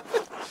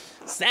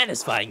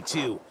 Satisfying,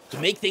 too. To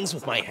make things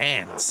with my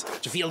hands.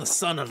 To feel the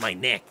sun on my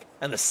neck.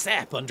 And the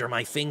sap under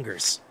my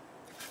fingers.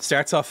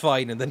 Starts off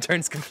fine and then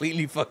turns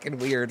completely fucking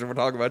weird and we're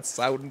talking about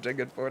sounding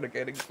and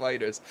fornicating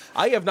spiders.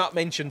 I have not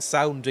mentioned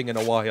sounding in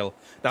a while.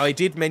 Now, I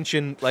did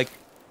mention, like,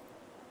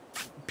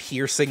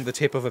 piercing the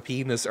tip of a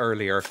penis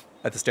earlier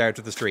at the start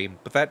of the stream,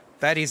 but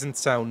that isn't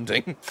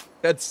sounding.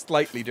 That's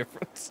slightly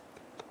different.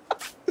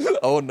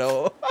 Oh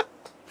no.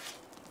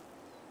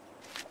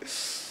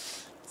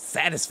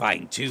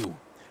 Satisfying too.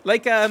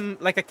 Like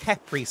a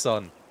Capri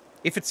Sun.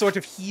 If it's sort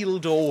of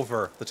healed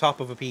over the top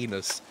of a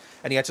penis,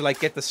 and you had to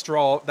like get the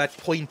straw, that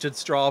pointed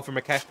straw from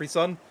a Capri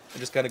Sun, and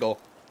just kind of go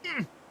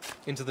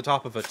into the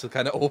top of it to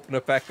kind of open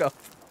it back up.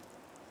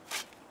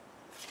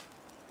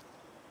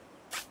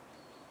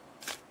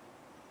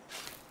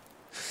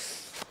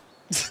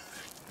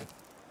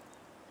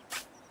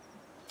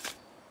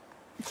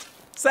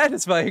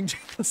 Satisfying.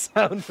 The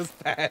sound was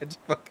bad.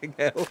 Fucking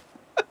hell.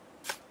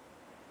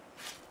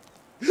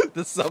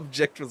 The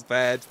subject was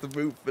bad. The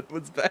movement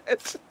was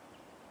bad.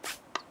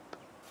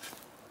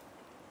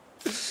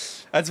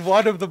 That's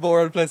one of the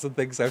more unpleasant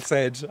things I've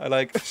said. I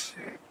like.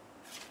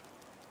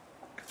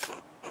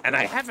 And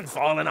I haven't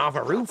fallen off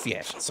a roof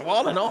yet, so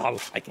all in all,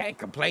 I can't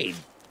complain.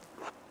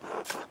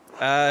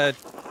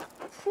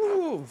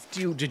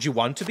 Did you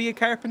want to be a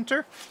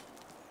carpenter?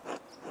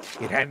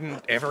 It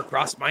hadn't ever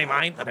crossed my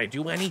mind that I'd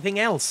do anything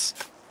else.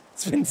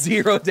 It's been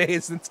 0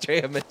 days since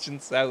Dreya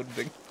mentioned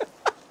sounding.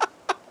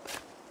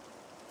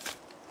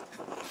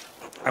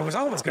 I was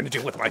always going to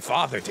do what my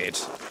father did.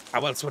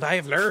 How else would I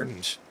have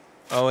learned?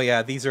 Oh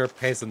yeah, these are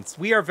peasants.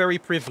 We are very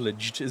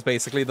privileged, is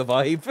basically the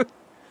vibe.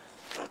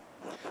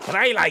 But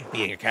I like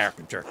being a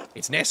carpenter.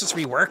 It's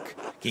necessary work,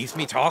 keeps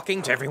me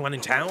talking to everyone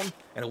in town,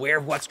 and aware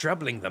of what's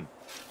troubling them.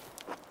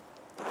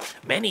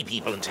 Many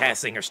people in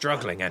Tassing are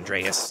struggling,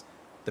 Andreas.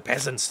 The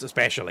peasants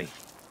especially.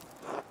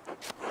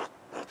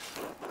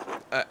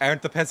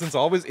 Aren't the peasants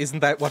always? Isn't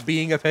that what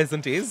being a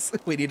peasant is?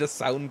 We need a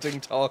sounding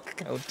talk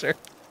counter.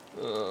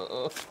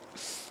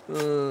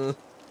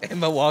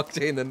 Emma walked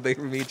in and they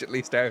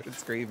immediately started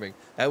screaming.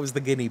 That was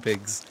the guinea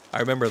pigs. I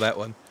remember that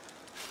one.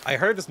 I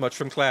heard as much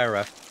from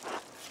Clara.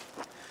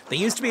 They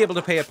used to be able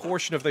to pay a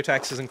portion of their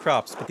taxes and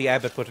crops, but the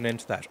abbot put an end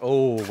to that.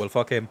 Oh, well,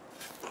 fuck him.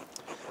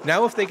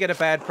 Now if they get a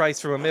bad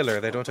price from a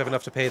miller, they don't have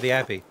enough to pay the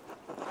abbey.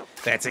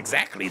 That's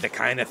exactly the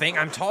kind of thing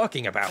I'm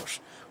talking about.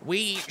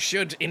 We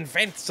should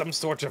invent some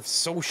sort of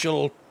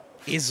social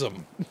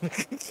ism.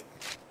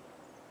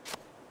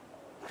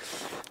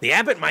 The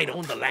abbot might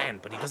own the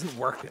land, but he doesn't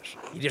work it.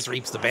 He just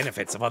reaps the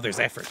benefits of others'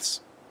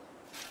 efforts.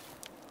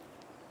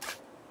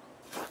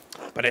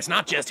 But it's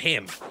not just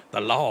him. The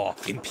law,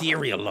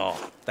 imperial law,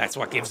 that's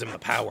what gives him the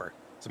power.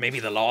 So maybe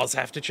the laws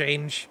have to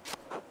change?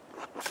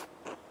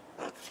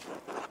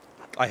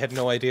 I had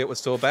no idea it was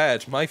so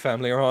bad. My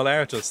family are all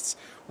artists.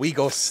 We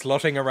go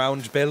slutting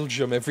around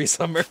Belgium every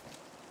summer.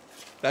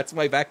 That's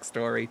my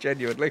backstory,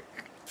 genuinely.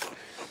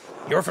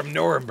 You're from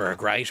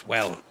Nuremberg, right?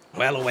 Well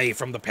away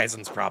from the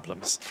peasants'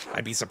 problems.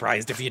 I'd be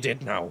surprised if you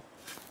did know.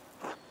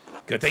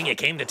 Good thing you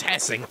came to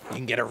Tessing. You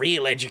can get a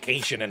real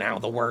education in how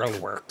the world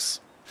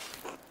works.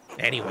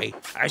 Anyway,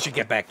 I should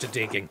get back to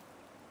digging.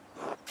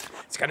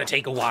 It's gonna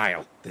take a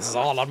while. This is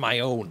all on my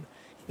own.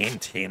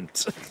 Hint,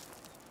 hint.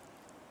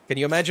 Can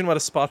you imagine what a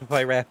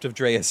Spotify Wrapped of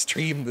Dreya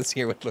stream this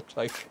year would look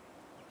like?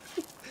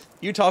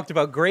 You talked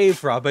about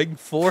grave robbing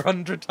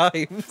 400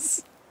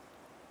 times.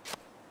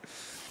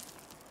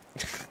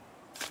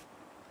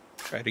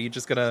 Right,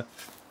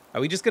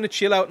 are we just gonna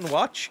chill out and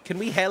watch? Can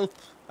we help?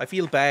 I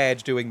feel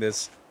bad doing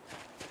this.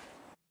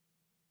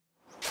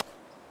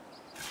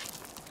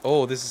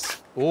 Oh, this is...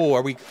 Oh,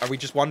 are we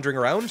just wandering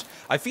around?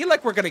 I feel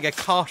like we're gonna get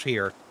caught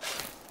here.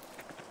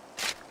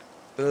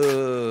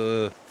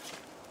 What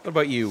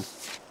about you?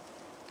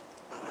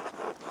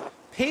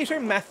 Peter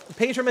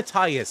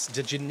Matthias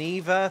de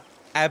Geneva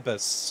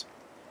Abbas.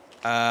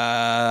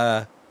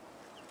 I'm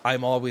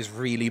always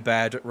really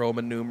bad at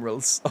Roman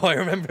numerals. Oh, I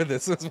remember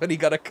this was when he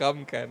got a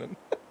cum cannon.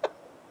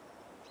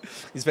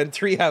 He spent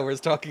 3 hours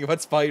talking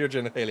about spider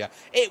genitalia.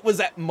 It was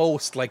at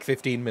most like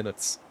 15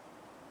 minutes.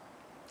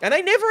 And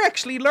I never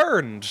actually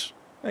learned.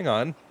 Hang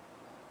on.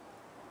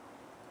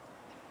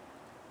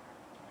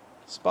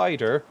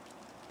 Spider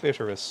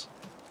clitoris.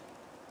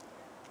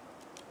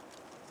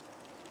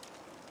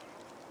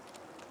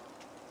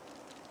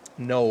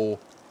 No.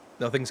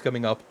 Nothing's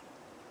coming up.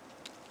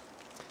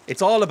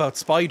 It's all about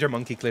spider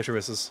monkey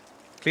clitorises.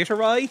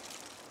 Clitori?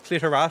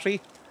 Clitorati?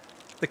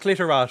 The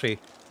clitorati.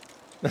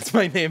 That's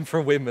my name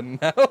for women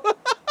now.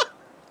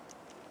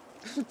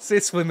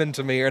 Cis women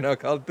to me are now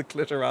called the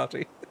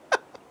clitorati.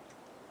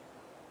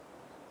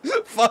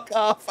 Fuck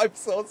off, I'm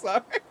so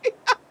sorry.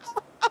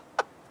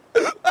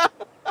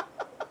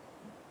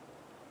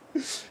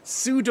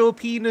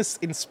 Pseudo-penis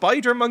in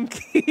spider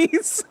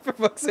monkeys. For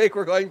fuck's sake,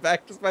 we're going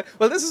back to spider...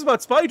 Well, this is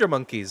about spider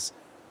monkeys.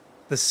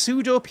 The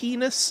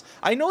pseudo-penis.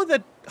 I know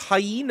that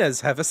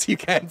hyenas have us. You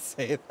can't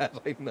say that,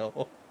 I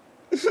know.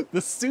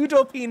 The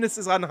pseudo-penis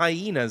is on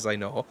hyenas, I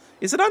know.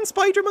 Is it on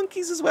spider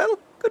monkeys as well?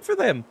 Good for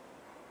them.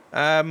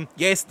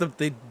 Yes,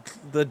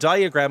 the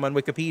diagram on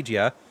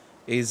Wikipedia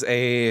is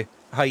a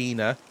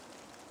hyena.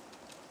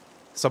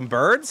 Some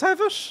birds have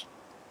it.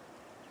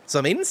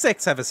 Some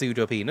insects have a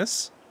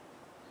pseudo-penis.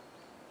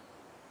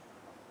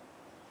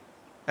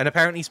 And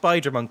apparently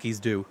spider monkeys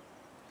do.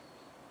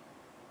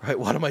 Right,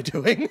 what am I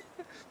doing?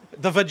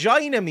 The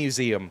Vagina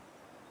Museum.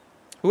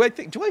 Who I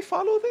think... Do I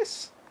follow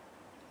this?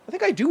 I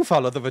think I do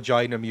follow the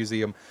Vagina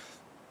Museum.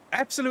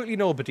 Absolutely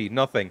nobody.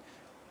 Nothing.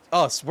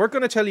 Us. We're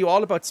going to tell you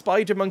all about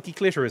spider monkey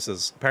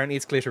clitorises. Apparently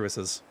it's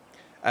clitorises.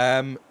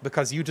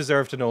 Because you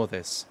deserve to know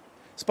this.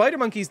 Spider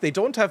monkeys, they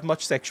don't have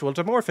much sexual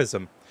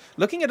dimorphism.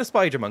 Looking at a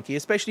spider monkey,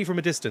 especially from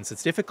a distance,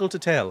 it's difficult to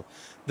tell.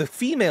 The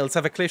females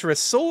have a clitoris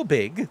so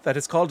big that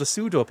it's called a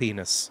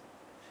pseudopenis.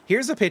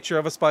 Here's a picture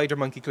of a spider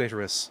monkey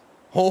clitoris.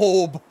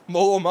 Oh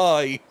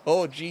my.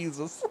 Oh,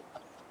 Jesus.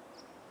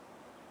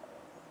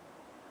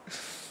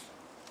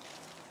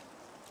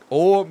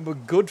 Oh,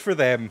 good for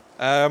them.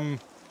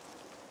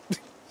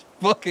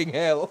 Fucking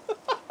hell.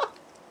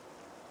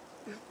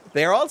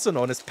 They are also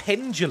known as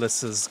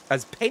pendulous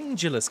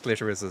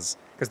clitorises,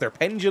 because they're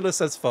pendulous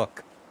as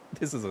fuck.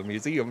 This is a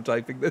museum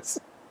typing this.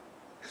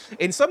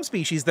 In some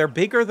species, they're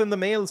bigger than the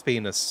male's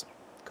penis.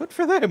 Good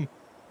for them.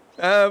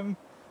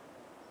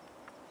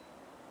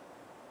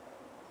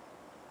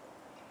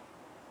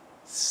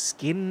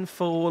 Skin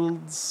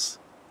folds.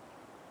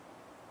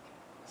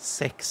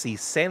 Sexy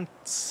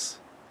scents.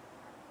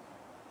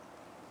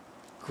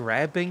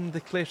 Grabbing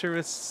the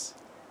clitoris.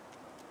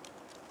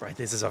 Right,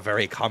 this is a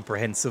very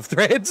comprehensive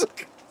thread.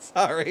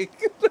 Sorry.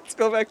 Let's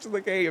go back to the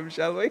game,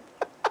 shall we?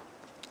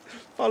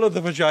 Follow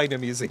the Vagina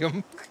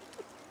Museum.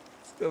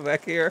 Let's go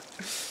back here.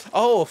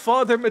 Oh,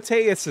 Father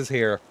Matthias is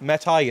here.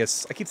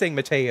 Matthias. I keep saying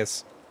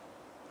Matthias.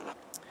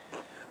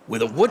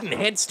 With a wooden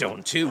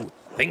headstone, too.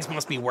 Things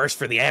must be worse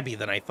for the Abbey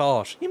than I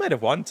thought. He might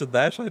have wanted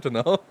that. I don't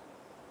know.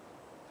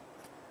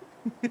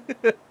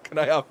 Can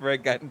I offer a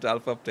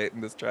Gandalf update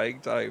in this trying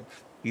time?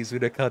 He's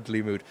in a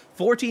cuddly mood.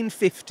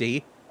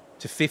 1450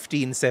 to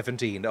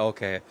 1517.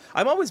 Okay.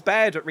 I'm always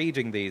bad at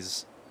reading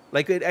these.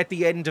 Like, at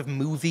the end of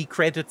movie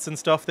credits and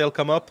stuff, they'll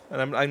come up,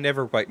 and I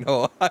never quite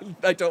know.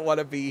 I don't want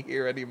to be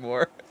here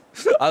anymore.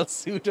 I'll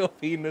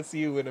pseudo-penis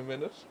you in a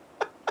minute.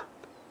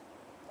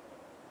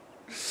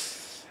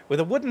 With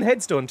a wooden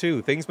headstone,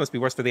 too. Things must be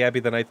worse for the Abbey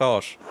than I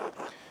thought.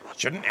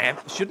 Shouldn't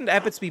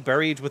abbots be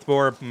buried with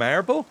more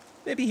marble?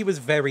 Maybe he was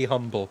very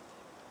humble.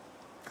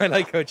 I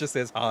like how it just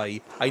says hi.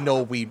 I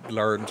know we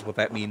learned what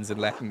that means in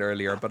Latin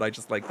earlier, but I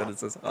just like that it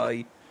says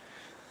hi.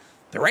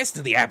 The rest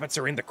of the abbots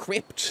are in the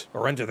crypt,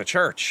 or under the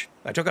church.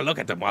 I took a look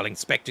at them while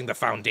inspecting the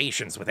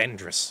foundations with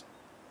Endris.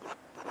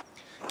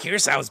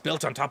 Kirsau's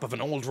built on top of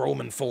an old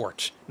Roman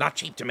fort. Not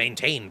cheap to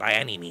maintain by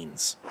any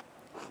means.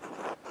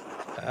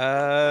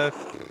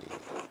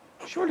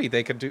 Surely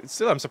they could do...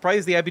 Still, I'm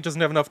surprised the Abbey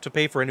doesn't have enough to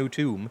pay for a new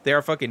tomb. They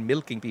are fucking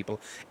milking people.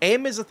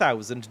 M is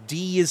 1,000,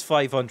 D is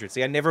 500.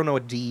 See, I never know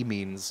what D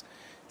means.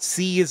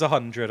 C is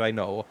 100, I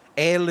know.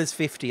 L is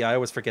 50, I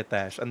always forget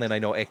that. And then I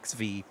know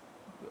XV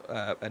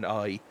and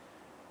I.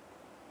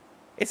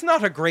 It's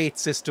not a great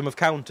system of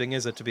counting,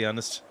 is it, to be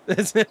honest?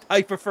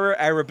 I prefer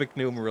Arabic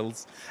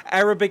numerals.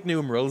 Arabic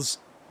numerals,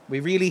 we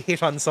really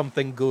hit on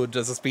something good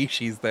as a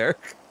species there.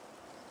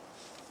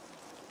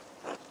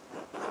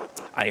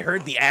 I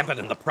heard the abbot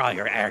and the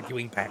prior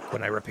arguing back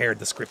when I repaired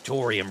the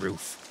scriptorium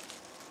roof.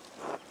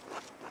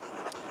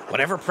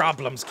 Whatever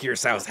problems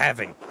Kirsau's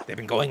having, they've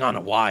been going on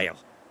a while.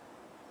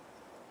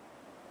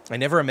 I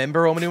never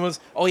remember Roman numerals.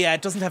 Oh yeah,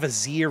 it doesn't have a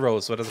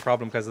 0, so it has a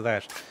problem because of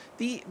that.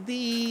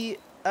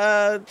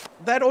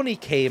 That only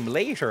came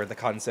later, the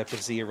concept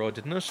of 0,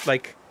 didn't it?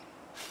 Like,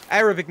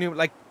 Arabic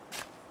like,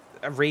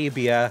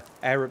 Arabia,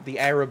 the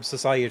Arab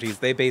societies,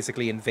 they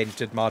basically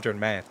invented modern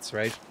maths,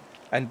 right?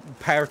 And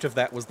part of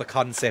that was the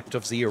concept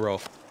of 0,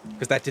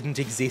 because that didn't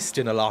exist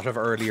in a lot of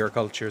earlier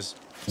cultures.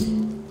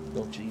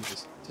 Oh,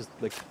 Jesus. Just,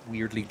 like,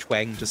 weirdly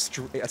twanged a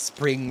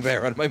spring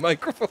there on my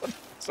microphone.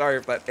 Sorry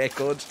if that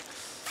echoed.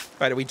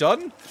 Right, are we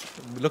done?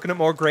 Looking at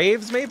more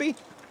graves, maybe?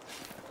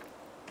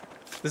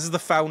 This is the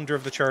founder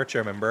of the church, I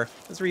remember.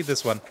 Let's read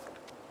this one.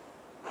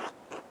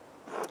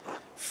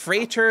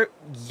 Frater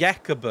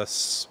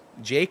Jacobus.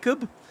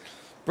 Jacob?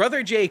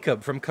 Brother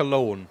Jacob from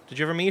Cologne. Did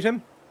you ever meet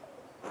him?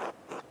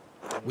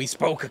 We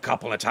spoke a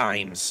couple of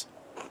times.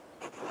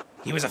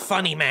 He was a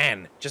funny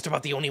man, just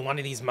about the only one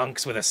of these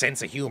monks with a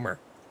sense of humor.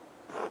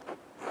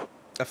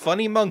 A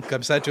funny monk,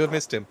 I'm sad to have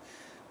missed him.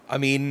 I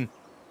mean,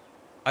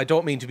 I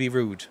don't mean to be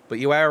rude, but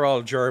you are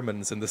all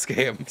Germans in this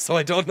game, so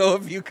I don't know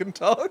if you can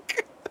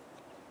talk.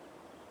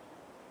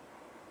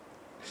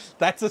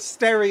 That's a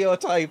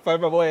stereotype,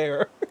 I'm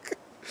aware.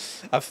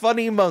 A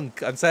funny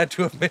monk, I'm sad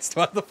to have missed,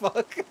 what the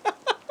fuck?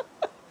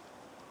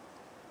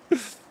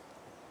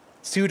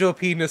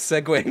 Pseudo-penis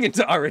segueing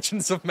into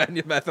origins of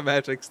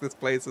mathematics, this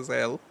place is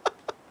hell.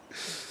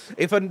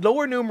 If a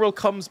lower numeral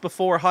comes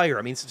before higher,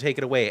 it means to take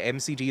it away.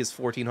 MCD is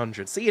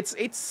 1400. See,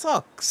 it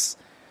sucks.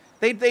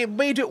 They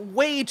made it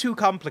way too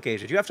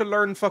complicated. You have to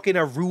learn fucking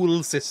a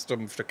rule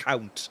system to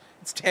count.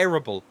 It's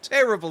terrible.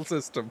 Terrible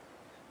system.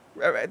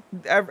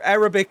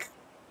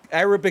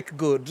 Arabic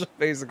good,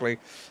 basically.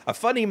 A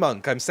funny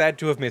monk. I'm sad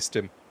to have missed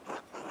him.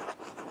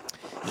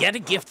 He had a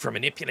gift for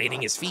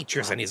manipulating his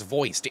features and his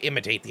voice to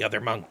imitate the other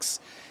monks.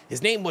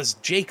 His name was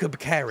Jacob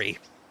Carey.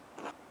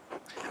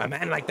 A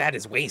man like that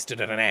is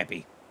wasted at an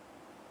abbey.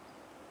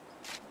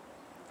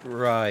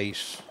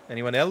 Right.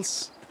 Anyone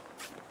else?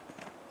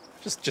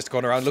 Just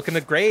going around looking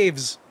at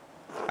graves.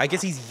 I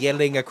guess he's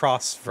yelling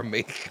across from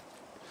me.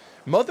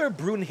 Mother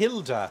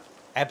Brunhilda.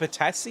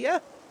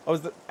 Abbatasia? Oh,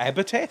 is that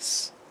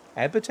Abbotess?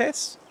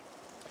 Abbotess?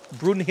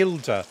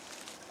 Brunhilda.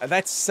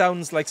 That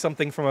sounds like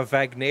something from a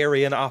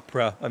Wagnerian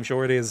opera. I'm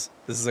sure it is.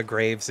 This is a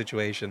grave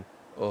situation.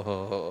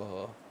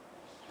 Oh.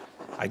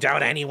 I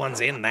doubt anyone's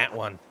in that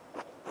one.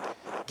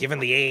 Given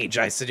the age,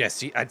 I'd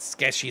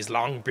guess she's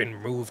long been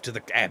moved to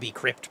the Abbey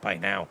crypt by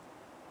now.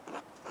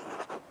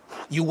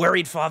 You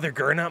worried Father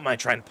Gurnot might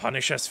try and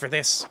punish us for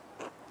this?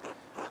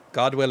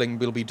 God willing,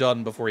 we'll be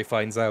done before he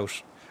finds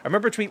out. I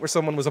remember a tweet where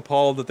someone was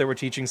appalled that they were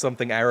teaching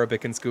something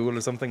Arabic in school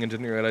or something and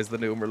didn't realize the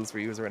numerals were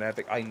used in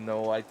Arabic. I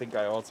know, I think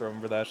I also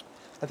remember that.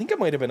 I think it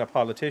might have been a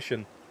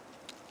politician.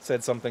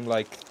 Said something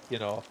like, you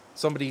know,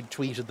 somebody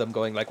tweeted them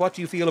going like, what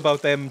do you feel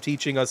about them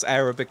teaching us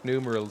Arabic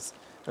numerals?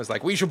 I was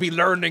like, we should be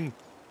learning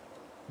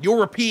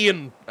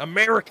European,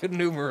 American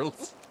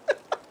numerals.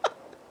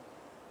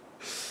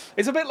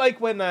 It's a bit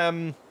like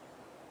when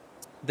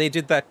they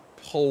did that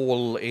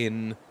poll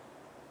in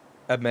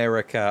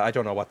America. I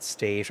don't know what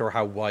state or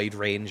how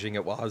wide-ranging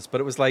it was,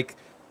 but it was like,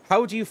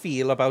 how do you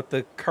feel about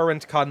the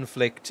current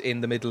conflict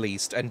in the Middle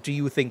East, and do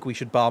you think we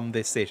should bomb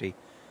this city?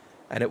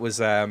 And it was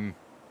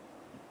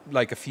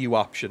like a few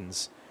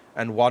options,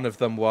 and one of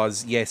them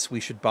was, yes, we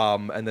should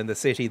bomb, and then the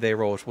city they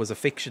wrote was a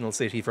fictional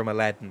city from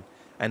Aladdin,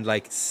 and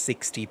like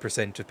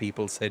 60% of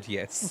people said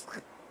yes.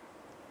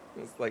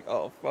 It's like,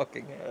 oh,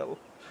 fucking hell.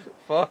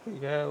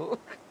 Fucking hell.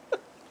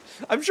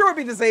 I'm sure it'd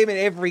be the same in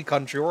every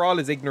country. We're all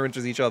as ignorant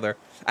as each other.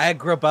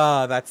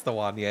 Agrabah, that's the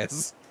one,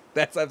 yes.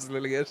 That's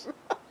absolutely it.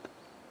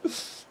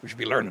 We should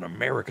be learning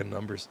American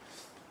numbers.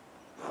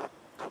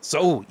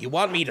 So, you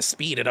want me to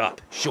speed it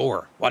up?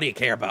 Sure. What do you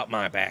care about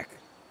my back?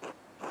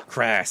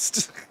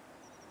 Christ.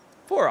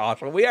 Poor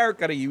Otto. We are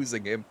kind of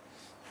using him.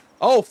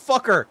 Oh,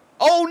 fucker.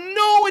 Oh,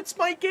 no, it's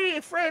my gay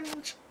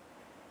friend.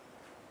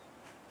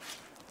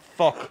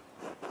 Fuck.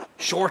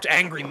 Short,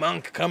 angry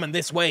monk coming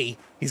this way.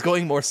 He's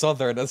going more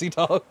southern as he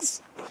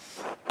talks.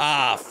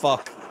 Ah,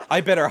 fuck.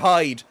 I better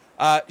hide.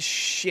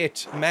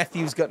 Shit.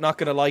 Matthew's not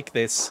gonna like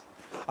this.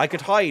 I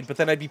could hide, but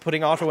then I'd be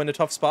putting Otto in a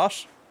tough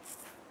spot.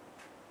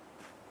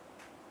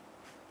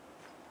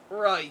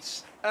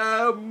 Right.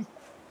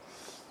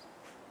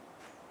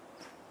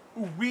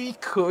 We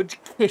could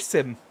kiss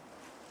him.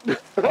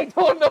 I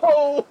don't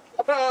know.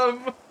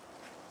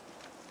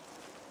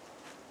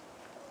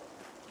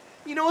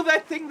 You know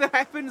that thing that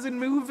happens in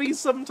movies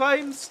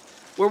sometimes?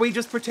 Where we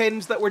just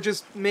pretend that we're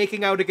just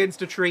making out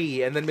against a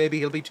tree and then maybe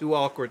he'll be too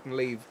awkward and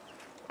leave.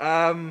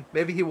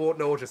 Maybe he won't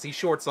notice. He's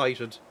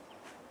short-sighted.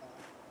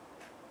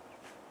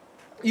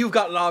 You've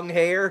got long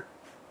hair.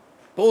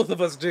 Both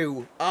of us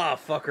do. Ah,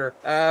 fucker.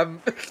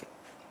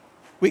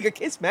 We could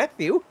kiss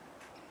Matthew.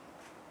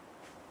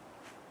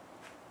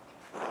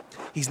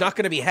 He's not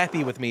going to be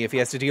happy with me if he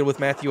has to deal with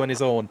Matthew on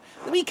his own.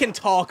 We can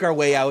talk our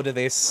way out of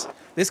this.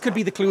 This could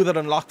be the clue that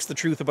unlocks the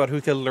truth about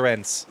who killed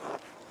Lorenz.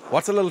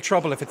 What's a little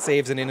trouble if it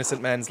saves an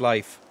innocent man's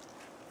life?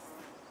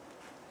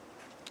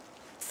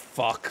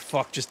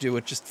 Fuck, just do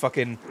it. Just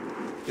fucking...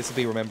 This will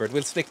be remembered.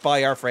 We'll stick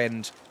by our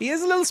friend. He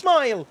has a little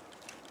smile.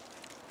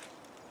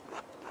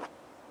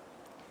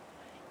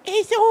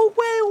 Is all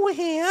well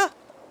here?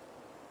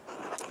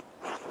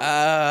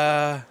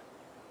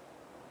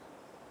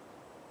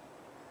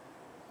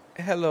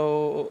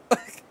 Hello.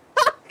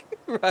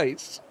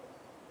 Right.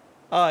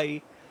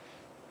 Hi.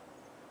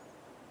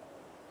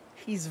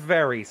 He's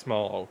very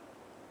small.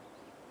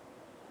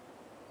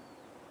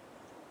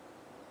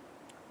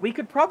 We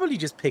could probably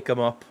just pick him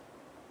up.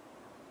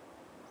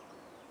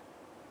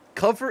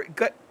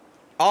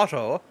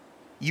 Otto,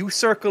 you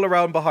circle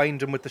around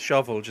behind him with the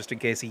shovel just in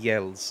case he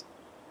yells.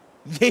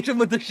 Hit him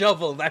with the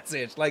shovel, that's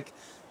it. Like,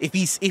 if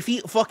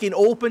he fucking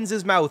opens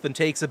his mouth and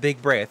takes a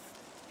big breath,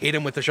 hit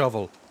him with the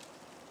shovel.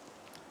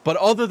 But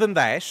other than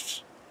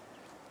that,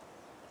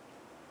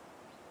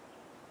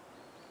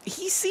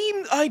 he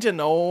seemed, I don't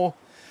know.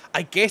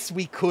 I guess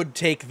we could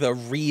take the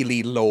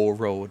really low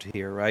road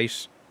here,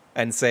 right?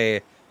 And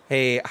say,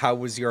 hey, how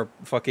was your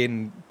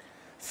fucking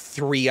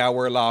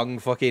 3-hour-long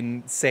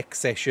fucking sex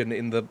session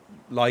in the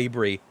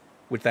library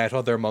with that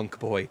other monk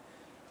boy?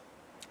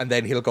 And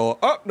then he'll go,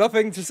 oh,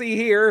 nothing to see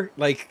here.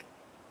 Like,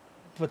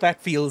 but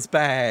that feels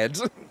bad.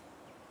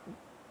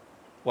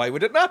 Why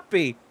would it not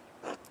be?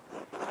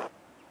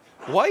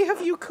 Why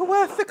have you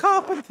coerced the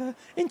carpenter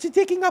into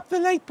digging up the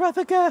late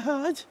brother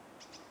Gerhard?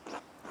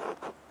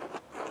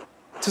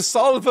 To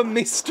solve a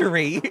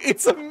mystery.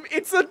 It's a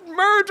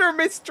murder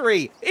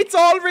mystery. It's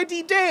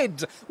already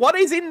dead. What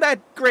is in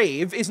that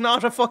grave is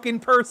not a fucking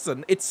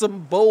person. It's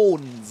some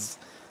bones.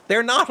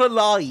 They're not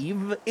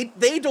alive.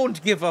 They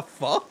don't give a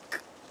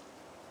fuck.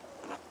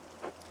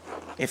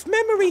 If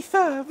memory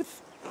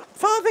serves,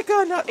 Father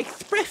Gunnar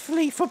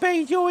expressly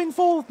forbade your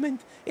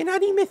involvement in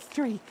any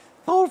mystery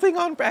solving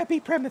on Abbey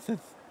premises.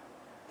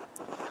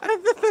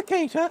 As the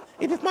Spectator,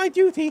 it is my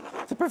duty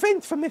to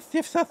prevent from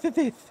mischief such as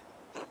this.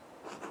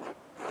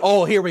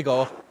 Oh, here we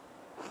go.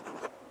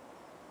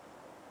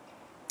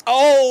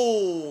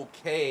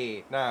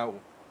 Okay, now.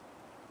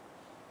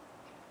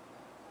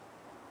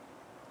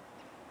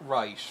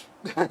 Right.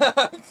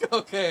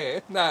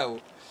 Okay, now.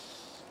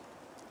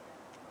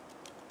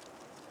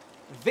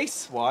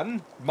 This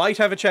one might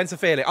have a chance of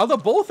failing. Although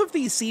both of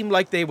these seem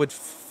like they would...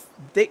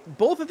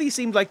 both of these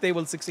seem like they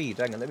will succeed.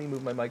 Hang on, let me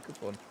move my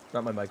microphone.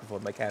 Not my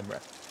microphone, my camera.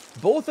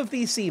 Both of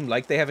these seem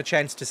like they have a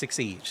chance to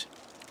succeed.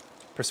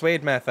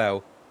 Persuade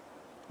Mathau.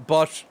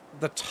 But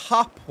the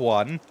top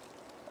one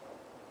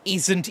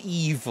isn't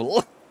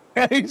evil.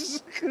 Right?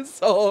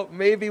 So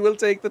maybe we'll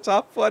take the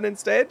top one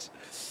instead.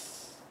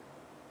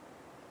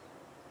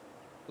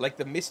 Like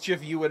the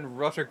mischief you and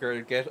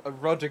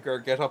Rudiger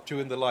get up to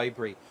in the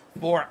library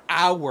for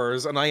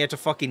hours, and I had to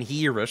fucking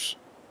hear it.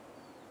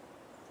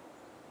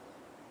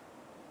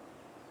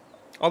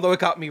 Although it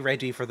got me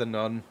ready for the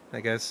nun, I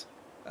guess.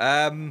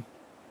 Oh,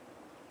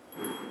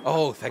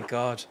 thank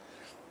God.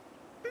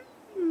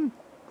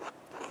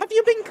 Have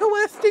you been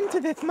coerced into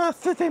this,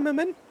 Master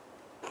Zimmerman?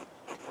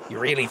 You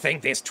really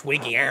think this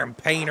twiggy-armed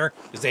painter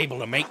is able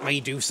to make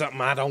me do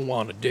something I don't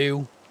want to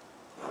do?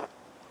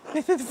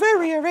 This is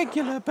very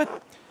irregular,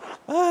 but,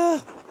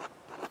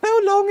 so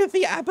long as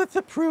the abbot's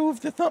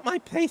approved, it's not my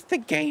place to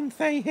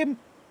gainsay him.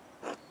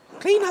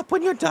 Clean up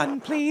when you're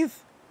done, please.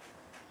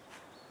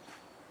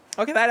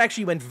 Okay, that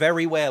actually went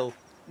very well.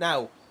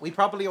 Now, we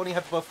probably only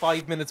have about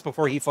 5 minutes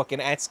before he fucking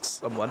asks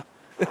someone.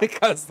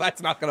 Because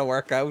that's not going to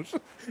work out.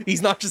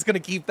 He's not just going to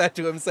keep that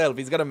to himself.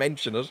 He's going to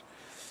mention it.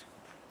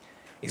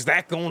 Is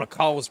that going to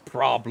cause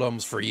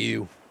problems for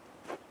you?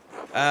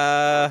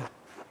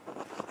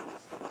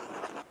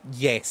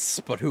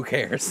 Yes, but who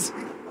cares?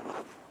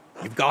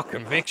 You've got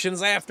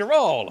convictions after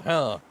all,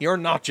 huh? You're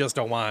not just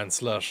a wine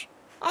slut.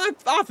 I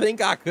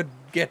think I could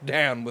get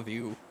down with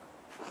you.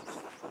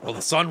 Well,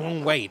 the sun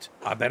won't wait.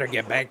 I better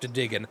get back to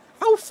digging.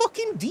 How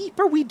fucking deep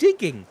are we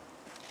digging?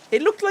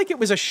 It looked like it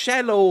was a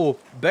shallow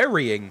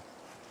burying.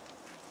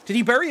 Did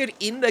he bury it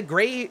in the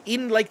grave,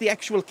 in like the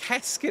actual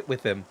casket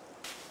with him?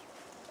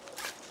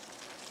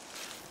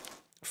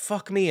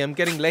 Fuck me, I'm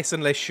getting less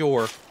and less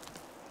sure.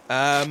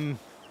 Got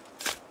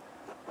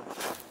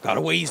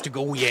a ways to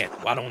go yet.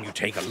 Why don't you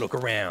take a look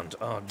around?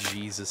 Oh,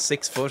 Jesus,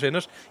 6 foot in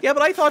it? Yeah,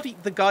 but I thought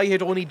the guy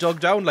had only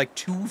dug down like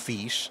 2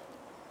 feet.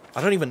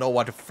 I don't even know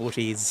what a foot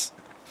is.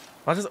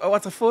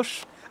 What's a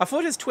foot? A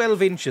foot is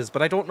 12 inches,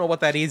 but I don't know what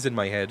that is in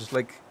my head.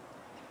 Like,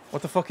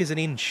 what the fuck is an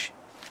inch?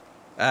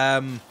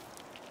 I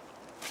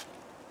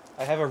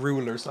have a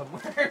ruler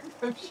somewhere,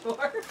 I'm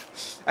sure.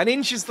 An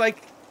inch is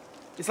like...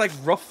 It's like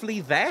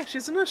roughly that,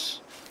 isn't it?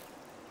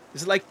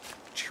 Is it like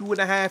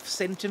 2.5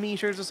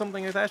 centimeters or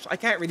something like that? I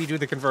can't really do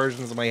the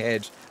conversions in my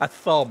head. A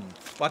thumb.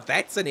 What,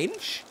 that's an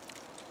inch?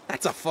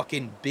 That's a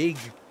fucking big...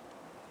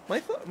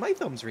 My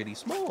thumb's really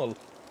small.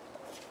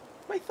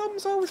 My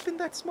thumb's always been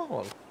that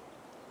small.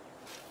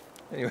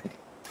 Anyway.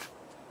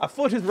 A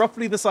foot is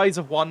roughly the size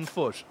of 1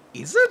 foot.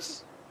 Is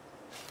it?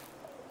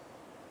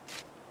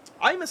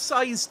 I'm a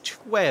size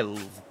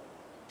 12.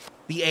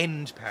 The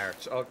end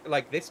part.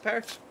 Like this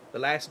part? The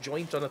last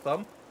joint on a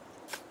thumb?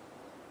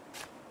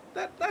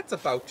 That's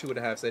about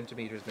 2.5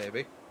 centimeters, maybe.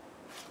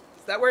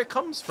 Is that where it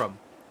comes from?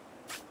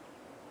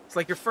 It's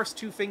like your first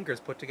 2 fingers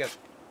put together.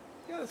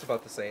 Yeah, that's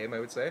about the same, I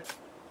would say.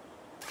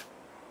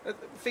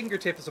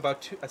 Fingertip is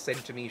about 1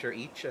 centimeter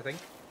each, I think.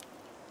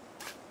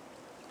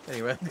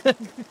 Anyway.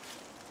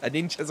 An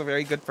inch has a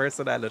very good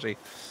personality.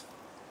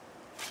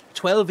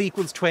 12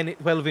 equals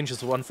 12 inches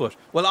to 1 foot.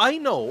 Well, I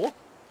know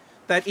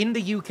that in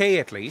the UK,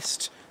 at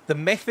least, the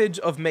method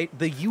of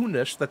the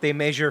unit that they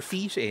measure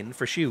feet in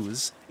for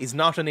shoes is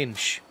not an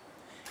inch.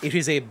 It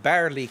is a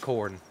barley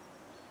corn.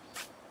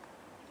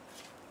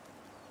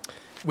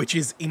 Which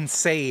is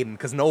insane,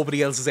 because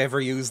nobody else has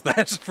ever used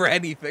that for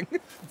anything.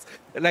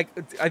 Like,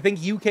 I think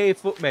UK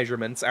foot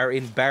measurements are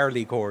in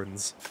barley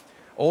corns.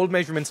 Old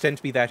measurements tend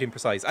to be that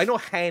imprecise. I know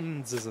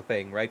hands is a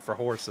thing, right, for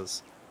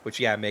horses. Which,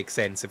 yeah, makes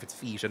sense if it's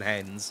feet and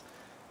hands.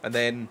 And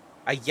then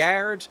a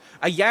yard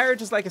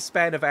is like a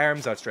span of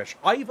arms outstretched.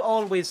 I've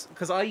always,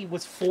 because I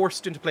was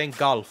forced into playing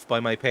golf by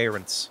my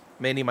parents,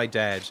 mainly my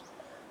dad,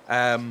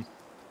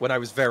 when I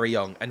was very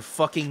young, and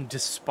fucking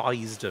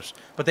despised it.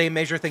 But they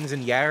measure things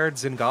in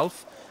yards in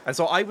golf. And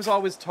so I was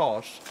always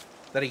taught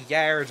that a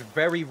yard,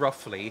 very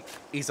roughly,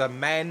 is a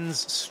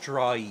man's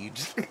stride.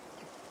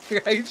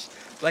 Right?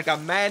 Like a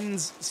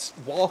man's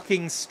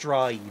walking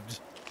stride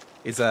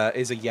is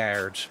a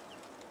yard.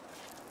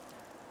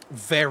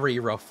 Very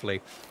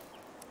roughly.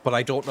 But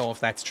I don't know if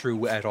that's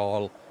true at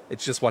all.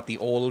 It's just what the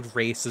old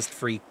racist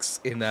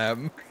freaks in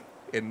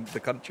the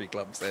country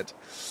club said.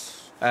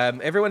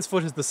 Everyone's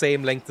foot is the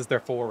same length as their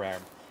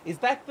forearm. Is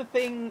that the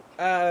thing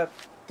the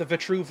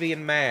Vitruvian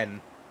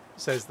man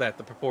says, that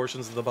the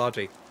proportions of the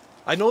body?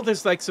 I know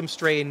there's like some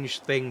strange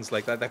things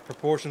like that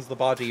proportions of the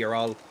body are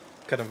all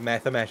kind of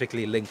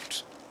mathematically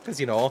linked. Because,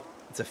 you know,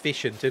 it's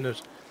efficient, isn't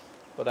it?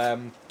 But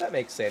that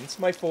makes sense.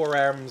 My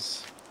forearm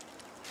is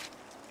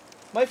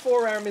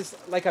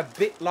like a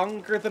bit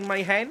longer than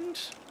my hand.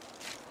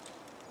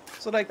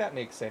 So like that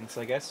makes sense,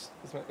 I guess.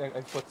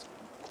 My foot's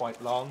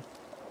quite long.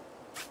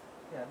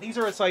 Yeah, these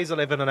are a size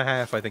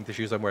 11.5, I think, the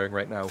shoes I'm wearing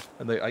right now.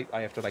 And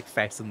I have to like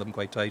fasten them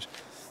quite tight.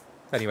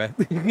 Anyway.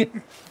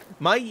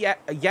 My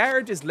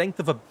yard is length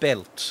of a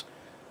belt.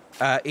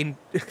 In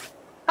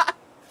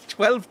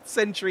 12th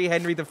century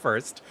Henry I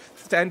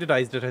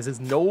standardized it as his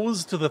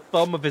nose to the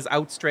thumb of his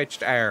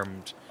outstretched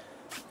arm.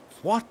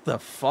 What the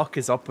fuck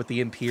is up with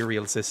the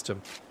imperial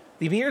system?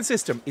 The imperial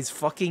system is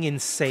fucking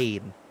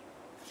insane.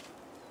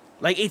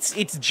 Like,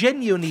 it's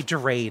genuinely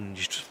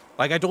deranged.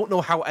 Like, I don't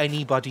know how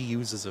anybody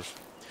uses it.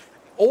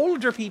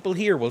 Older people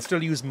here will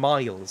still use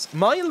miles.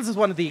 Miles is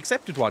one of the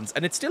accepted ones,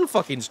 and it's still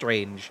fucking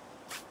strange.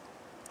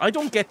 I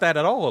don't get that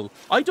at all.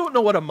 I don't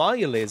know what a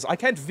mile is. I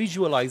can't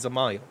visualize a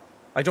mile.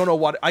 I don't know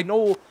what... I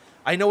know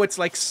it's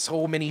like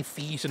so many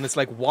feet, and it's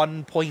like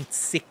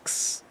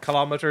 1.6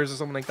 kilometers or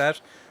something like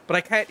that. But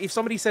I can't... If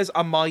somebody says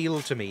a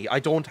mile to me, I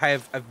don't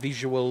have a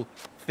visual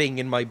thing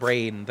in my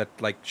brain that,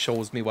 like,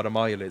 shows me what a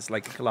mile is,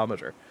 like a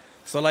kilometer.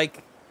 So,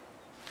 like...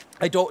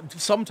 I don't...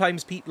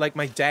 Sometimes people, like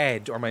my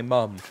dad or my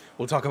mum,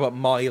 will talk about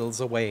miles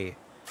away.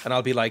 And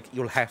I'll be like,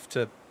 you'll have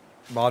to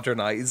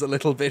modernize a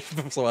little bit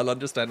so I'll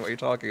understand what you're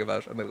talking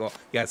about. And they'll go,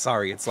 yeah,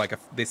 sorry, it's like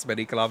this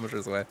many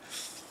kilometers away.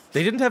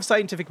 They didn't have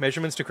scientific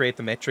measurements to create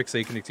the metrics so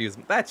you can use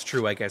them. That's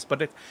true, I guess.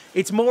 But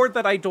it's more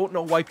that I don't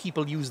know why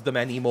people use them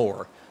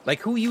anymore.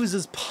 Like, who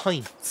uses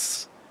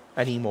pints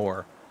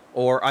anymore?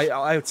 Or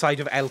outside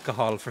of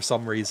alcohol for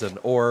some reason.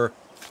 Or...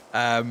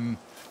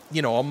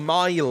 you know,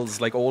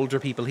 miles, like older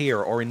people here,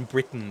 or in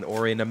Britain,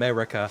 or in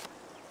America.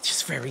 It's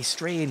just very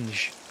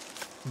strange.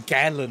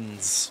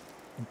 Gallons.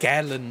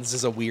 Gallons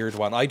is a weird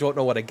one. I don't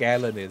know what a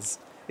gallon is.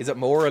 Is it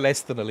more or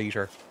less than a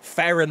litre?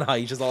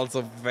 Fahrenheit is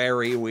also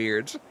very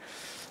weird.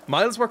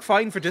 Miles work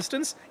fine for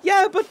distance?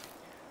 Yeah, but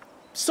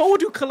so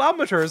do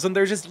kilometres, and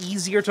they're just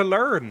easier to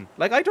learn.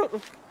 Like, I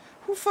don't...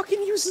 Who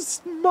fucking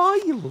uses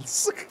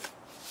miles?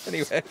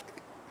 Anyway.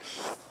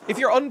 If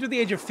you're under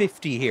the age of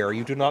 50 here,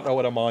 you do not know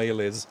what a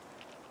mile is.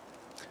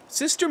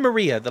 Sister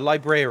Maria, the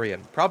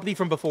librarian, probably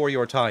from before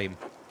your time.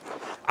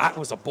 I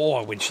was a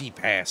boy when she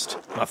passed.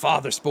 My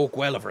father spoke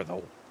well of her,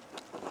 though.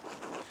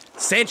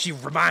 Said she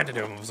reminded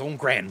him of his own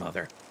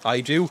grandmother.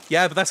 I do?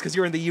 Yeah, but that's because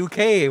you're in the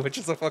UK, which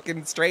is a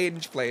fucking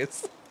strange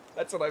place.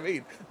 That's what I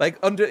mean.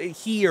 Like,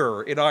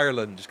 here in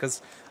Ireland,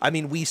 because, I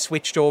mean, we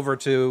switched over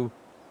to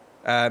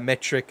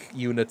metric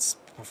units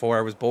before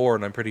I was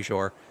born, I'm pretty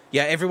sure.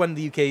 Yeah, everyone in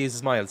the UK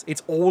uses miles.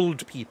 It's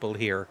old people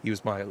here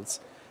use miles.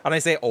 And I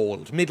say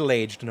old,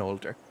 middle-aged and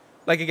older.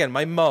 Like, again,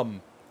 my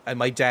mum and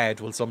my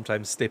dad will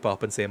sometimes slip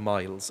up and say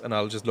miles, and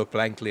I'll just look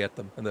blankly at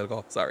them, and they'll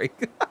go, sorry.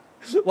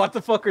 What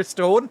the fuck are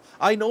stone?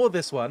 I know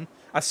this one.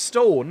 A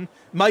stone,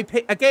 I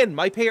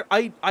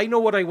know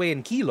what I weigh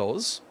in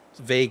kilos,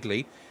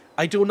 vaguely.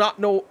 I do not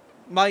know,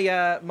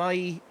 my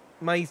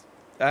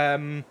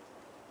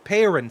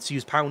parents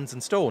use pounds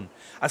and stone.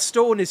 A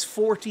stone is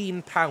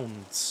 14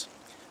 pounds.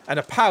 And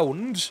a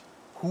pound,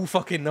 who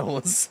fucking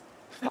knows?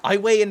 I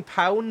weigh in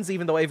pounds,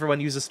 even though everyone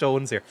uses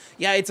stones here.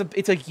 Yeah, it's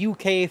a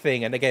UK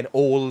thing, and again,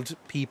 old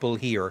people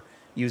here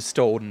use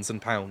stones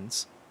and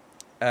pounds.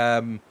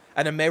 And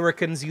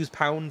Americans use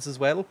pounds as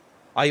well.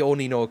 I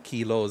only know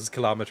kilos,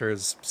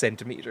 kilometers,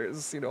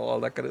 centimeters, all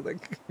that kind of thing,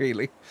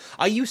 really.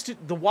 I used to,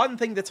 the one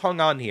thing that's hung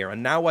on here,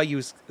 and now I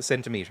use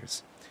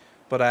centimeters.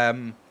 But,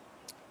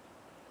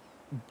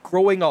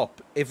 growing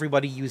up,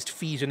 everybody used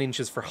feet and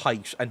inches for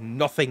height and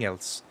nothing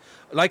else.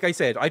 Like I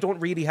said, I don't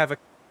really have a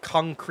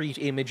concrete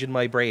image in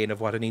my brain of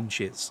what an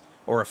inch is,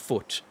 or a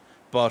foot.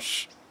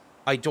 But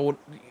I don't,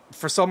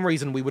 for some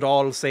reason, we would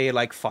all say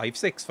like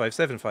 5'6",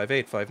 5'7",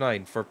 5'8",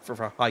 5'9",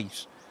 for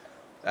height.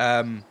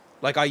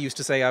 Like I used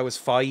to say I was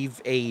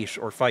 5'8"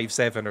 or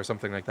 5'7" or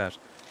something like that.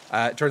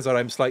 It turns out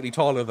I'm slightly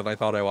taller than I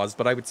thought I was,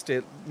 but I would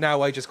still,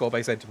 now I just go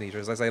by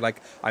centimeters. I say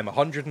like I'm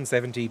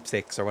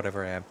 176 or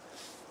whatever I am.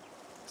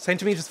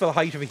 Centimeters for the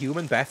height of a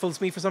human baffles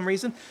me for some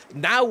reason.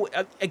 Now,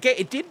 again,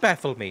 it did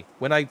baffle me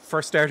when I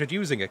first started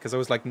using it, because I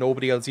was like,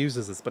 nobody else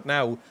uses this. But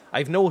now,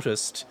 I've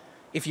noticed,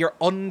 if you're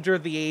under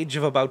the age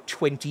of about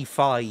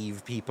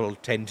 25, people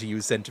tend to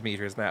use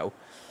centimeters now.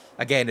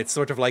 Again, it's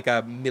sort of like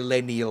a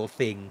millennial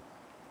thing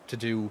to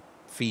do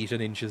feet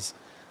and inches.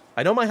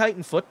 I know my height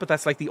in foot, but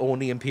that's like the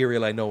only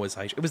imperial I know is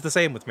height. It was the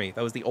same with me.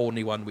 That was the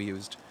only one we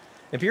used.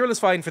 Imperial is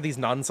fine for these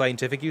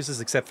non-scientific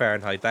uses, except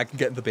Fahrenheit. That can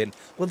get in the bin.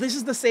 Well, this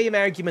is the same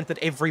argument that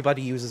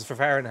everybody uses for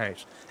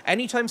Fahrenheit.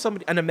 Anytime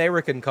an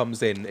American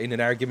comes in an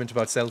argument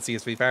about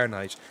Celsius v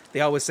Fahrenheit, they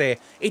always say,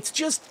 it's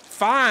just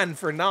fine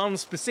for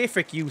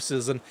non-specific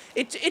uses, and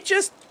it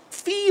just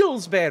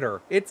feels better.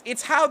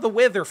 It's how the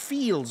weather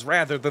feels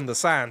rather than the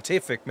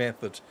scientific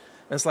method.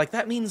 And it's like,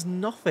 that means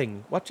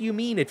nothing. What do you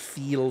mean it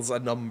feels a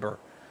number?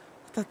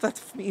 That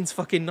means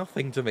fucking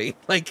nothing to me.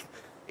 Like,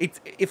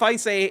 if I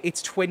say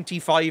it's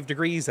 25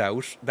 degrees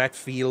out, that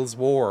feels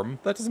warm.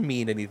 That doesn't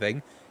mean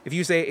anything. If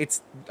you say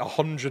it's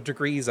 100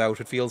 degrees out,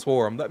 it feels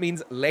warm. That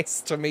means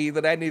less to me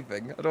than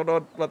anything. I don't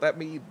know what that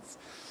means.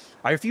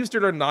 I refuse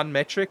to learn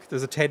non-metric.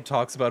 There's a TED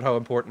Talks about how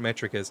important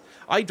metric is.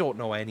 I don't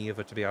know any of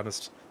it, to be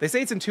honest. They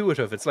say it's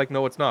intuitive. It's like,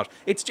 no, it's not.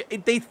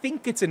 They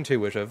think it's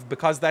intuitive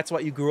because that's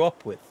what you grew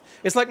up with.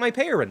 It's like my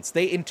parents.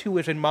 They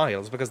intuit in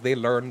miles because they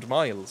learned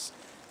miles.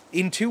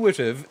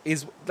 Intuitive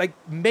is like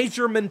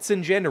measurements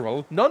in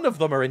general. None of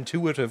them are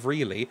intuitive,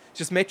 really.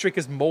 Just metric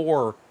is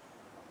more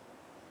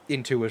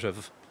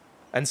intuitive.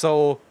 And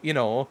so,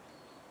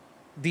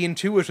 the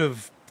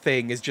intuitive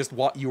thing is just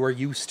what you are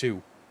used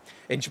to.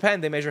 In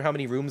Japan, they measure how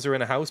many rooms are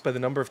in a house by the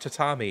number of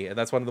tatami, and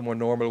that's one of the more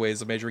normal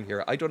ways of measuring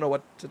here. I don't know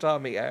what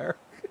tatami are.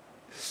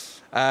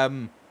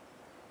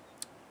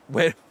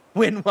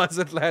 When was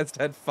it last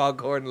had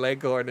Foghorn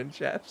Leghorn in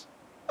chat?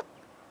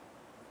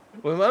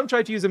 When Mom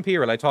tried to use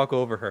Imperial, I talk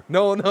over her.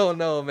 No,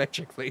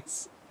 metric,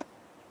 please.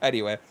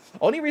 Anyway,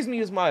 only reason we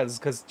use miles is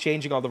because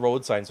changing all the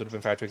road signs would have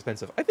been far too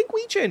expensive. I think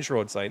we changed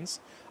road signs.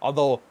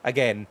 Although,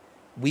 again,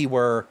 we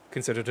were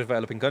considered a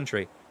developing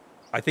country.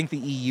 I think the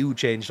EU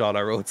changed all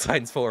our road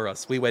signs for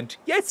us. We went,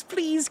 yes,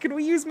 please, can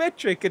we use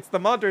metric? It's the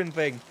modern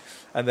thing.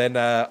 And then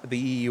the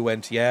EU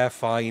went, yeah,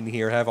 fine,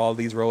 here, have all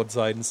these road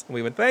signs. And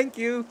we went, thank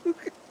you.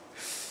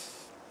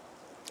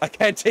 I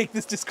can't take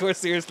this discourse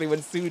seriously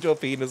when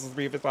pseudo-penis is a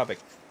brief topic.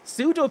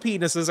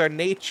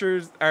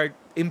 Pseudo-penises are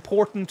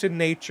important in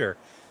nature.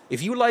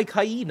 If you like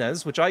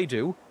hyenas, which I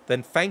do,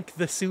 then thank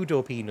the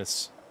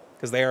pseudo-penis,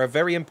 because they are a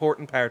very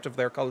important part of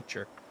their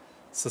culture.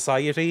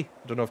 Society?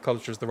 I don't know if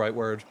culture is the right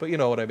word, but you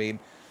know what I mean.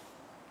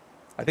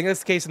 I think that's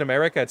the case in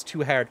America. It's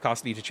too hard,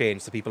 costly to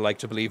change, so people like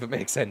to believe it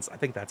makes sense. I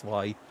think that's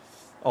why.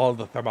 All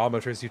the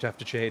thermometers you'd have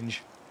to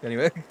change.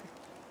 Anyway.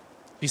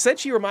 He said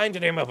she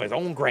reminded him of his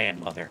own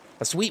grandmother,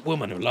 a sweet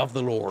woman who loved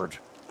the Lord.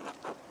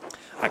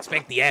 I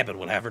expect the abbot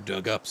will have her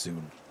dug up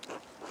soon.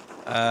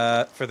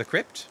 For the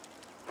crypt?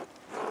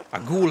 A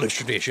ghoulish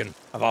tradition,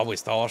 I've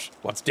always thought.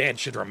 What's dead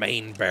should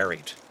remain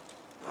buried.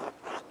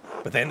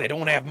 But then they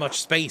don't have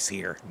much space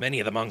here. Many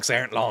of the monks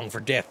aren't long for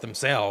death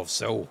themselves,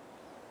 so...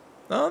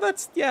 Oh,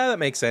 that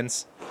makes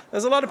sense.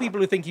 There's a lot of people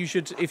who think you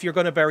should, if you're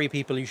going to bury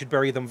people, you should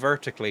bury them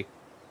vertically.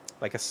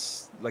 Like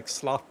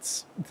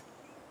slots.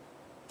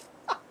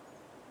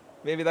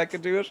 Maybe that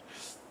could do it.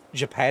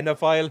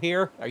 Japanophile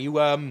here. Are you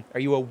a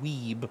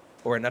weeb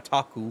or an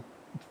otaku?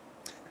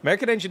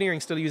 American engineering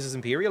still uses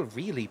imperial?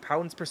 Really?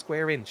 Pounds per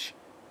square inch?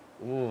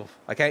 Ooh,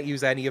 I can't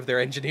use any of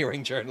their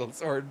engineering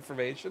journals or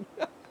information.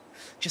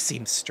 Just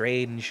seems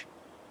strange.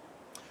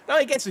 Now,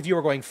 I guess if you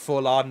were going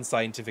full-on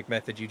scientific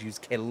method, you'd use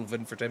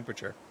Kelvin for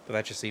temperature. But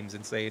that just seems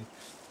insane.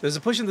 There's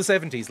a push in the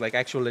 70s, like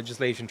actual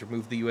legislation to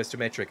move the US to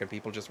metric, and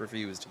people just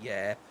refused.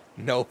 Yeah,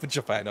 no,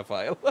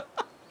 Japanophile.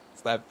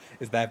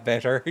 Is that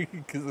better?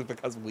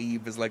 because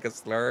weeb is like a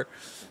slur?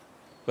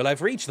 Well,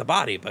 I've reached the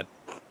body, but...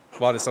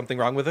 What, is something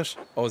wrong with it?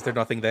 Oh, is there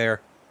nothing there?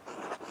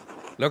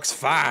 Looks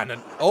fine,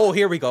 and... Oh,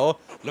 here we go.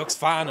 Looks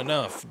fine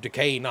enough,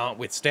 decay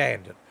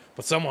notwithstanding.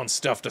 But someone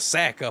stuffed a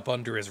sack up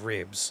under his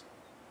ribs.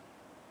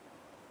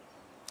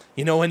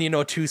 You know when you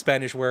know two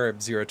Spanish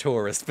words, you're a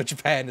tourist, but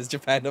Japan is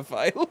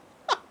Japanophile.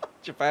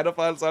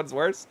 Japanophile sounds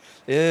worse.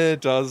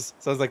 It does.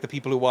 Sounds like the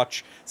people who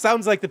watch.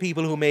 Sounds like the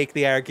people who make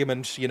the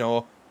argument, you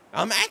know,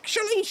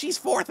 actually, she's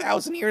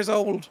 4,000 years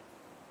old.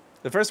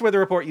 The first weather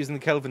report using the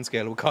Kelvin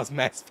scale would cause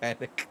mass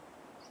panic.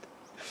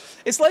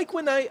 It's like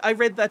when I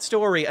read that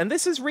story, and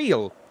this is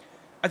real.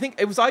 I think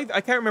it was I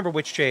can't remember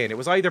which chain. It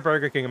was either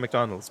Burger King or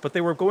McDonald's, but they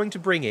were going to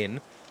bring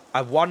in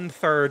a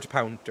 1/3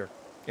 pounder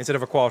instead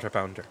of a 1/4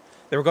 pounder.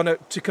 They were going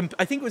to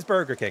I think it was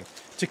Burger King,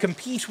 to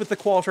compete with the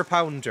 1/4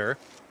 pounder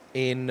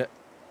in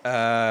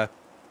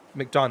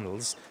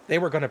McDonald's. They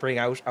were going to bring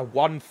out a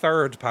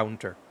 1/3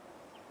 pounder,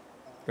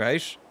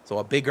 right? So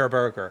a bigger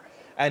burger,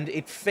 and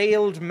it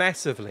failed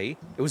massively.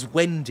 It was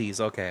Wendy's,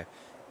 okay.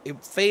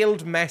 It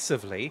failed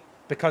massively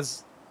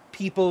because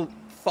people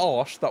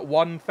thought that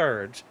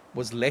 1/3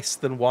 was less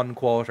than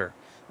 1/4.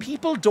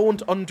 People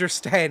don't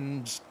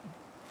understand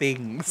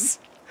things.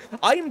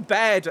 I'm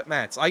bad at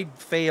maths. I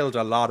failed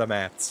a lot of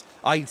maths.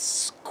 I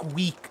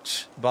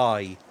squeaked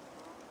by,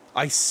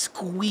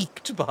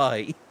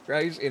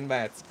 right, in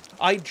maths.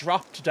 I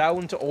dropped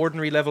down to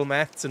ordinary level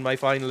maths in my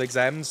final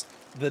exams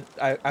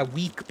a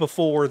week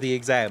before the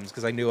exams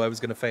because I knew I was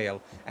going to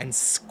fail, and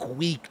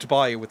squeaked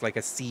by with like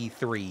a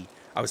C3.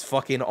 I was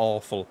fucking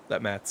awful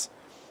at maths.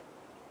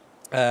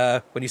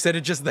 When you said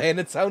it just then,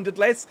 it sounded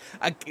less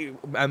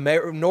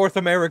North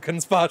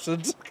American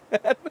spotted.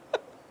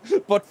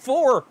 But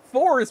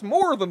four is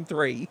more than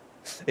 3.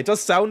 It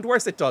does sound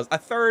worse, it does. A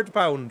 1/3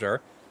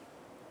 pounder,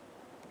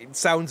 it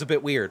sounds a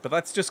bit weird, but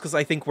that's just because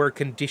I think we're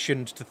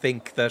conditioned to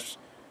think that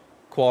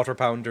 1/4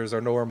 pounders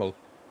are normal.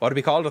 What do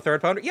we call it, a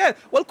 1/3 pounder? Yeah,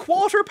 well,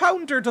 1/4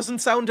 pounder doesn't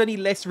sound any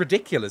less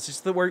ridiculous. It's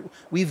just that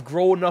we've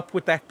grown up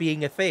with that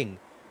being a thing.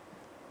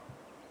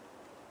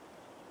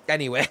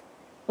 Anyway,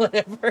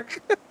 whatever.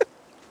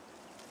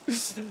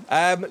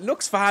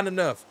 Looks fine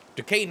enough,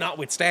 decay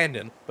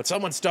notwithstanding, but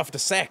someone stuffed a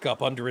sack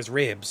up under his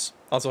ribs.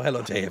 Also,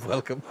 hello Dave,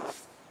 welcome.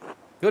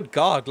 Good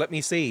God, let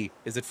me see.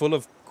 Is it full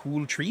of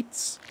cool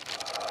treats?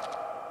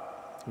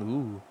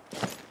 Ooh.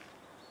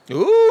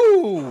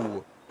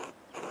 Ooh!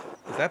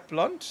 Is that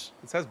blunt?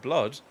 It says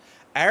blood.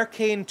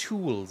 Arcane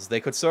tools. They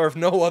could serve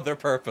no other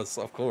purpose,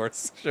 of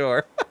course.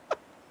 Sure.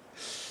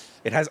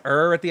 It has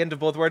at the end of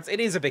both words.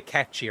 It is a bit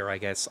catchier, I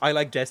guess. I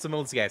like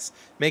decimals, yes.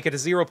 Make it a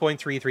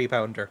 0.33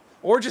 pounder.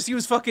 Or just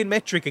use fucking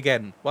metric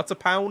again. What's a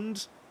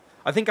pound?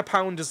 I think a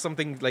pound is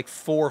something like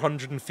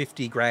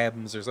 450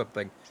 grams or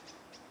something.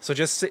 So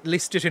just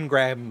list it in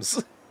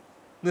grams.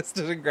 List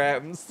it in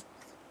grams.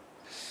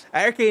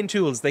 Arcane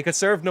tools. They could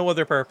serve no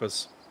other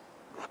purpose.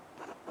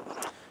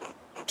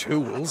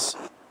 Tools?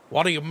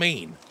 What do you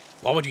mean?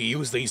 What would you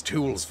use these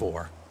tools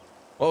for?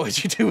 What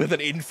would you do with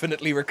an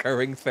infinitely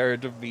recurring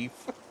 1/3 of beef?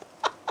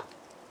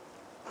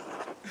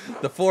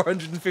 The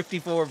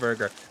 454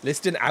 burger.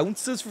 List in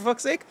ounces, for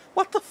fuck's sake?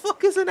 What the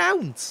fuck is an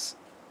ounce?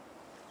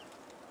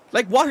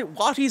 Like,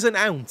 what is an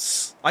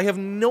ounce? I have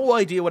no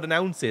idea what an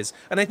ounce is.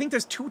 And I think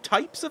there's 2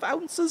 types of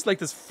ounces. Like,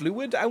 there's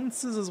fluid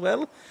ounces as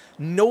well.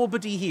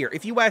 Nobody here,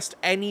 if you asked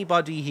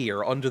anybody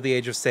here under the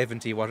age of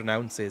 70 what an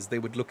ounce is, they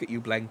would look at you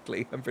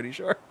blankly, I'm pretty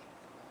sure.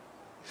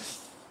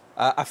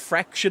 A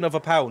fraction of a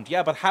pound.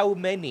 Yeah, but how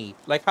many?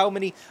 Like, how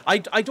many? I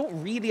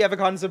don't really have a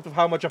concept of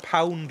how much a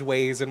pound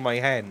weighs in my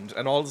hand.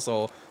 And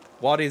also,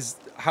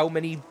 how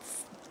many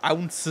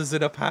ounces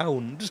in a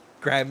pound?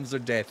 Grams or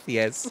death,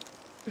 yes.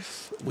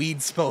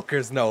 Weed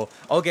smokers, no.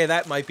 Okay,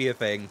 that might be a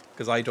thing,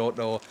 because I don't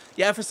know.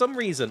 Yeah, for some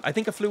reason, I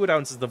think a fluid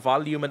ounce is the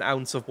volume an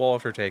ounce of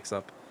water takes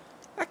up.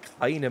 That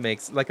kind of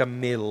makes, like, a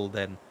mil,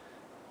 then.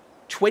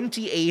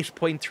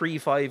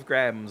 28.35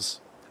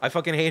 grams. I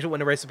fucking hate it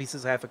when a recipe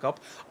says half a cup.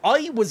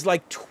 I was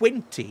like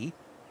 20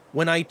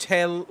 when I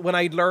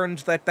learned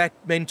that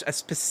meant a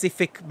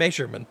specific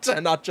measurement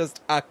and not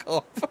just a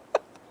cup.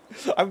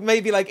 I'm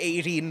maybe like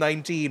 18,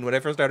 19 when I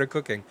first started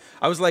cooking.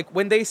 I was like,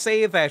 when they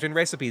say that in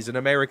recipes, in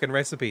American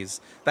recipes,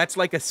 that's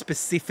like a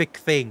specific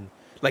thing.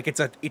 Like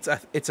it's a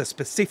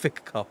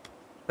specific cup,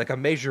 like a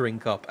measuring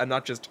cup, and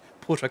not just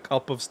put a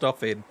cup of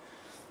stuff in.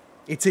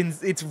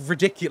 It's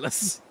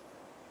ridiculous.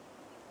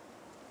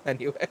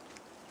 Anyway.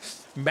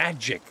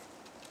 Magic.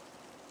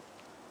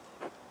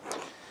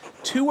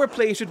 2 are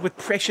plated with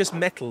precious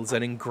metals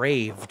and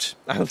engraved.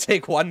 I'll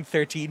take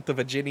 1/13 of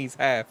a Ginny's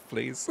half,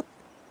 please.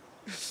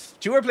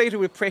 2 are plated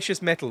with precious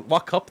metal.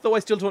 What cup, though? I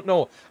still don't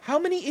know. How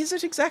many is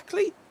it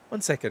exactly? 1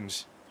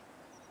 second.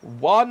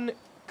 1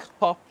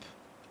 cup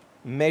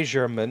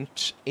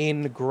measurement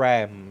in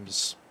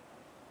grams.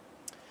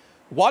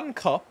 1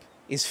 cup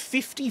is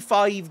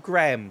 55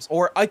 grams.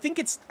 Or I think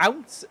it's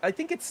ounce. I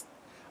think it's...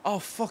 Oh,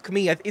 fuck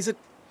me. Is it...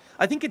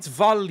 I think it's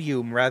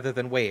volume rather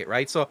than weight,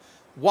 right? So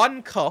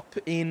 1 cup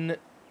in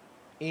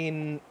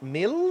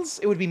mils?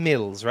 It would be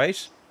mils,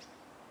 right?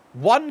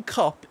 1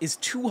 cup is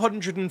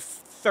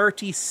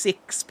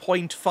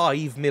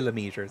 236.5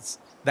 millimeters.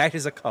 That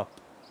is a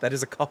cup. That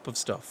is a cup of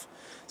stuff.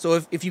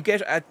 So if you get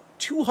a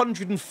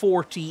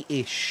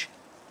 240-ish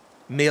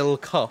mil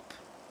cup,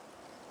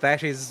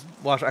 that is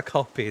what a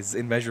cup is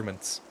in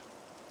measurements.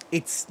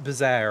 It's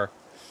bizarre.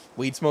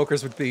 Weed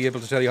smokers would be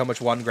able to tell you how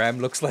much 1 gram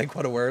looks like.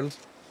 What a world.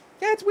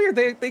 Yeah, it's weird.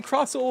 They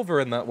cross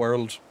over in that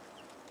world.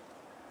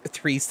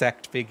 3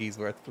 sacked piggies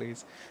worth,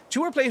 please.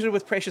 2 are plated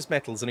with precious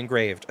metals and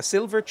engraved. A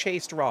silver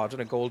chased rod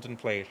and a golden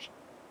plate.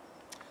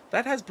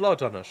 That has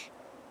blood on it.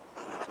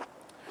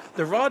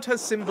 The rod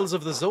has symbols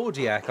of the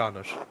Zodiac on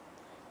it.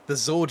 The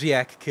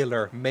Zodiac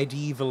Killer,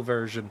 medieval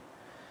version.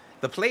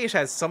 The plate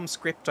has some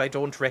script I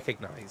don't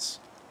recognise.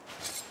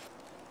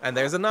 And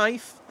there's a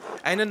knife.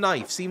 And a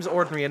knife seems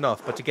ordinary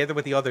enough, but together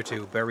with the other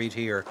 2, buried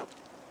here.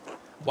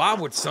 Why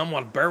would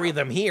someone bury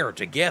them here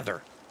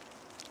together?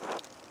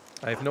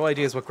 I have no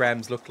ideas what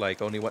grams look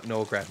like, only what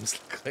no grams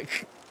look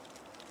like.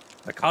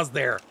 Because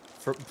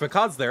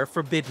they're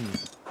forbidden.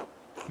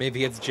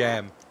 Maybe it's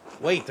jam.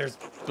 Wait, there's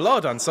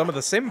blood on some of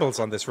the symbols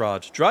on this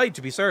rod. Dried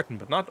to be certain,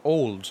 but not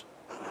old.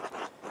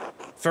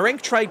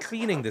 Ferenc tried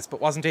cleaning this, but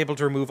wasn't able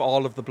to remove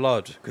all of the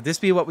blood. Could this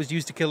be what was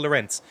used to kill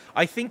Lorentz?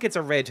 I think it's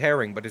a red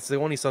herring, but it's the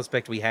only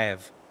suspect we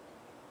have.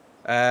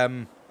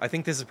 I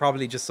think this is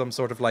probably just some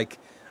sort of like,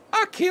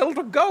 I killed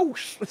a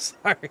goat.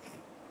 Sorry.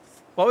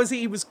 What was he?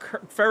 He was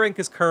Ferenc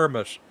as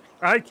Kermit.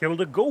 I killed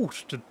a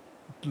goat to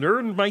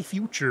learn my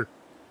future.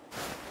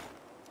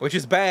 Which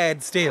is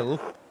bad still.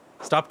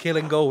 Stop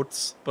killing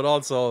goats. But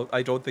also,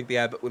 I don't think the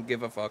abbot will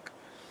give a fuck.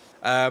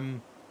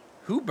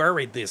 Who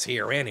buried this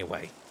here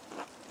anyway?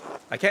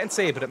 I can't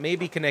say, but it may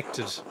be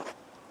connected.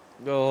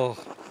 Oh.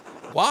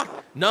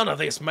 What? None of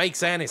this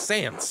makes any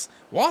sense.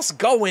 What's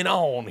going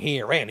on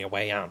here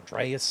anyway,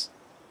 Andreas?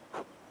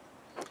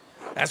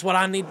 That's what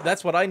I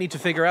need to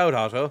figure out,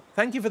 Otto.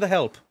 Thank you for the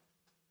help.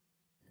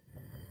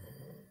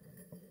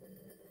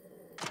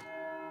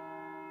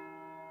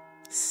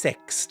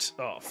 Sext.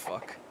 Oh,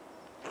 fuck.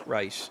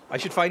 Right. I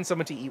should find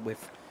someone to eat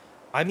with.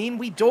 I mean,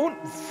 we don't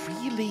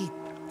really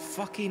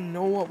fucking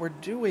know what we're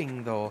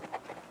doing, though.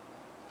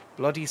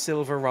 Bloody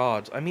silver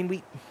rod. I mean,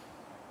 we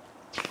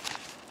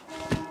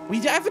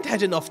haven't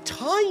had enough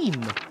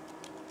time.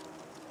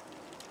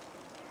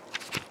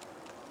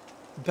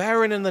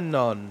 Baron and the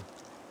Nun.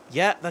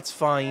 Yeah, that's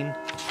fine.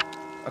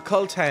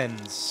 Occult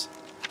hands.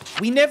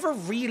 We never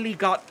really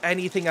got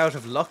anything out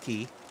of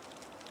Lucky.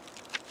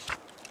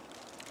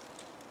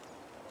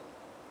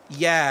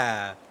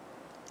 Yeah.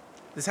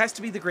 This has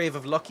to be the grave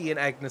of Lucky and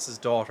Agnes's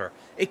daughter.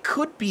 It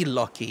could be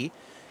Lucky.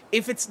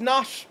 If it's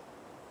not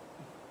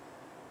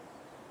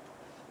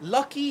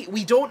Lucky,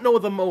 we don't know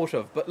the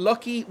motive, but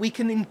Lucky, we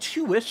can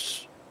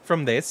intuit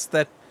from this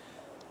that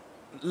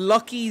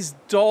Lucky's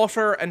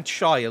daughter and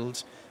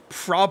child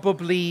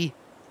probably...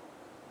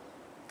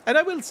 And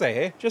I will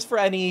say, just for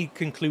any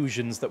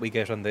conclusions that we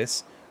get on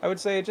this, I would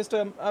say just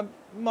a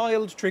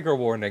mild trigger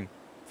warning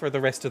for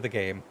the rest of the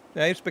game,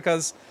 right?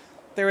 Because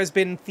there has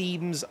been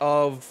themes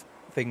of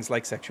things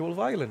like sexual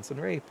violence and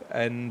rape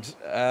and,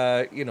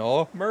 you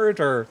know,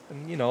 murder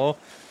and, you know,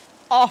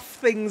 off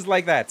things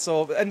like that.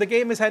 So, and the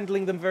game is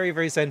handling them very,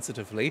 very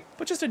sensitively,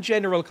 but just a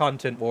general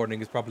content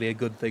warning is probably a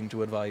good thing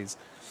to advise.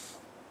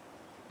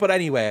 But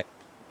anyway,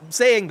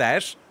 saying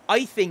that,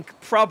 I think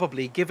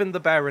probably, given the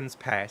Baron's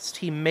past,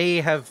 he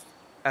may have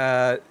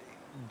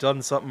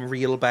done something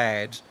real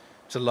bad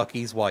to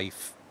Lucky's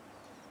wife.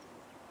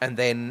 And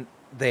then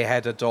they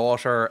had a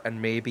daughter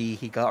and maybe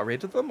he got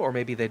rid of them, or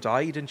maybe they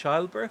died in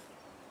childbirth.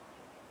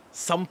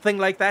 Something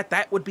like that.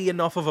 That would be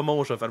enough of a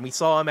motive, and we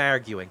saw him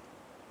arguing.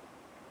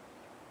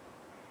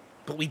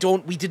 But we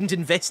didn't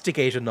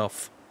investigate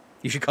enough.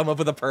 You should come up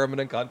with a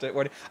permanent content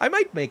warning. I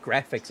might make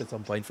graphics at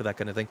some point for that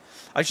kind of thing.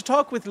 I should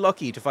talk with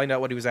Lucky to find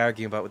out what he was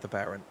arguing about with the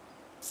Baron.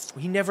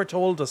 He never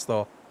told us,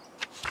 though.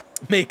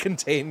 May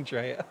contain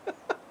Dreya.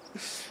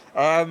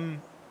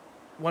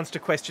 Wants to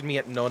question me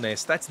at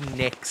Nonest. That's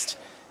next.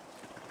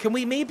 Can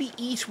we maybe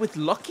eat with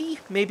Lucky?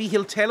 Maybe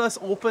he'll tell us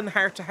open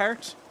heart to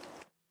heart?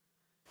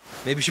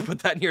 Maybe you should put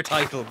that in your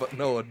title, but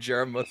no,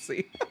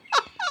 Germacy.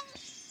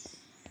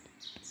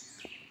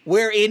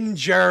 We're in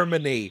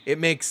Germany. It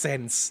makes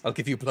sense. I'll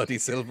give you bloody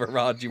silver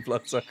rod, you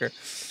bloodsucker.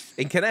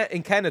 In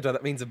Canada,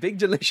 that means a big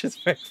delicious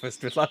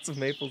breakfast with lots of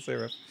maple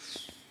syrup.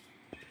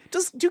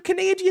 Do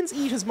Canadians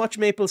eat as much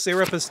maple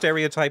syrup as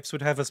stereotypes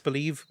would have us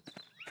believe?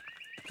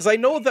 Because I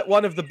know that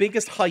one of the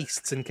biggest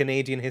heists in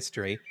Canadian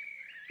history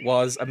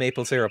was a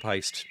maple syrup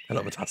heist.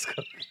 Hello,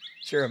 Mataska.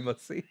 Sure,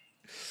 must see.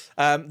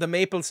 The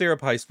maple syrup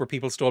heist where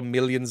people stole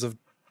millions of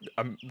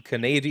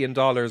Canadian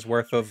dollars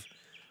worth of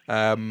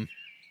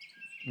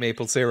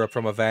maple syrup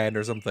from a van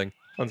or something.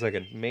 1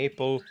 second.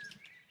 Maple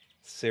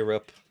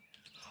syrup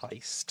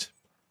heist.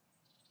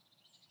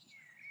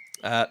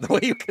 The way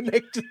you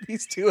connected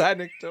these two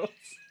anecdotes.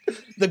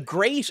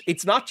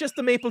 It's not just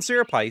the maple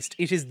syrup heist,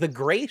 it is the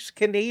Great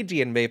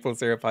Canadian Maple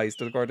Syrup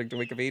Heist, according to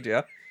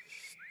Wikipedia.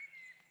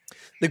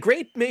 The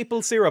Great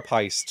Maple Syrup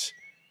Heist.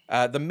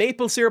 The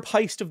maple syrup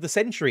heist of the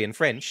century in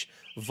French.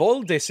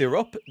 Vol de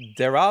syrup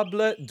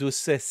d'érable du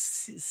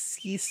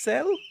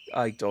Sicel?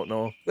 I don't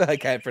know. I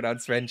can't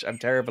pronounce French. I'm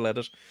terrible at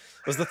it.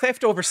 Was the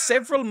theft over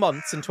several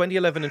months in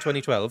 2011 and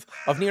 2012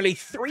 of nearly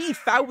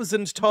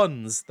 3,000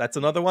 tons. That's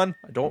another one.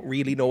 I don't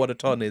really know what a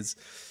ton is.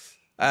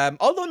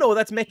 Although, no,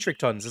 that's metric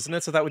tons, isn't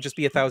it? So that would just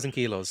be 1,000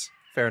 kilos.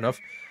 Fair enough.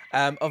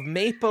 Of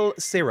maple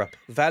syrup,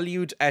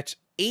 valued at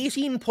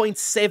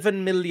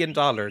 $18.7 million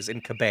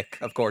in Quebec.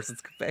 Of course,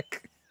 it's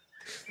Quebec.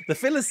 The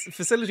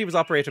facility was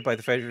operated by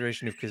the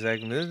Federation of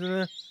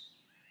Kazakhstan.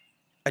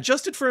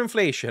 Adjusted for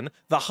inflation,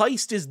 the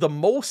heist is the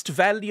most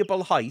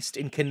valuable heist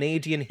in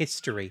Canadian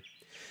history.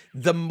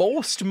 The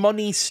most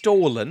money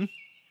stolen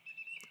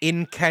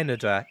in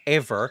Canada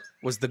ever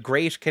was the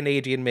Great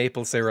Canadian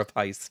Maple Syrup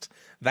Heist.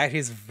 That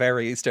is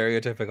very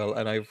stereotypical,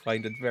 and I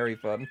find it very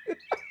fun.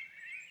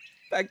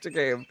 Back to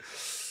game.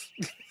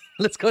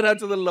 Let's go down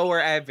to the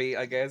lower abbey,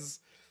 I guess.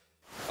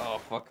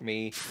 Oh, fuck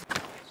me.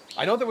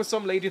 I know there was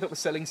some lady that was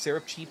selling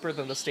syrup cheaper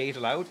than the state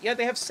allowed. Yeah,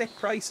 they have set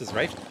prices,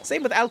 right?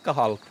 Same with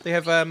alcohol. They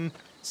have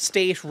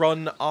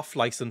state-run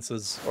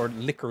off-licenses, or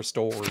liquor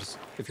stores,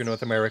 if you're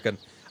North American.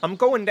 I'm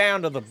going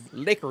down to the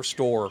liquor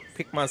store,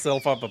 pick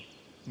myself up a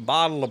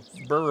bottle of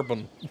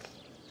bourbon.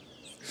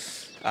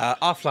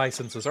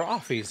 Off-licenses, or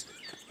offies.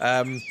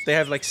 They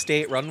have, like,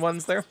 state-run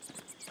ones there.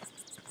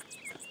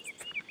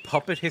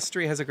 Puppet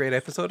History has a great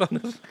episode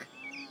on it.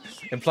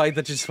 Implied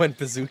that you just went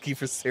bazooki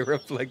for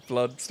syrup like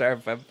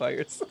blood-starved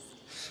vampires.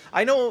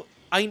 I know,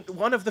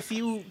 one of the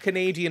few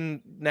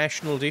Canadian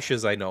national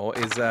dishes I know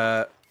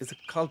is it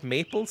called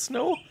maple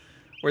snow?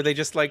 Where they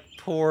just, like,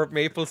 pour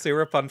maple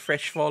syrup on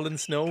fresh fallen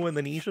snow and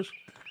then eat it.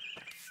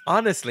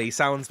 Honestly,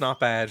 sounds not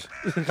bad.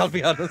 I'll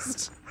be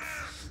honest.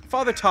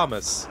 Father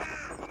Thomas.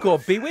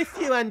 God be with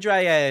you,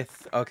 Andrea.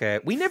 Okay,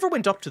 we never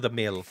went up to the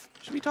mill.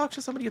 Should we talk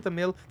to somebody at the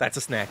mill? That's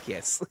a snack,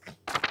 yes.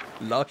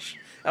 Lush.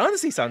 It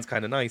honestly sounds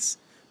kind of nice.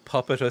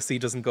 Puppet Hussy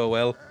doesn't go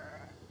well.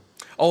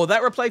 Oh,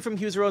 that reply from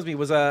Hughes Roseby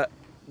was a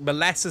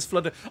molasses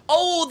flood.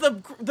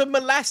 Oh, the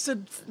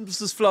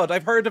molasses flood.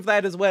 I've heard of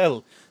that as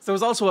well. So there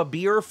was also a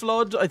beer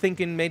flood, I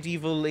think, in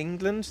medieval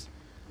England.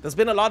 There's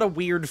been a lot of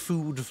weird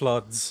food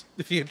floods.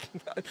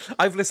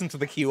 I've listened to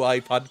the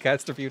QI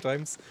podcast a few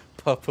times.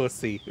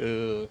 Pussy.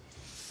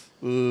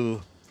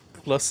 Ooh.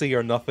 Plussy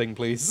or nothing,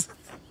 please.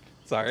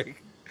 Sorry.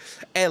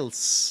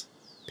 Else.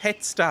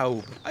 Pet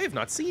Staub. I have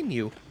not seen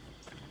you.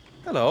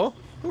 Hello.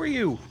 Who are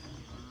you?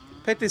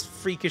 Pet this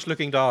freakish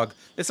looking dog.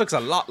 This looks a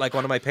lot like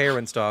one of my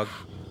parents' dog.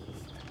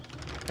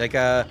 Like,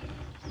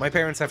 my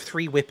parents have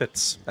 3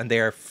 whippets, and they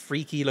are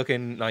freaky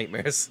looking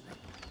nightmares.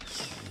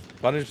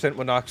 100%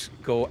 will not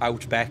go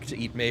out back to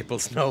eat maple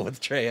snow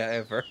with Dreya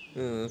ever.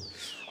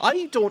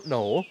 I don't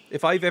know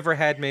if I've ever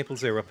had maple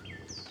syrup.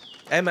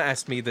 Emma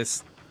asked me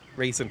this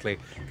recently,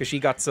 because she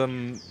got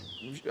some...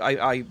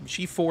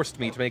 she forced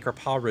me to make her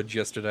porridge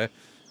yesterday,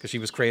 because she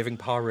was craving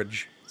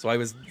porridge. So I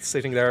was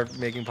sitting there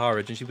making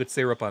porridge, and she put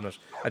syrup on it.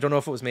 I don't know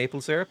if it was maple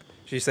syrup.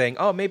 She's saying,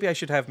 oh, maybe I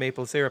should have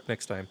maple syrup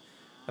next time.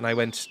 And I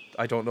went,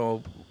 I don't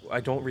know, I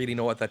don't really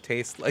know what that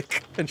tastes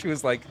like. And she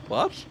was like,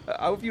 what?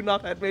 How have you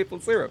not had maple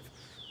syrup?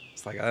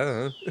 It's like, I don't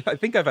know. I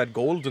think I've had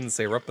golden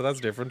syrup, but that's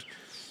different.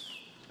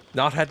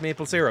 Not had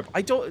maple syrup.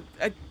 I don't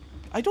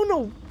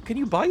know. Can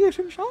you buy it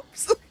in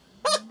shops?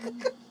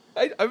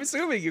 I'm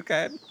assuming you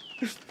can.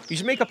 You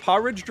should make a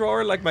porridge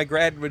drawer like my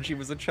gran when she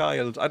was a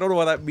child. I don't know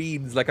what that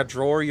means. Like a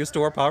drawer you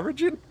store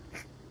porridge in?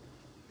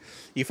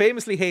 You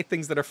famously hate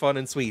things that are fun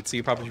and sweet, so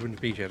you probably wouldn't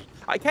appreciate it.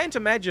 I can't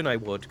imagine I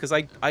would, because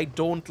I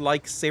don't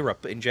like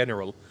syrup in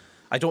general.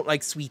 I don't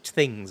like sweet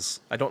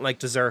things. I don't like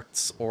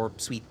desserts or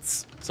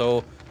sweets.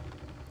 So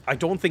I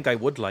don't think I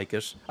would like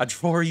it. A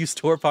drawer you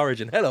store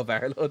porridge in. Hello,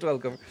 Barlow.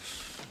 Welcome.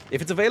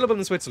 If it's available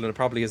in Switzerland, it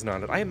probably isn't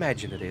on it. I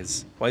imagine it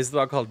is. Why is the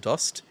dog called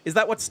Dust? Is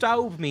that what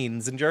Staub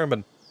means in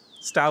German?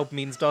 Staub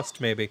means dust,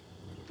 maybe.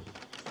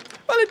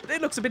 Well,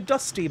 it looks a bit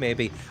dusty,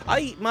 maybe.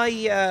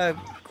 My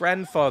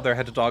grandfather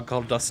had a dog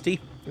called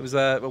Dusty. It was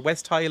a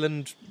West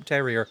Highland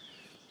Terrier.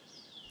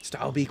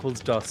 Staub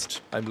equals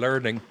dust. I'm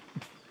learning.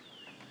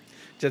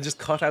 Did I just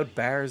cut out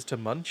bars to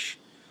munch?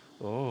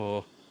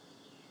 Oh.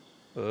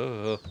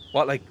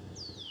 What, like...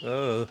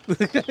 Oh.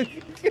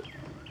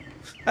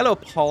 Hello,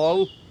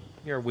 Paul.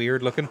 You're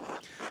weird looking.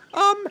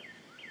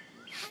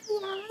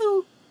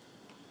 Hello.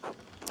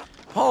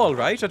 Paul,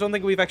 right? I don't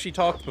think we've actually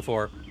talked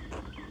before.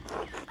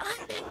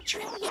 I'm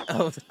Dreya.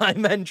 Oh,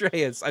 I'm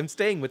Andreas. I'm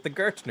staying with the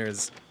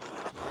Gertners.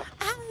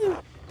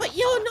 Oh, but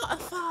you're not a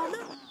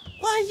farmer.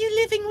 Why are you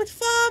living with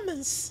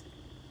farmers?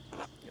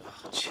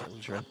 Oh,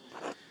 children.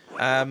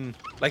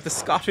 Like the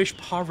Scottish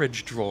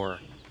porridge drawer.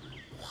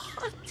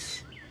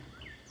 What?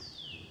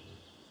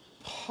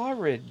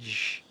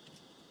 Porridge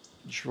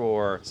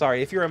drawer.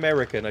 Sorry, if you're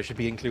American, I should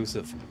be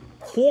inclusive.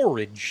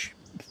 Porridge.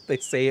 They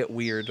say it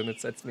weird and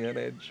it sets me on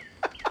edge.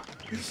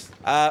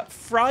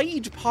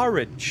 Fried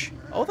porridge.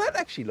 Oh, that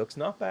actually looks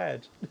not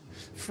bad.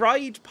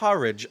 Fried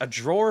porridge. A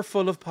drawer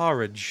full of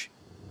porridge.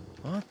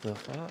 What the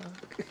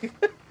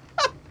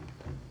fuck?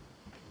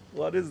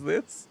 What is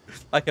this?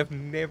 I have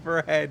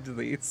never had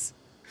these.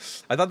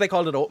 I thought they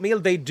called it oatmeal.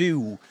 They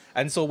do.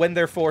 And so when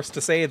they're forced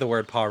to say the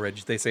word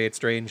porridge, they say it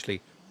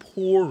strangely.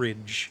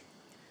 Porridge.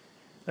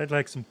 I'd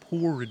like some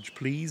porridge,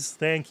 please.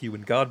 Thank you,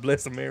 and God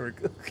bless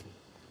America.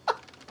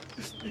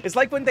 It's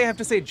like when they have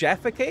to say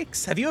Jaffa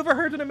cakes. Have you ever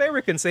heard an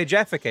American say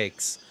Jaffa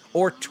cakes?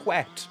 Or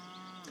twat?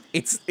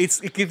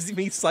 It gives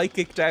me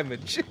psychic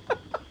damage.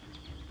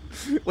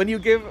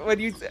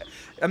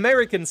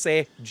 Americans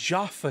say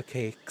Jaffa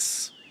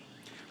cakes,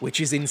 which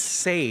is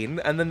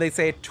insane, and then they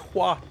say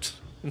twat.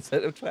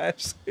 instead of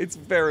twat. It's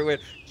very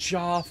weird.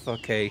 Jaffa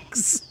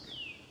cakes.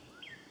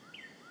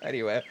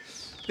 Anyway,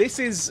 this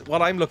is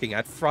what I'm looking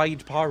at.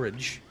 Fried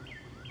porridge.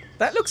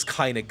 That looks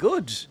kind of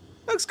good.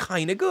 Looks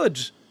kind of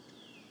good.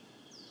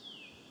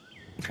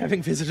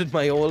 Having visited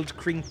my old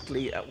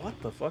crinkly...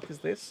 what the fuck is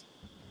this?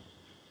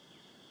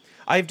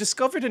 I've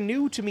discovered a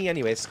new, to me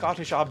anyway,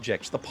 Scottish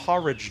object. The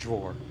porridge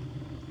drawer.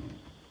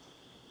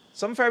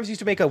 Some farms used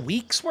to make a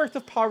week's worth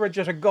of porridge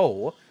at a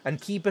go and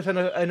keep it in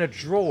a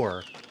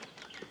drawer.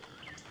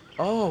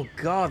 Oh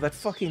god,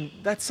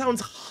 that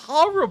sounds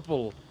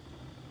horrible.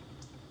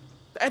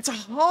 That's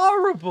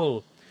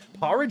horrible.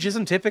 Porridge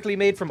isn't typically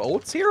made from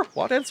oats here?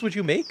 What else would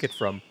you make it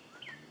from?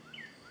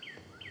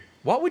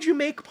 What would you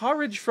make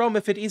porridge from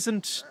if it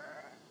isn't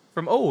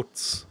from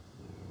oats?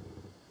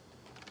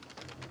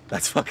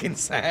 That's fucking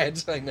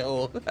sad, I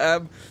know.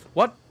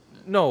 What?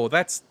 No,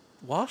 that's...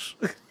 What?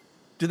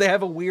 Do they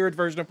have a weird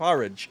version of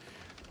porridge?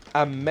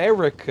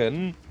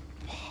 American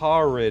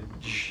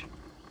porridge.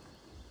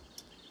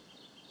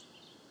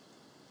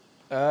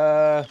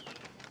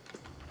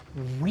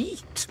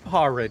 Wheat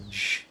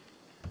porridge.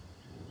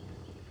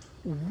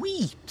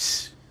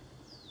 Wheat.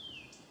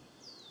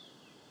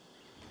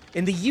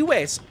 In the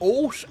US,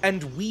 oat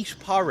and wheat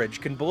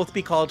porridge can both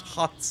be called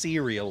hot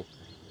cereal.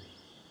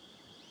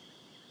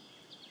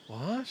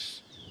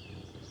 What?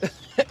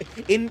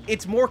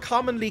 It's more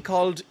commonly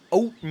called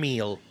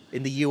oatmeal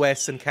in the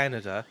US and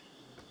Canada.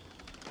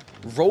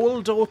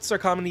 Rolled oats are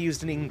commonly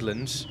used in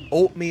England,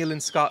 oatmeal in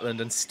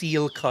Scotland, and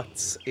steel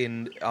cuts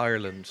in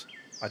Ireland.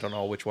 I don't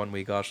know which one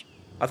we got.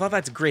 I thought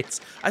that's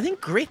grits. I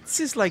think grits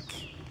is like...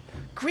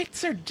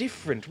 Grits are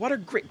different. What are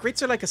grits?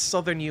 Grits are like a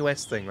southern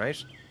US thing,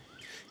 right?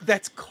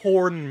 That's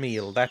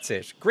cornmeal, that's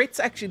it. Grits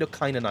actually look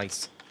kind of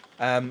nice.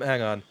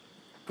 Hang on.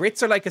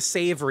 Grits are like a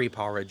savoury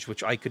porridge,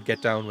 which I could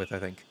get down with, I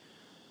think.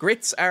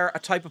 Grits are a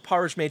type of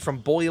porridge made from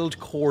boiled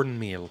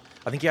cornmeal.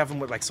 I think you have them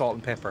with like salt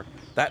and pepper.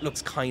 That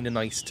looks kind of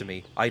nice to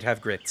me. I'd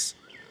have grits.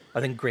 I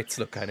think grits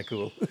look kind of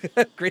cool.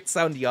 Grits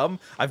sound yum.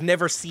 I've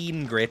never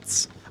seen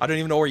grits. I don't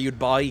even know where you'd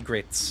buy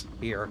grits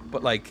here.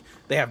 But like,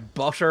 they have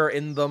butter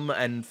in them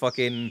and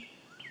fucking...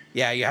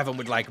 Yeah, you have them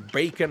with like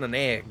bacon and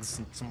eggs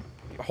and some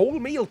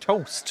wholemeal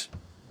toast.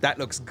 That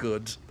looks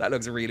good. That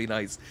looks really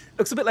nice.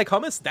 Looks a bit like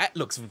hummus. That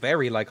looks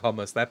very like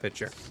hummus, that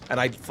picture. And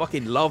I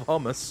fucking love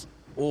hummus.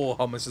 Oh,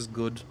 hummus is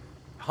good.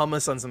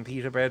 Hummus on some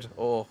pita bread.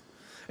 Oh.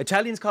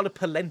 Italians call it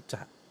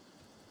polenta.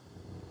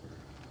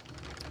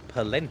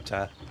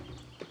 Polenta.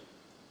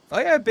 Oh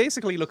yeah, it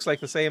basically looks like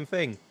the same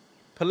thing.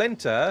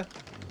 Polenta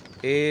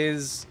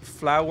is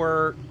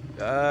flour,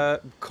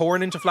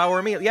 corn into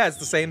flour meal. Yeah, it's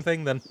the same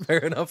thing then. Fair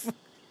enough.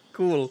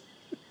 Cool.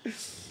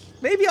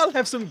 Maybe I'll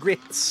have some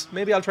grits.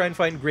 Maybe I'll try and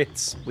find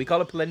grits. We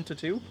call it polenta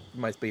too. It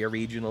might be a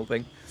regional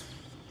thing.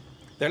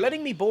 They're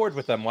letting me board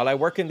with them while I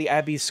work in the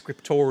Abbey's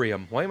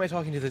scriptorium. Why am I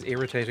talking to this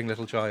irritating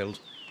little child?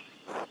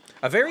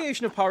 A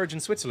variation of porridge in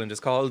Switzerland is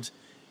called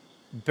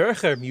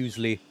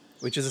Burgermuesli,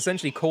 which is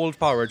essentially cold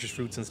porridge with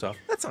fruits and stuff.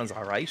 That sounds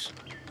alright.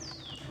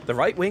 The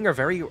right wing are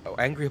very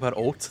angry about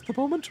oats at the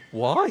moment.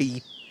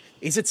 Why?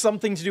 Is it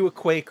something to do with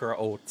Quaker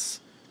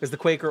oats? Because the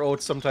Quaker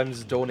oats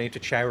sometimes donate to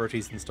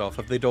charities and stuff.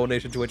 Have they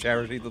donated to a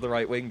charity that the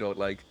right wing don't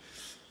like?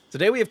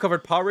 Today we have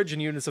covered porridge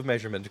and units of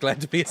measurement. Glad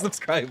to be a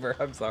subscriber.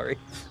 I'm sorry.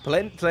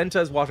 Polenta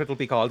is what it'll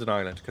be called in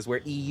Ireland, because we're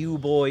EU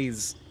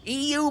boys.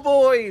 EU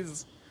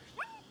boys!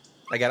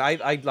 Again,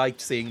 I liked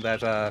seeing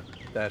that,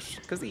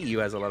 because the EU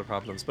has a lot of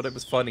problems, but it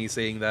was funny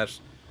seeing that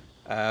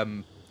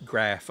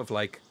graph of,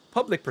 like,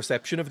 public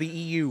perception of the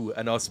EU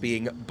and us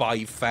being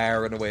by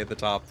far and away at the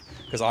top,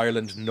 because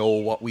Ireland know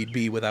what we'd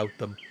be without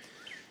them.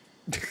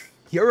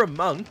 You're a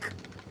monk.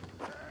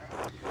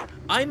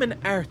 I'm an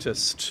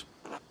artist.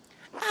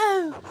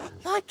 Oh,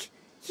 like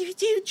you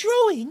do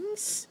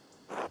drawings?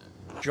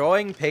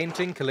 Drawing,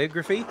 painting,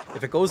 calligraphy.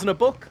 If it goes in a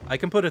book, I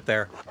can put it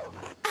there.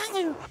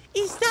 Oh,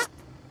 is that...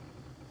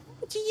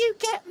 Do you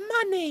get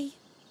money?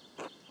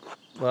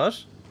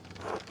 What?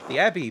 The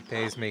Abbey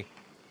pays me.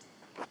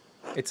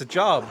 It's a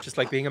job, just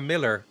like being a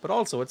miller, but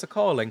also it's a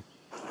calling.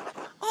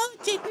 I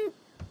didn't...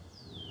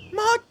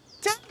 My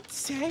dad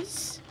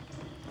says...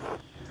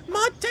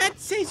 My dad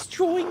says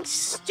drawing's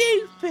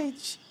stupid.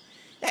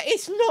 That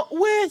it's not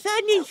worth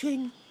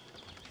anything.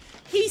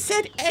 He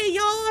said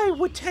AI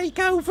would take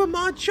over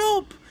my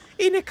job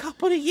in a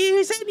couple of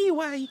years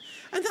anyway,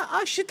 and that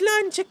I should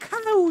learn to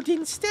code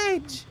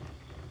instead.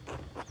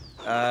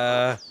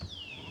 Do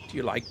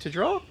you like to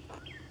draw?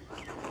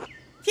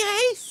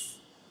 Yes.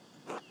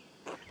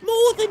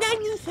 More than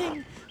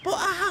anything, but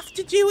I have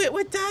to do it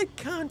where Dad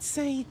can't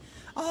see.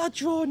 I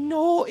draw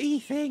naughty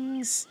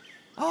things.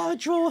 I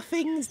draw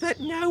things that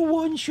no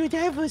one should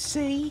ever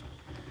see.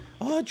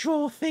 I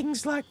draw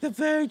things like the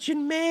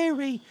Virgin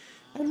Mary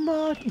and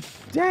my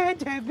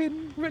dad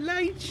having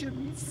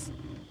relations.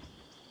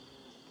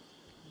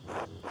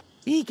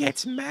 He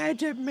gets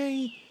mad at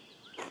me.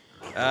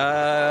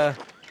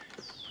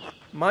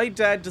 My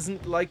dad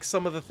doesn't like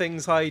some of the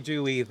things I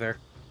do either.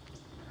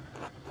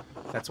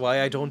 That's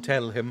why I don't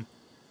tell him.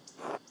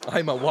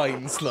 I'm a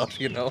wine slut,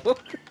 you know.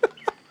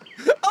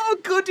 Oh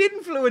good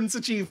influence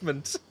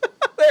achievement.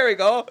 There we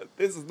go.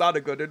 This is not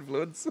a good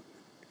influence.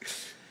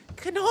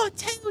 Can I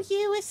tell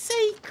you a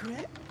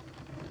secret?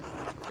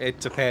 It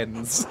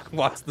depends.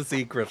 What's the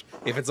secret?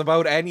 If it's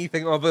about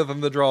anything other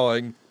than the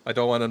drawing, I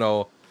don't want to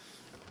know.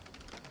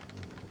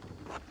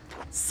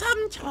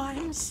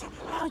 Sometimes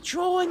I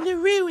draw in the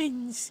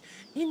ruins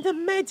in the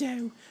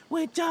meadow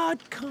where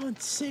Dad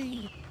can't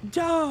see.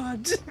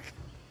 Dad!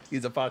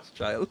 He's a posh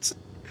child.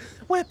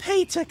 Where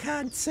Peter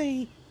can't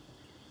see.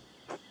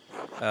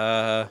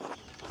 The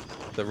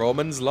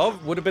Romans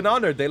would have been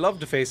honored. They love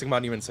defacing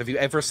monuments. Have you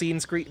ever seen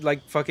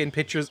fucking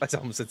pictures? I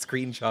almost said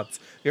screenshots.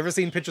 Have you ever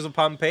seen pictures of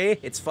Pompeii?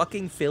 It's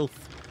fucking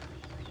filth.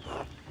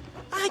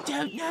 I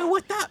don't know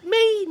what that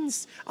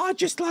means. I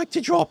just like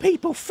to draw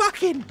people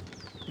fucking.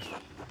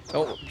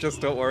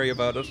 Just don't worry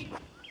about it.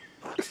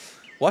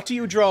 What do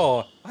you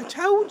draw? I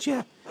told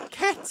you.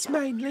 Cats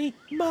mainly.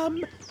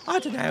 Mum. I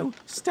don't know.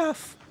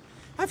 Stuff.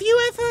 Have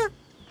you ever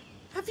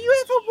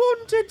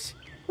wondered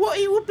what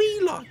it would be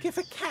like if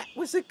a cat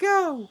was a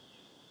girl?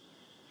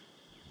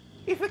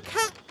 If a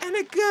cat and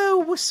a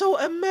girl were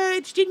sort of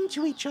merged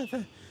into each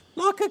other.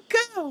 Like a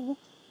girl,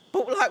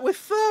 but like with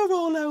fur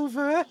all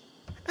over her.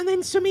 And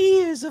then some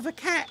ears of a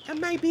cat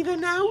and maybe the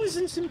nose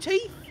and some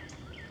teeth.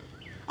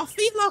 I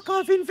feel like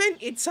I've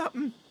invented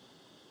something. ...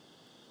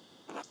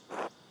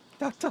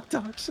 I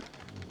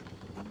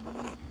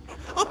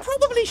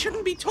probably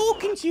shouldn't be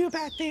talking to you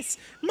about this.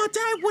 My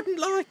dad wouldn't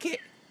like it.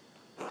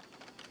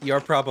 You're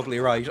probably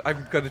right.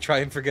 I'm going to try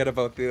and forget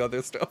about the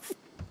other stuff.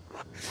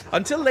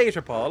 Until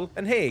later, Paul.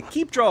 And hey,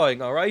 keep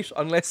drawing, alright?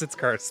 Unless it's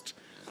cursed.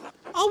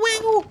 I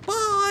will.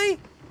 Bye.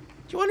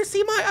 Do you want to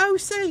see my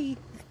OC?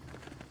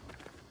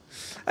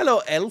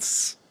 Hello,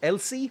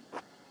 Elsie?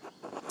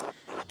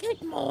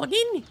 Good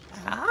morning.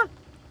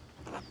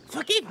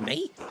 Forgive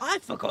me,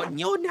 I've forgotten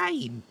your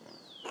name.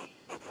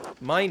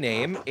 My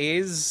name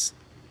is...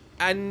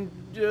 And...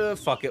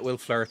 fuck it, we'll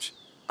flirt.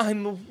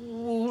 I'm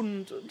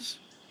wounded.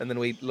 And then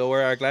we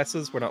lower our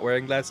glasses. We're not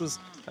wearing glasses.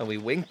 And we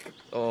wink.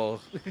 Oh.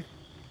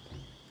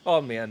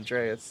 Oh, me,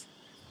 Andreas.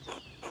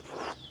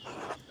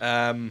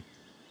 I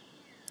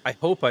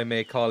hope I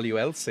may call you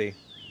Elsie.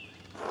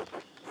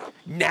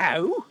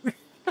 No.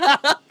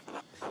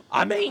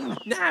 I mean,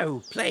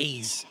 no,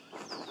 please.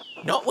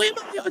 Not where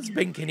my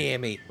husband can hear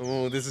me.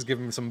 Oh, this is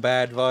giving me some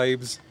bad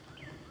vibes.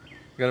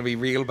 Gonna be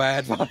real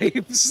bad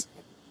vibes.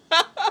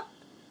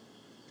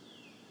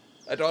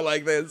 I don't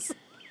like this.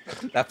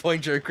 That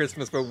point during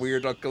Christmas where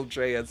weird Uncle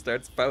Dreya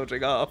starts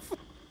spouting off.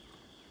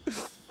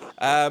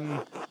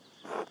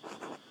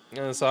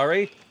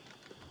 Sorry?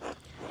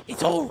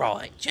 It's all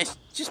right. Just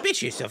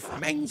suspicious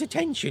of men's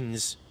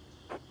attentions.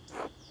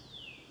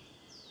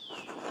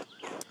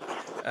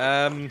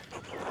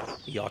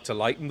 You ought to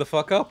lighten the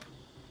fuck up.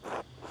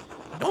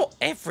 Not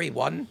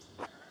everyone.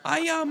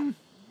 I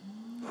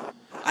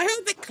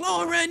heard that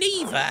Clara and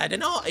Eva had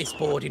an artist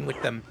board in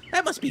with them.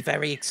 That must be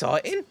very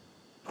exciting.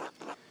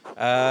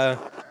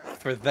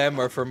 For them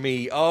or for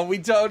me? Oh, we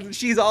don't.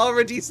 She's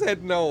already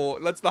said no.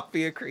 Let's not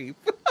be a creep.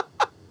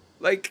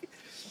 Like,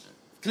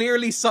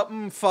 clearly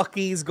something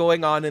fucky's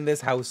going on in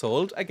this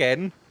household.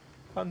 Again,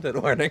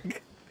 content warning.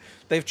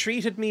 They've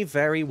treated me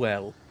very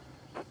well.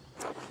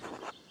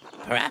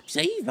 Perhaps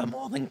Eva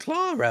more than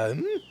Clara,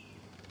 hmm?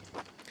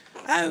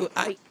 Oh,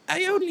 I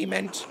only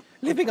meant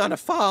living on a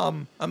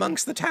farm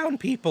amongst the town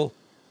people.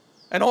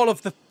 And all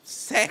of the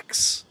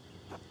sex.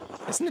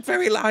 Isn't it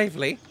very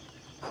lively?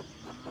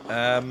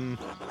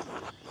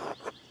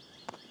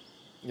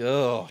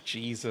 Oh,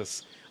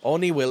 Jesus.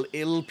 Only will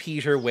ill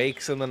Peter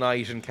wakes in the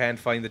night and can't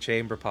find the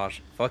chamber pot.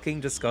 Fucking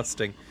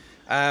disgusting.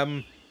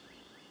 Only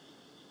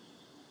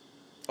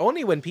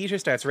when Peter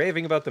starts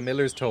raving about the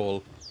miller's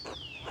toll.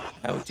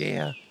 Oh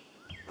dear.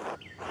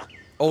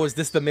 Oh, is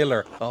this the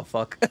miller? Oh,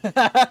 fuck.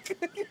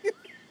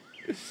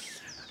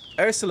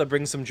 Ursula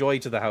brings some joy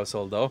to the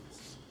household, though.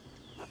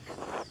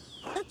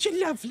 Such a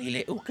lovely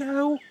little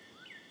girl.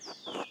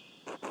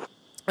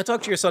 I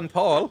talked to your son,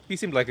 Paul. He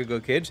seemed like a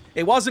good kid.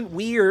 It wasn't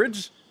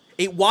weird.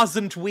 It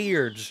wasn't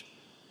weird.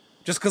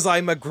 Just because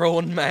I'm a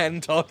grown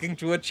man talking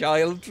to a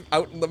child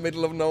out in the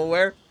middle of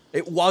nowhere.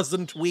 It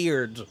wasn't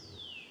weird.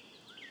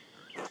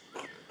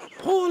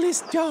 Paul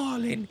is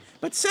darling,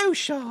 but so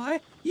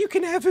shy. You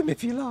can have him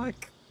if you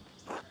like.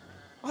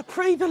 I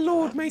pray the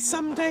Lord may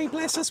someday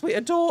bless us with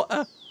a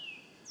daughter.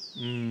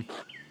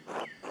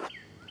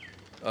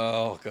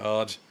 Oh,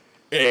 God.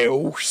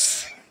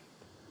 Else.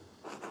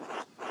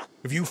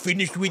 Have you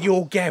finished with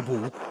your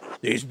gabble?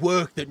 There's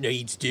work that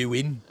needs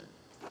doing.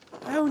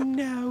 Oh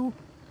no.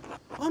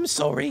 I'm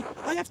sorry,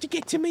 I have to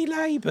get to me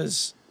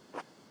labours.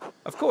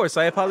 Of course,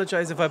 I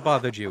apologise if I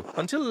bothered you.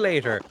 Until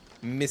later,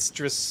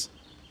 Mistress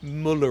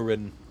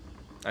Mullerin.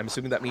 I'm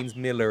assuming that means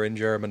Miller in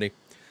Germany.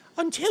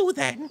 Until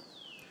then.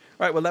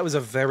 Right, well, that was a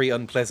very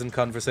unpleasant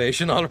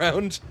conversation all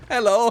round.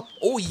 Hello.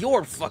 Oh,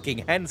 you're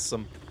fucking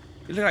handsome.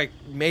 You look like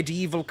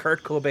medieval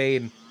Kurt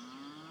Cobain.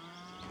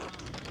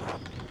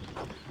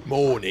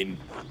 Morning.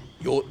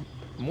 You're...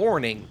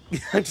 Morning.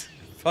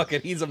 Fuck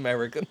it, he's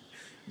American.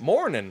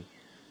 Morning.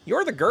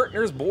 You're the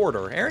Gertner's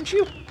boarder, aren't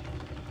you?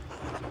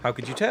 How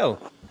could you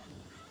tell?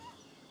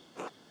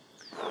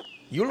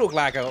 You look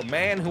like a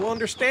man who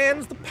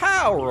understands the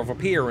power of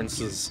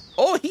appearances.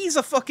 Oh, he's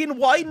a fucking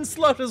wine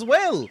slut as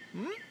well.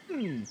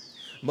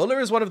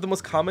 Muller is one of the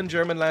most common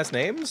German last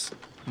names.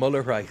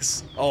 Muller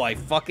Rice. Oh, I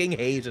fucking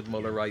hated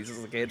Muller Rice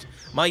as a kid.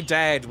 My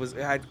dad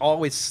had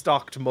always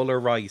stocked Muller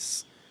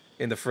Rice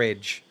in the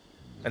fridge.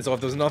 And so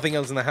if there was nothing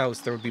else in the house,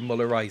 there would be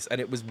Muller Rice.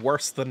 And it was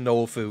worse than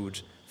no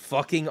food.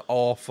 Fucking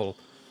awful.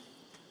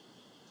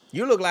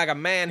 You look like a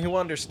man who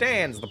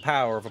understands the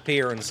power of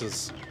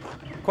appearances.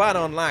 Quite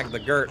unlike the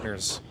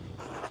Gertners.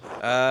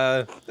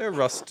 They're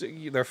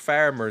rustic. They're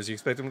farmers. You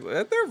expect them...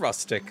 they're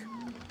rustic.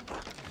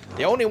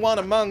 The only one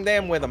among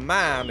them with a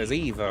mind is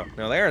Eva.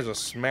 Now there's a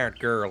smart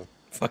girl.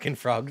 Fucking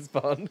frog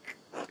spawn.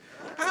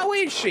 How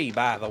is she,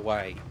 by the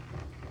way?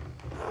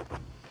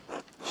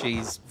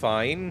 She's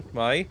fine.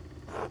 Why?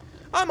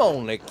 I'm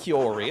only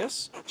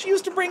curious. She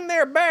used to bring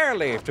their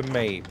barley to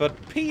me,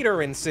 but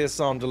Peter insists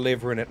on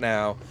delivering it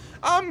now.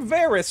 I'm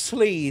very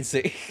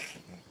sleazy.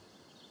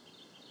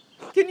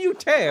 Can you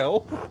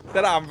tell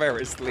that I'm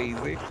very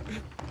sleazy?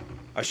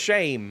 A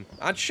shame.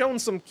 I'd shown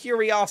some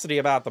curiosity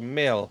about the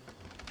mill.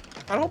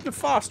 I'd hope to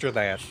foster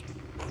that.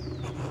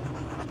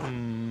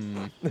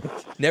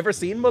 Never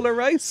seen Muller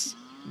Rice?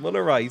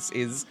 Muller Rice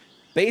is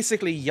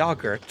basically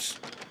yogurt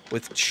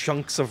with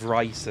chunks of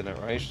rice in it,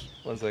 right?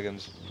 1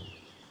 second.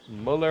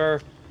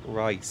 Muller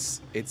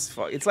Rice. It's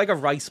like a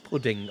rice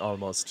pudding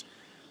almost.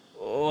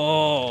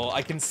 Oh,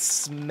 I can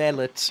smell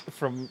it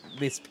from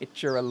this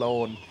picture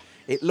alone.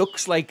 It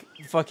looks like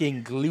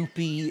fucking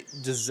gloopy.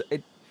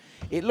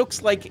 It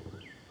looks like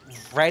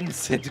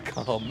rancid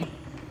cum.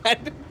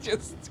 And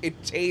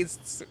it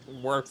tastes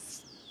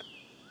worse.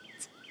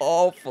 It's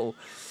awful.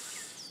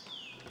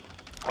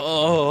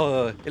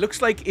 Oh, it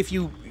looks like if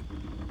you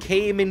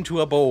came into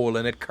a bowl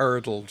and it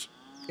curdled.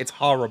 It's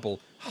horrible.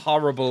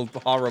 Horrible,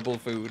 horrible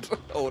food.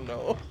 Oh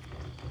no.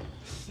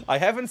 I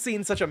haven't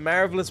seen such a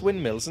marvellous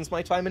windmill since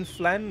my time in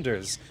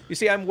Flanders. You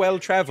see, I'm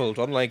well-travelled,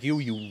 unlike you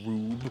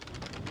rube.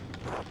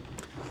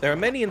 There are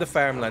many in the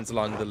farmlands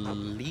along the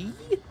Lee,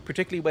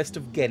 particularly west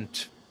of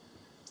Ghent.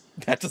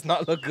 That does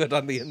not look good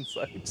on the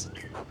inside.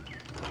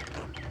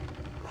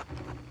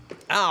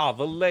 Ah,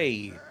 the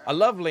Lee. A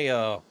lovely,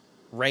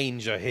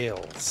 range of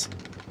hills.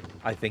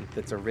 I think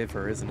that's a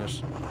river, isn't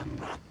it?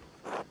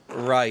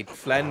 Right,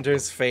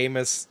 Flanders'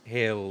 famous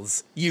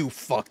hills. You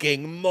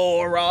fucking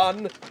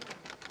moron!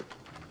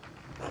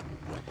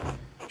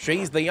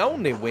 She's the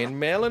only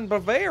windmill in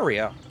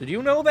Bavaria. Did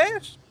you know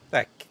that?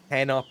 That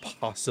cannot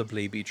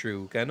possibly be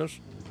true, can it?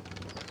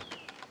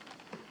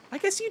 I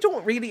guess you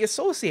don't really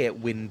associate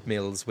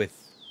windmills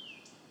with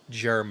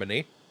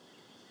Germany.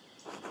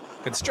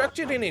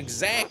 Constructed in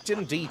exact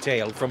and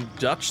detail from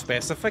Dutch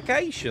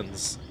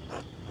specifications.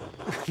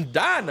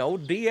 Dino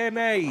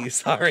DNA.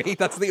 Sorry,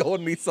 that's the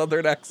only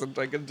southern accent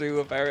I can do,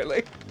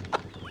 apparently.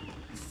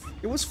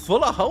 It was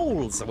full of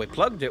holes, so we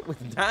plugged it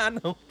with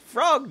Dino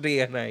frog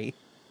DNA.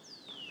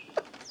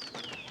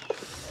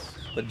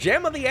 The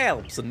gem of the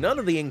Alps, and none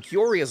of the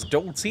incurious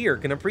dolts here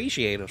can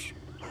appreciate it.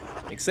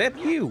 Except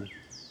you.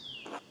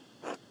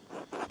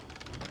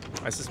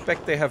 I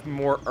suspect they have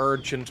more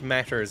urgent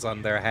matters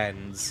on their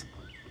hands.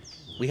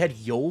 We had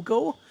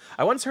Yogo?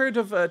 I once heard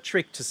of a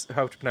trick to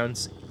how to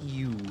pronounce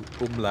U,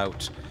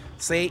 umlaut.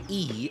 Say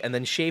E, and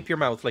then shape your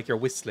mouth like you're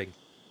whistling.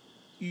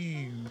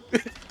 Ew.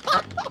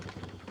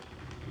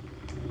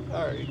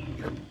 Sorry.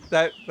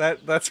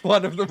 That's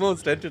one of the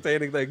most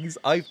entertaining things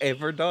I've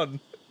ever done.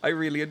 I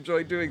really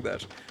enjoy doing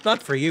that.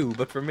 Not for you,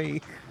 but for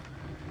me.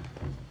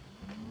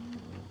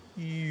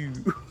 Ew.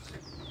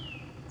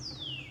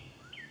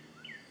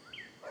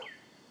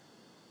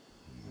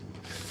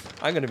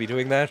 I'm going to be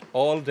doing that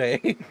all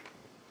day.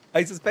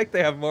 I suspect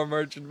they have more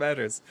merchant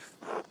matters.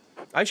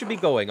 I should be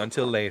going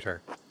until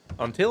later.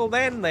 Until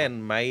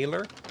then,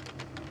 Mailer.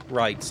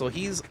 Right, so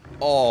he's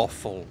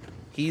awful.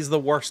 He's the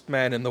worst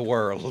man in the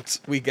world.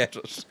 We get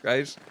it,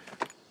 right?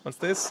 What's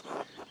this?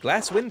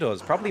 Glass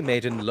windows, probably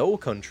made in Low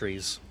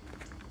Countries.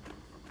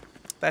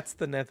 That's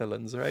the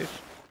Netherlands, right?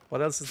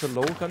 What else is the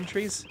Low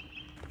Countries?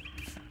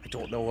 I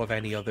don't know of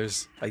any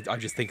others. I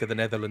just think of the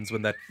Netherlands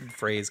when that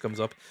phrase comes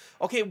up.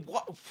 Okay,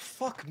 what?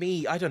 Fuck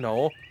me, I don't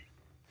know.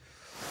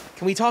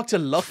 Can we talk to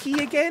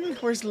Lucky again?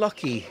 Where's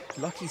Lucky?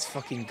 Lucky's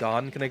fucking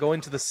gone. Can I go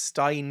into the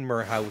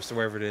Steinmer house or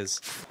wherever it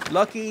is?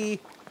 Lucky?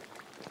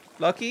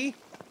 Lucky?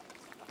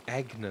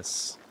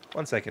 Agnes.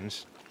 1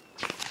 second.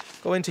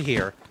 Go into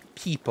here.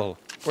 People.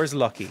 Where's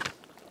Lucky?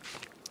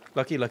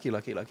 Lucky.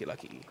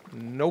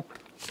 Nope.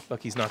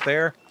 Lucky's not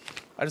there.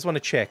 I just want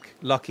to check.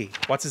 Lucky.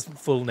 What's his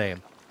full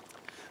name?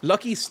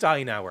 Lucky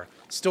Steinauer.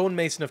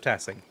 Stonemason of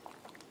Tassing.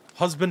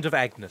 Husband of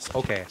Agnes.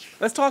 Okay.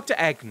 Let's talk to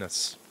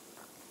Agnes.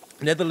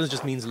 Netherlands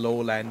just means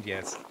lowland,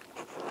 yes.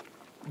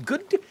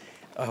 Good day.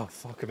 Oh,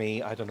 fuck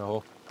me. I don't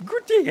know.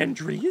 Good day,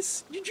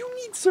 Andreas. Did you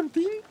need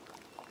something?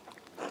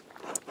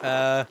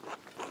 May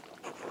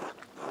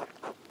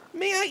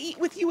I eat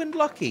with you and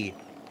Lucky?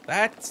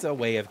 That's a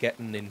way of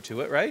getting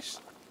into it, right?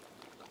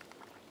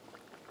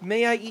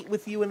 May I eat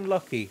with you and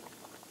Lucky?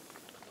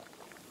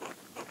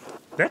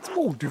 That's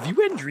bold of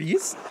you,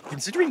 Andreas,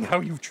 considering how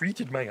you've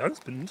treated my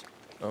husband.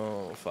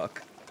 Oh,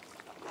 fuck.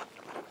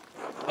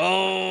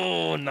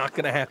 Oh, not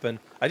gonna happen.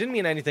 I didn't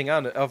mean anything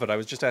of it. I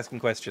was just asking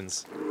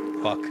questions.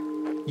 Fuck.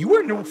 You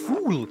are no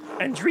fool,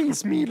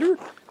 Andreas Miller.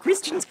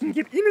 Christians can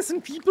get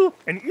innocent people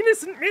and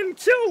innocent men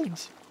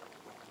killed.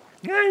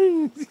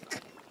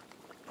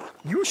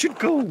 You should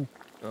go.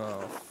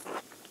 Oh,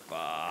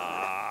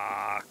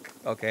 fuck.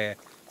 Okay,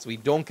 so we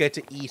don't get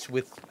to eat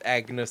with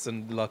Agnes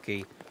and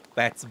Lucky.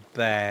 That's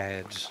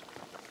bad.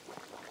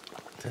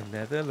 The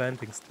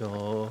Netherlanding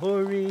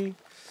Story.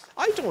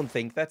 I don't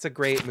think that's a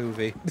great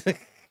movie.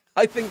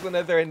 I think the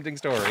Netherlanding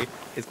Story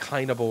is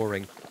kind of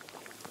boring.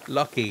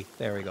 Lucky.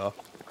 There we go.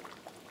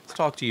 Let's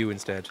talk to you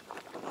instead.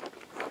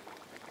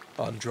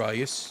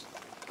 Andreas,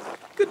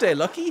 Good day,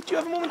 Lucky. Do you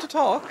have a moment to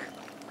talk?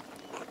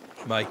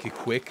 make it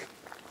quick.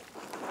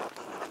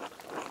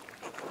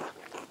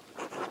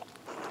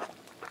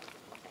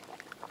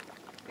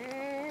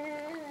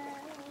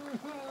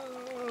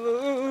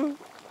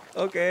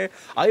 Okay.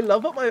 I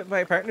love it.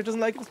 My partner doesn't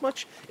like it as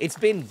much. It's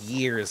been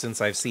years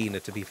since I've seen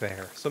it, to be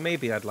fair. So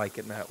maybe I'd like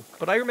it now.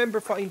 But I remember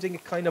finding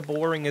it kind of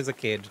boring as a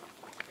kid.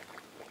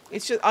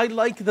 It's just, I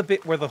like the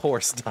bit where the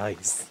horse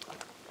dies.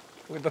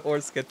 Where the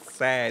horse gets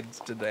sad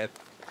to death.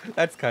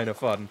 That's kind of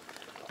fun.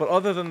 But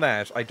other than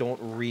that, I don't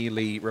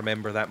really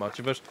remember that much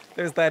of it.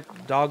 There's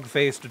that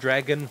dog-faced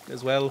dragon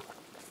as well.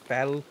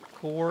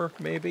 Falcor,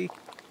 maybe?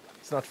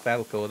 It's not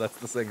Falco, that's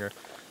the singer.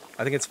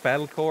 I think it's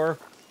Falcor.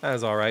 That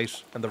was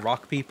alright. And the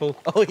rock people.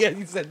 Oh yeah,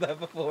 you said that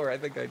before. I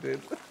think I did.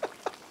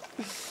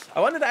 I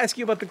wanted to ask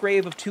you about the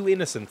grave of two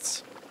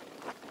innocents.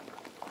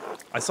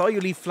 I saw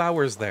you leave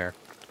flowers there.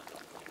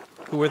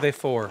 Who were they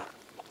for?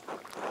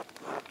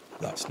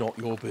 That's not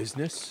your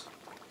business.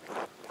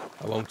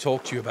 I won't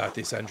talk to you about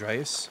this,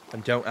 Andreas,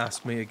 and don't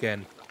ask me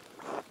again.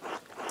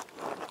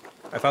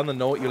 I found the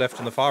note you left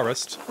in the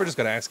forest. We're just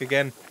going to ask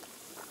again.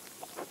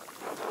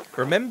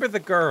 Remember the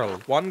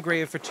girl. One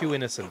grave for two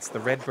innocents. The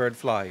Redbird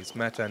Flies.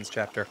 Matan's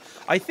chapter.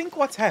 I think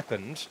what's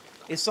happened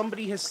is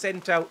somebody has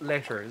sent out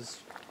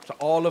letters to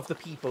all of the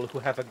people who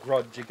have a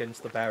grudge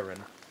against the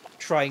Baron,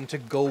 trying to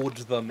goad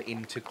them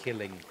into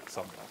killing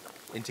someone.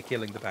 Into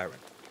killing the Baron.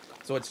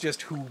 So it's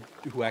just who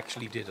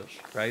actually did it,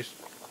 right?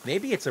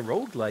 Maybe it's a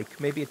roguelike.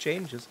 Maybe it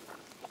changes.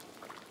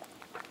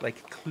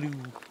 Like Clue.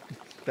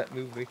 That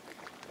movie.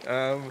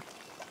 Fuck,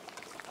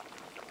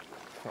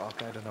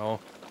 I don't know.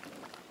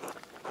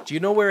 Do you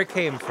know where it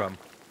came from?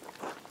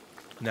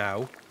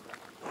 Now.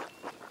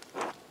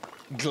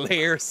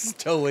 Glare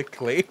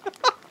stoically.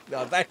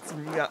 No, that's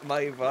not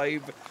my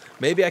vibe.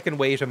 Maybe I can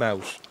wait him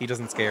out. He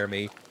doesn't scare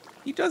me.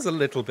 He does a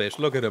little bit.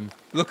 Look at him.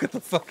 Look at the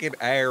fucking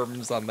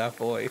arms on that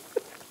boy.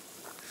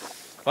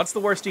 What's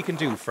the worst he can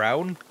do?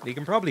 Frown? He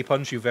can probably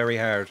punch you very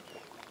hard.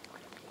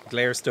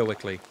 Glare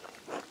stoically.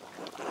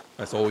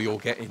 That's all you're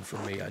getting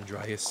from me,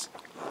 Andreas.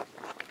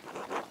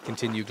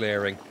 Continue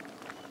glaring.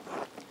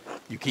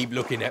 You keep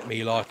looking at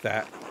me like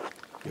that,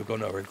 you're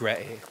gonna regret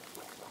it.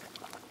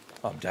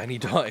 I'm Danny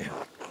Dyer.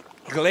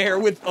 Glare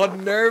with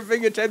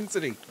unnerving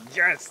intensity.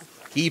 Yes!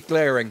 Keep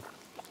glaring.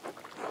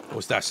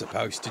 What's that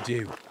supposed to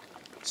do?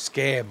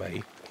 Scare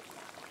me?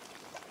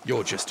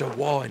 You're just a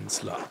wine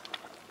slut.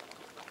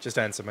 Just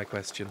answer my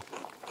question.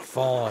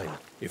 Fine,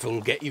 if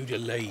it'll get you to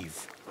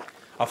leave.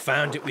 I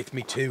found it with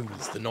me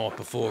tools the night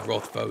before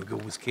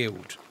Rothvogel was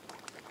killed.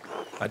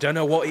 I don't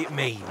know what it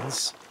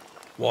means.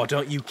 Why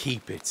don't you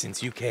keep it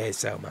since you care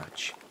so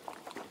much?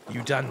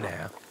 You done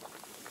now?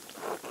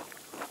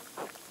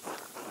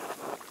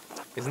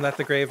 Isn't that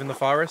the grave in the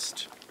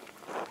forest?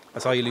 I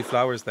saw you leave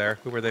flowers there.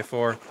 Who were they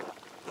for?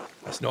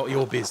 That's not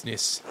your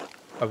business.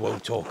 I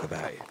won't talk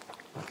about it.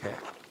 Okay.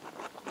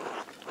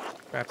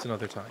 Perhaps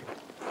another time.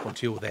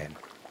 Until then.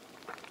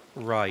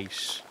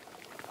 Right.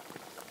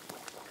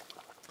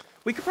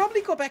 We could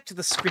probably go back to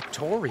the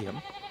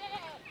scriptorium.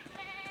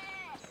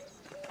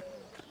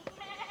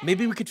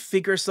 Maybe we could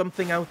figure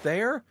something out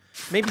there.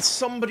 Maybe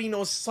somebody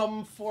knows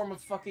some form of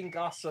fucking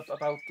gossip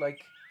about, like,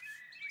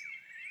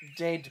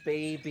 dead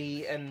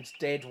baby and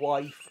dead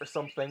wife or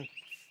something.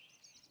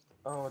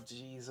 Oh,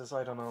 Jesus,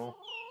 I don't know.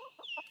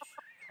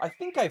 I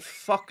think I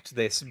fucked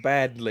this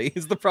badly,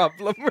 is the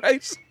problem,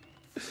 right?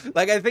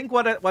 Like, I think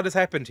what has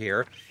happened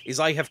here is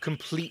I have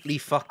completely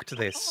fucked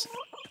this.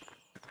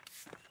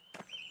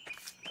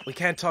 We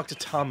can't talk to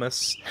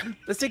Thomas.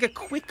 Let's take a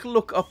quick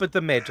look up at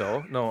the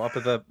meadow. No, up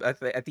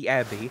at the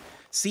abbey.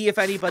 See if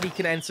anybody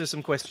can answer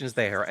some questions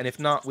there. And if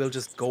not, we'll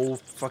just go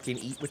fucking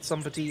eat with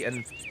somebody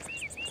and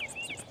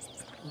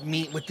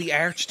meet with the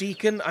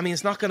Archdeacon. I mean,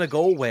 it's not going to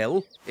go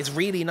well. It's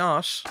really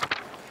not.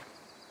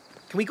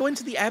 Can we go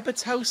into the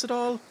abbot's house at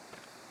all?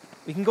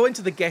 We can go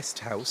into the guest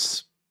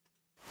house.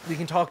 We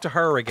can talk to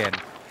her again.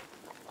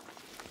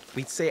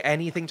 We'd say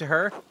anything to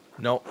her?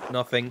 No,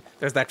 nothing.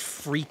 There's that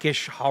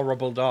freakish,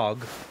 horrible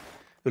dog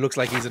who looks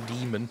like he's a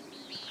demon.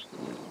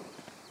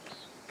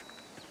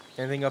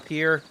 Anything up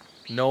here?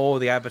 No,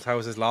 the abbot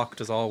house is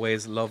locked as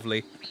always.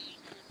 Lovely.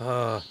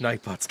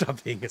 Nightbot,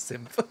 stop being a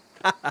simp.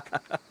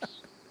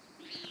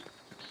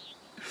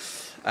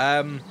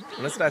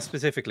 Unless that's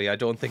specifically, I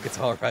don't think it's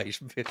alright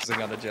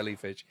pissing on a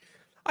jellyfish.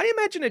 I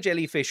imagine a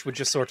jellyfish would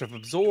just sort of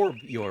absorb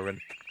urine.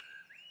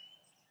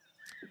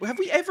 Have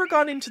we ever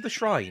gone into the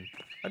shrine?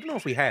 I don't know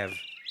if we have.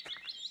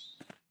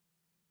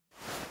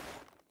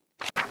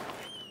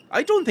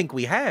 I don't think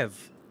we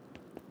have.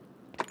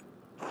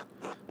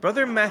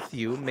 Brother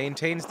Matthew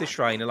maintains the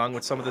shrine along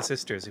with some of the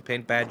sisters who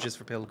paint badges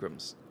for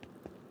pilgrims.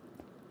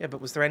 Yeah,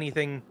 but was there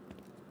anything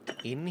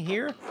in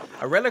here?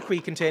 A reliquary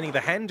containing the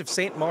hand of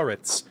Saint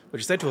Moritz,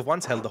 which is said to have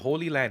once held the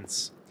Holy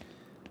Lance.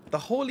 The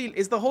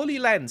Holy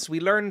Lance. We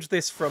learned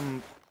this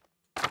from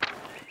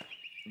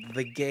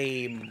the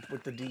game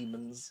with the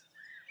demons.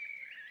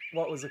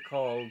 What was it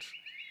called?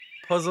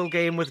 Puzzle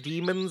game with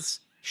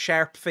demons?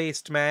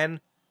 Sharp-faced man?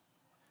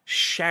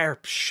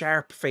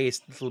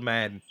 Sharp-faced little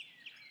man.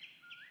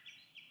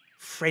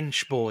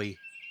 French boy.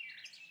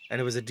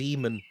 And it was a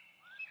demon.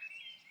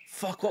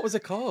 Fuck, what was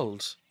it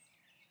called?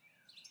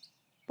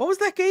 What was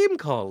that game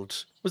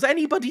called? Was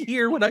anybody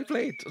here when I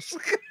played it?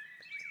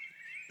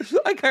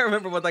 I can't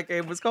remember what that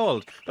game was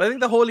called. But I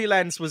think the Holy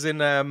Lance was in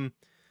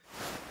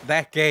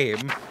that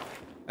game.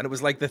 And it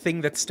was like the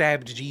thing that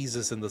stabbed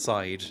Jesus in the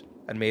side.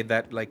 And made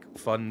that like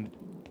fun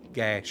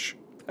gash.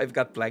 I've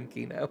got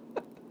blanky now.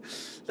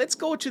 Let's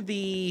go to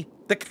the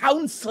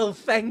council,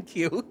 thank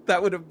you.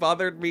 That would have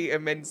bothered me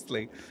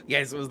immensely.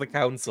 Yes, it was the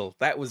council.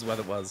 That was what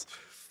it was.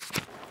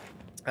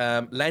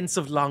 Lance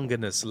of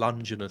Longinus.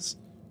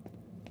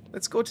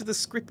 Let's go to the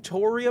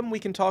scriptorium. We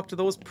can talk to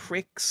those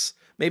pricks.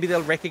 Maybe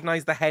they'll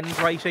recognize the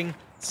handwriting.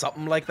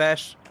 Something like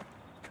that.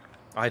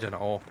 I don't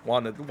know.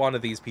 One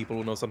of these people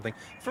will know something.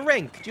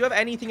 Ferenc, do you have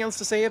anything else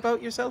to say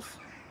about yourself?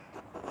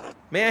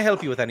 May I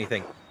help you with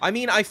anything? I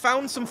mean, I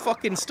found some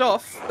fucking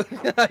stuff.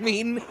 I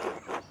mean...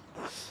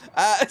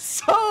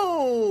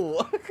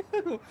 So...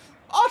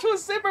 Otto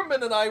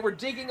Zimmerman and I were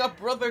digging up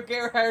Brother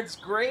Gerhard's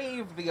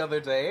grave the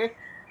other day.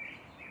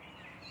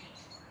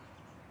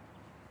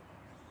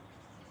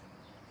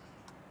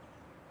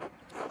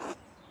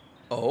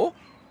 Oh?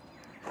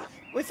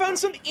 We found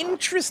some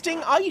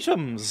interesting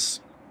items.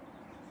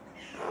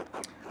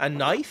 A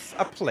knife,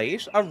 a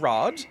plate, a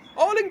rod,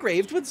 all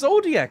engraved with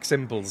zodiac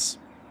symbols.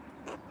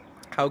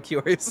 How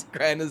curious.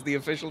 Gran is the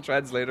official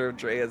translator of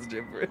Dreya's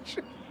gibberish.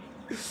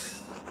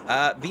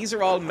 These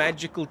are all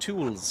magical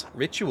tools.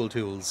 Ritual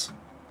tools.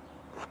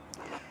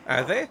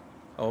 Are they?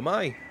 Oh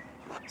my.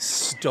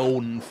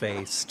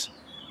 Stone-faced.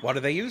 What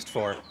are they used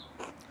for?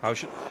 How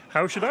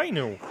should I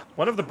know?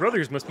 One of the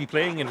brothers must be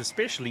playing an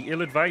especially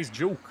ill-advised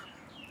joke.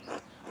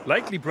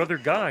 Likely Brother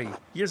Guy.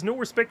 He has no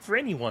respect for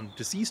anyone,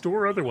 deceased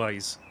or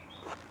otherwise.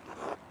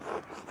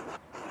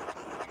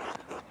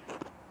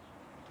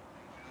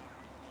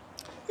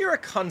 You're a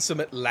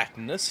consummate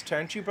Latinist,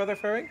 aren't you, Brother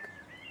Ferenc?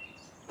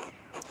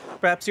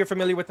 Perhaps you're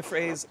familiar with the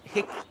phrase,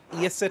 Hic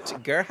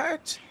Iacet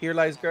Gerhard? Here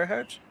lies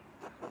Gerhard?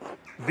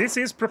 This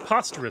is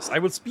preposterous. I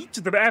will speak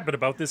to the abbot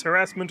about this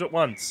harassment at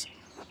once.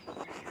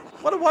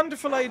 What a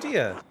wonderful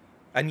idea.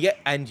 And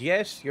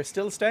yet, you're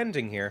still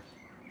standing here.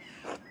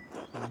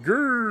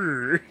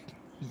 Grrr.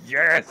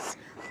 Yes,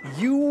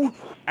 you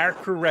are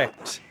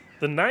correct.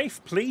 The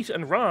knife, plate,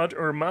 and rod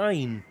are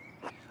mine.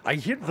 I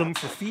hid them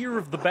for fear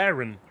of the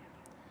Baron.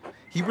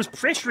 He was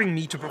pressuring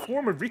me to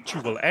perform a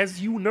ritual,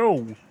 as you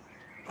know.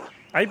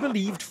 I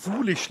believed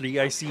foolishly,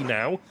 I see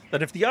now,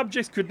 that if the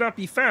objects could not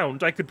be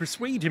found, I could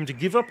persuade him to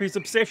give up his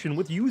obsession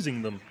with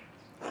using them.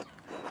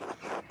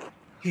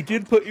 He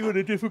did put you in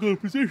a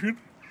difficult position.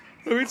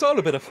 I mean, it's all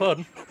a bit of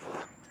fun.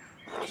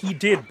 He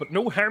did, but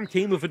no harm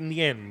came of it in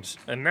the end.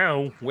 And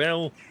now,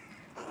 well...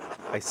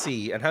 I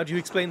see. And how do you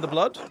explain the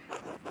blood?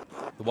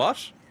 The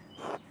what?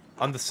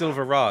 On the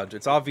silver rod.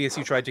 It's obvious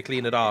you tried to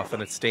clean it off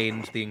and it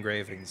stained the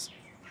engravings.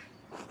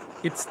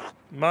 It's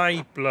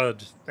my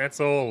blood, that's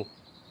all.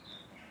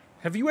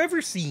 Have you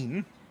ever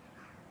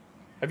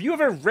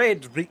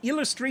read the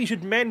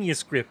illustrated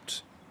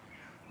manuscript?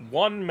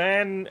 One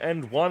man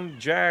and one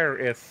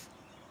jareth.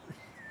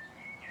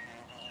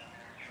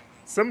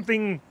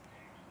 Something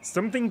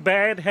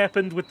bad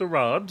happened with the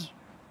rod,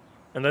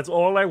 and that's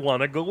all I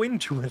want to go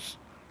into it.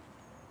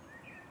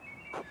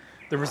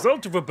 The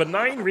result of a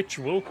benign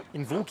ritual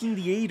invoking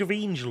the aid of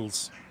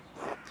angels.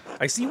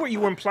 I see what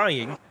you are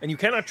implying, and you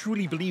cannot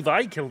truly believe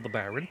I killed the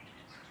Baron.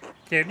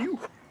 Can you?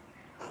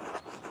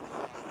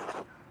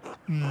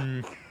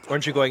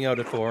 Aren't you going out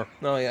at 4?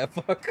 Oh yeah,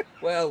 fuck.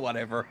 Well,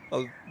 whatever.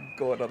 I'll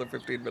go another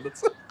 15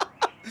 minutes.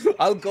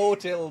 I'll go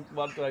till...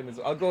 What time is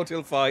it? I'll go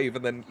till 5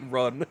 and then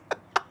run.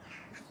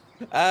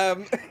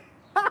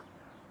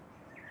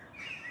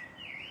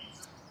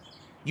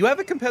 You have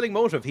a compelling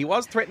motive. He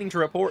was threatening to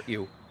report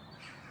you.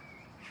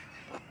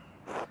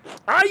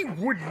 I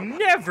would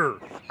never!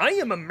 I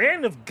am a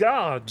man of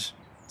God.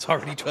 It's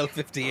already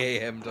 12:50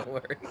 a.m., don't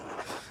worry.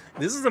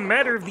 This is a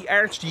matter of the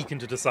Archdeacon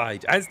to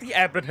decide, as the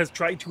Abbot has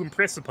tried to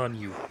impress upon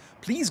you.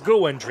 Please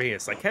go,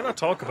 Andreas. I cannot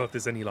talk about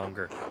this any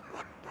longer.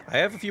 I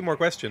have a few more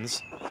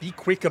questions. Be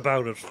quick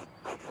about it.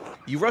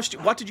 You rushed...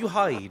 What did you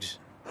hide?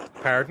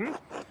 Pardon?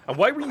 And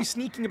why were you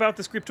sneaking about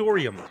the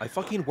scriptorium? I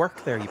fucking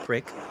work there, you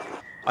prick.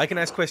 I can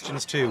ask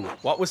questions too.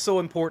 What was so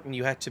important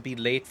you had to be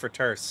late for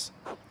Terse?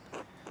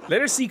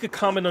 Let us seek a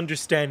common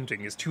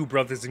understanding as two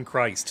brothers in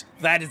Christ.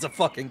 That is a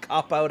fucking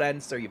cop-out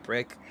answer, you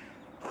prick.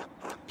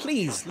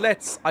 Please,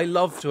 let's. I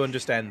love to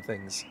understand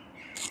things.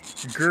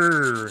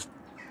 Grrr.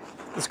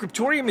 The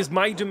scriptorium is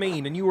my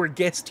domain and you are a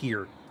guest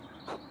here.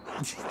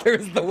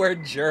 There's the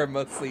word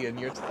germacy in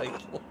your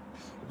title.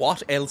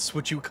 What else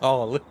would you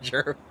call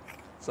germ?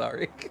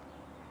 Sorry.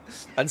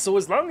 And so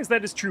as long as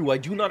that is true, I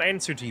do not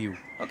answer to you.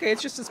 Okay,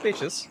 it's just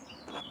suspicious.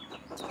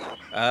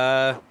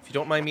 If you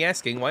don't mind me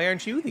asking, why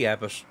aren't you the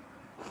abbot?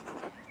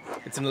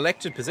 It's an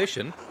elected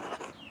position.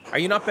 Are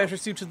you not better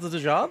suited to the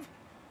job?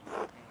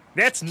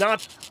 That's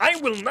not... I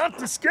will not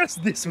discuss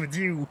this with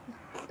you.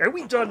 Are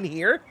we done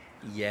here?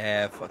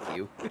 Yeah, fuck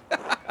you.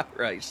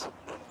 Right.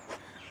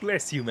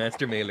 Bless you,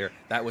 Master Mailer.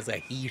 That was a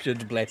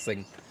heated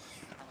blessing.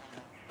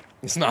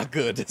 It's not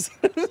good.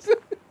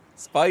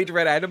 Spider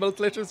and animal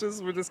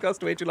clitorises were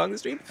discussed way too long this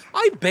stream.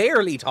 I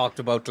barely talked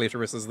about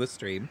clitorises this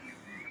stream.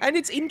 And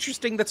it's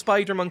interesting that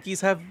spider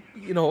monkeys have,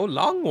 you know,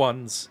 long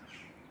ones.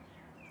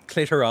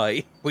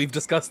 Clitori. We've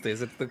discussed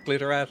this. It's the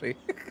clitorati.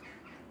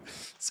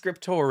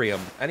 Scriptorium.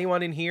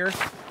 Anyone in here?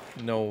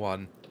 No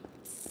one.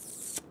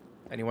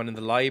 Anyone in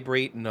the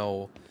library?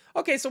 No.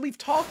 Okay, so we've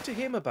talked to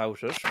him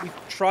about it.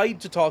 We've tried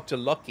to talk to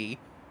Lucky.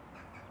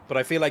 But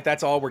I feel like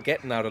that's all we're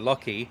getting out of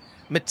Lucky.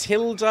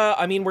 Matilda,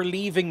 I mean, we're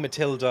leaving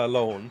Matilda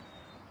alone.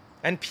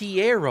 And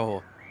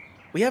Piero.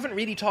 We haven't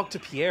really talked to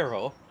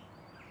Piero.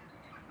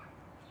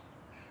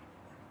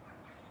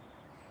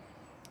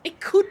 It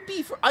could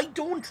be for... I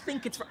don't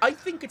think it's for... I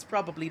think it's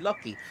probably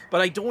Lucky.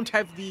 But I don't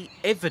have the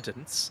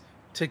evidence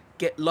to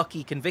get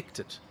Lucky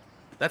convicted.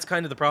 That's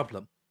kind of the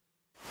problem.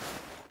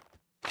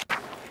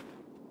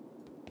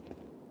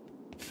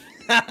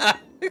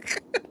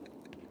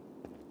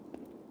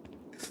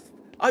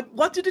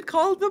 What did it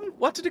call them?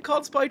 What did it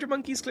call spider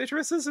monkeys'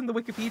 clitorises in the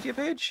Wikipedia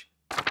page?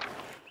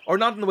 Or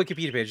not in the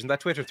Wikipedia page, in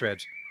that Twitter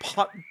thread.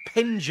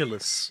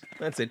 Pendulous.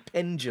 That's it,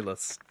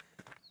 pendulous.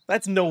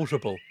 That's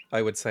notable,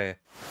 I would say.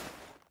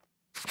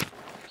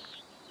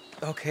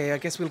 Okay, I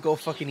guess we'll go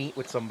fucking eat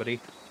with somebody.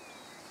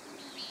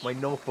 My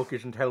notebook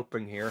isn't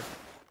helping here.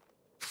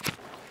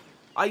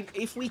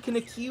 If we can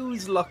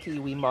accuse Lucky,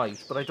 we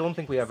might, but I don't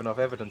think we have enough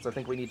evidence. I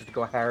think we needed to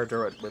go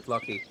harder with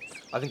Lucky.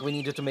 I think we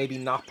needed to maybe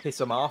not piss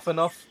him off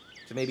enough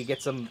to maybe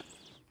get some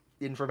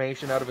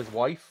information out of his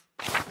wife.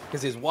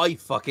 Because his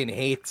wife fucking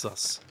hates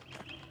us.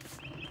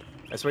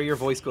 I swear your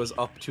voice goes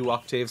up 2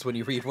 octaves when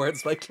you read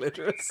words like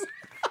clitoris.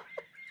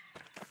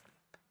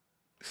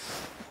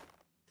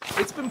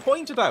 It's been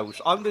pointed out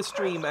on this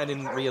stream and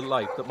in real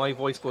life that my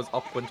voice goes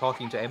up when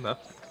talking to Emma.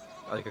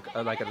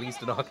 Like at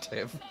least an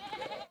octave.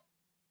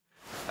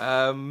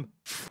 Can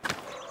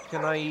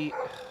I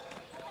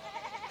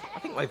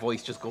think my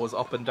voice just goes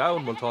up and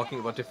down while talking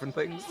about different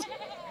things.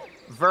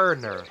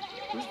 Werner.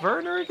 Who's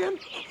Werner again?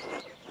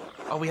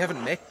 Oh, we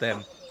haven't met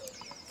them.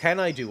 Can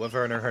I do a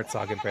Werner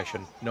Herzog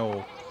impression?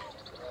 No.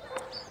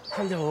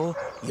 Hello,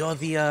 you're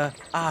the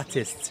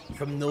artist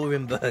from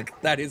Nuremberg.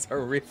 That is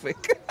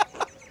horrific.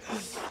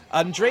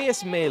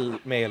 Andreas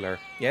Mailer,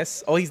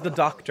 yes? Oh, he's the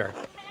doctor.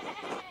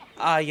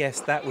 Ah,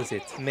 yes, that was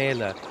it.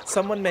 Mailer.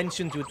 Someone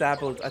mentioned you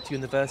dabbled at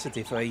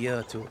university for a year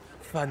or two.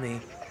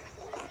 Funny.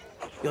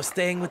 You're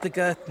staying with the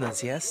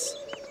Gertners, yes?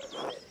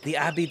 The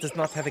Abbey does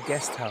not have a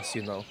guest house,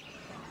 you know.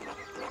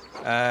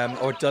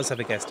 Or does have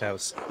a guest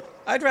house.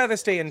 I'd rather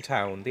stay in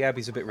town. The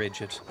Abbey's a bit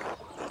rigid.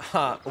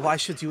 Ha, why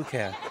should you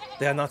care?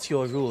 They are not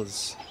your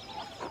rules.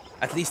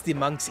 At least the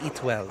monks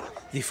eat well.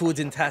 The food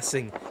in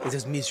Tassing is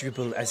as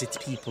miserable as its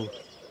people.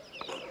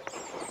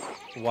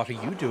 What are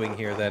you doing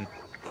here, then?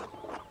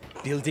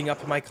 Building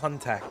up my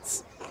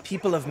contacts.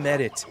 People of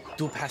merit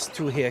do pass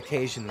through here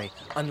occasionally,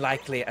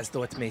 unlikely as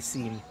though it may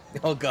seem.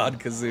 Oh god,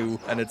 Kazoo,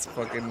 and it's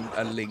fucking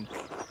a link.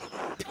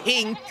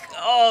 Pink!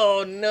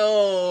 Oh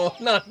no,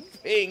 not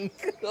pink!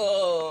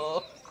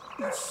 Oh.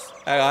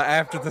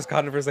 After this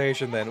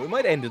conversation then, we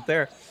might end it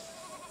there.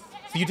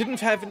 You didn't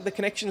have the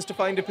connections to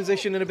find a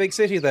position in a big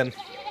city then?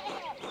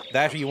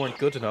 That or you weren't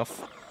good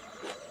enough.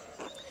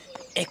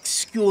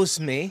 Excuse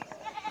me?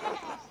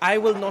 I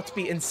will not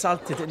be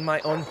insulted in my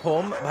own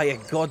home by a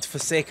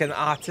god-forsaken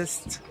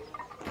artist.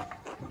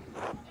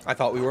 I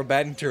thought we were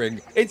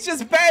bantering. It's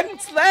just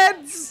bant,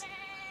 lads!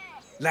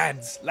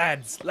 Lads,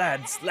 lads,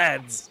 lads,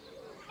 lads.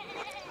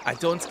 I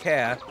don't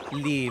care.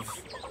 Leave.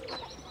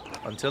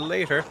 Until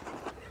later.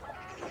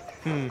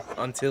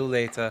 Until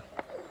later.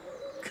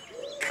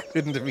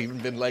 Couldn't have even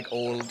been like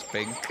old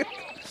pink.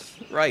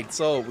 Right,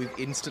 so we've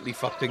instantly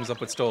fucked things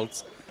up with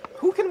Stoltz.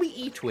 Who can we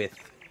eat with?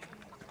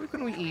 Who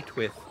can we eat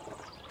with?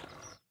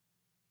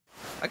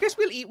 I guess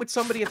we'll eat with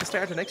somebody at the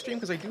start of next stream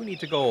because I do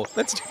need to go.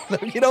 Let's,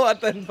 you know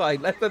what, then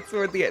fine. That's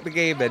where the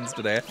game ends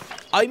today.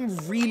 I'm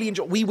really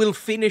enjoying. We will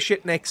finish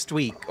it next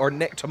week or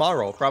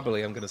tomorrow,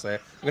 probably. I'm gonna say.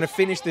 I'm gonna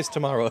finish this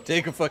tomorrow.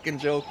 Take a fucking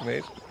joke,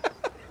 mate.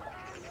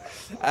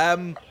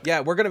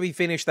 Yeah, we're going to be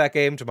finished that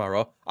game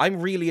tomorrow.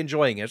 I'm really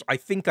enjoying it. I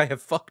think I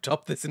have fucked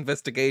up this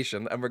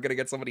investigation and we're going to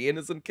get somebody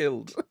innocent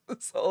killed.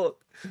 So,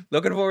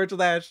 looking forward to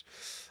that.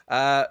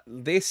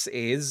 This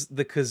is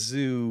the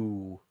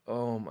kazoo.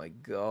 Oh my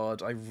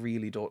god, I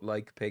really don't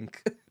like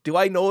Pink. Do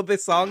I know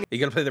this song? Are you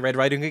going to play the Red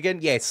Riding Hood again?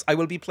 Yes, I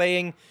will be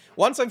playing...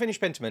 Once I'm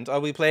finished Pentiment,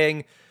 I'll be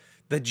playing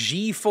the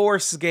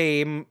G-Force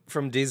game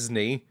from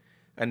Disney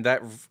and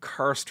that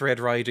cursed Red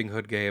Riding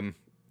Hood game.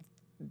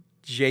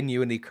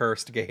 Genuinely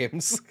cursed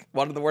games.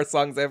 One of the worst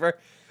songs ever.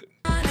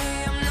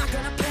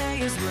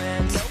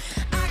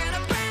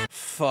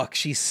 Fuck,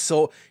 she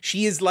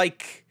is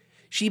like...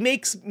 She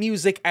makes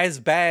music as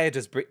bad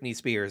as Britney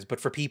Spears, but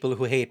for people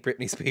who hate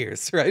Britney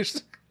Spears,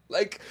 right?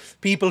 Like,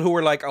 people who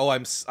are like, oh,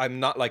 I'm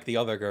not like the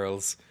other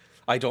girls.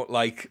 I don't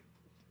like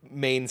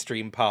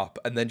mainstream pop,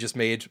 and then just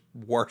made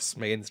worse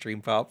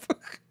mainstream pop.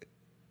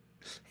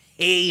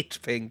 Hate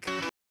Pink.